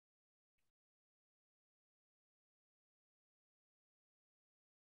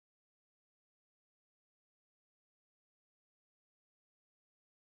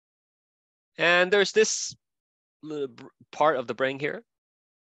 And there's this part of the brain here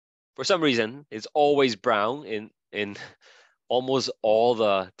for some reason, it's always brown in almost all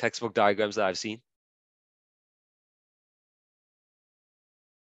the textbook diagrams that I've seen.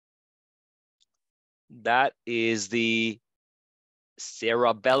 That is the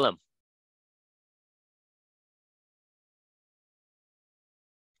cerebellum.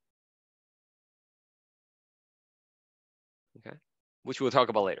 Okay, which we'll talk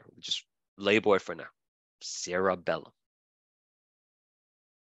about later. We'll just label it for now. Cerebellum.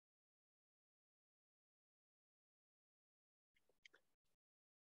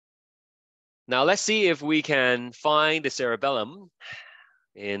 Now let's see if we can find the cerebellum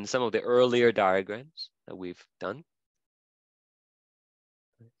in some of the earlier diagrams that we've done.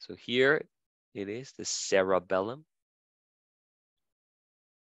 So here it is, the cerebellum.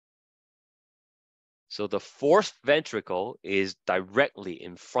 So the fourth ventricle is directly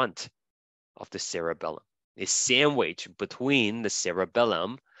in front of the cerebellum. It's sandwiched between the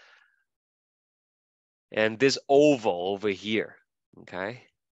cerebellum and this oval over here, okay?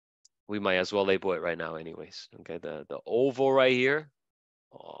 We might as well label it right now anyways, okay? The oval right here,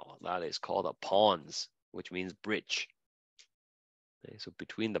 oh, that is called a pons, which means bridge. Okay, so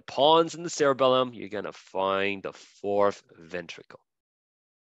between the pons and the cerebellum, you're gonna find the fourth ventricle.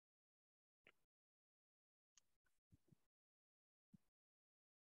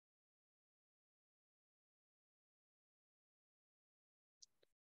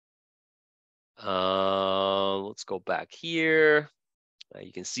 Let's go back here.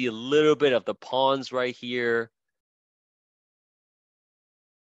 You can see a little bit of the pons right here.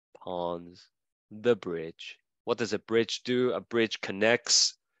 Pons, the bridge. What does a bridge do? A bridge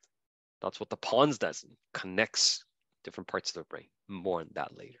connects. That's what the pons does. It connects different parts of the brain. More on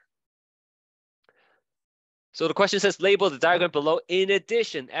that later. So the question says, label the diagram below. In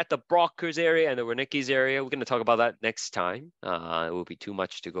addition, at the Broca's area and the Wernicke's area, we're going to talk about that next time. It will be too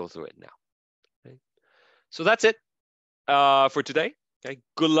much to go through it now. Okay. So that's it for today. Okay.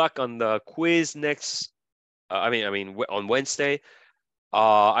 Good luck on the quiz next. On Wednesday.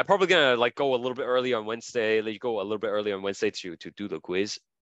 I'm probably gonna go a little bit early on Wednesday. Let you go a little bit early on Wednesday to do the quiz.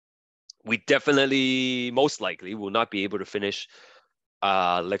 We definitely, most likely, will not be able to finish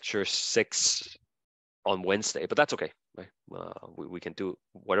lecture 6 on Wednesday, but that's okay. Right? We can do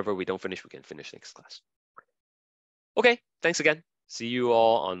whatever we don't finish. We can finish next class. Okay, thanks again. See you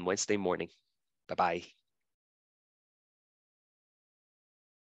all on Wednesday morning. Bye-bye.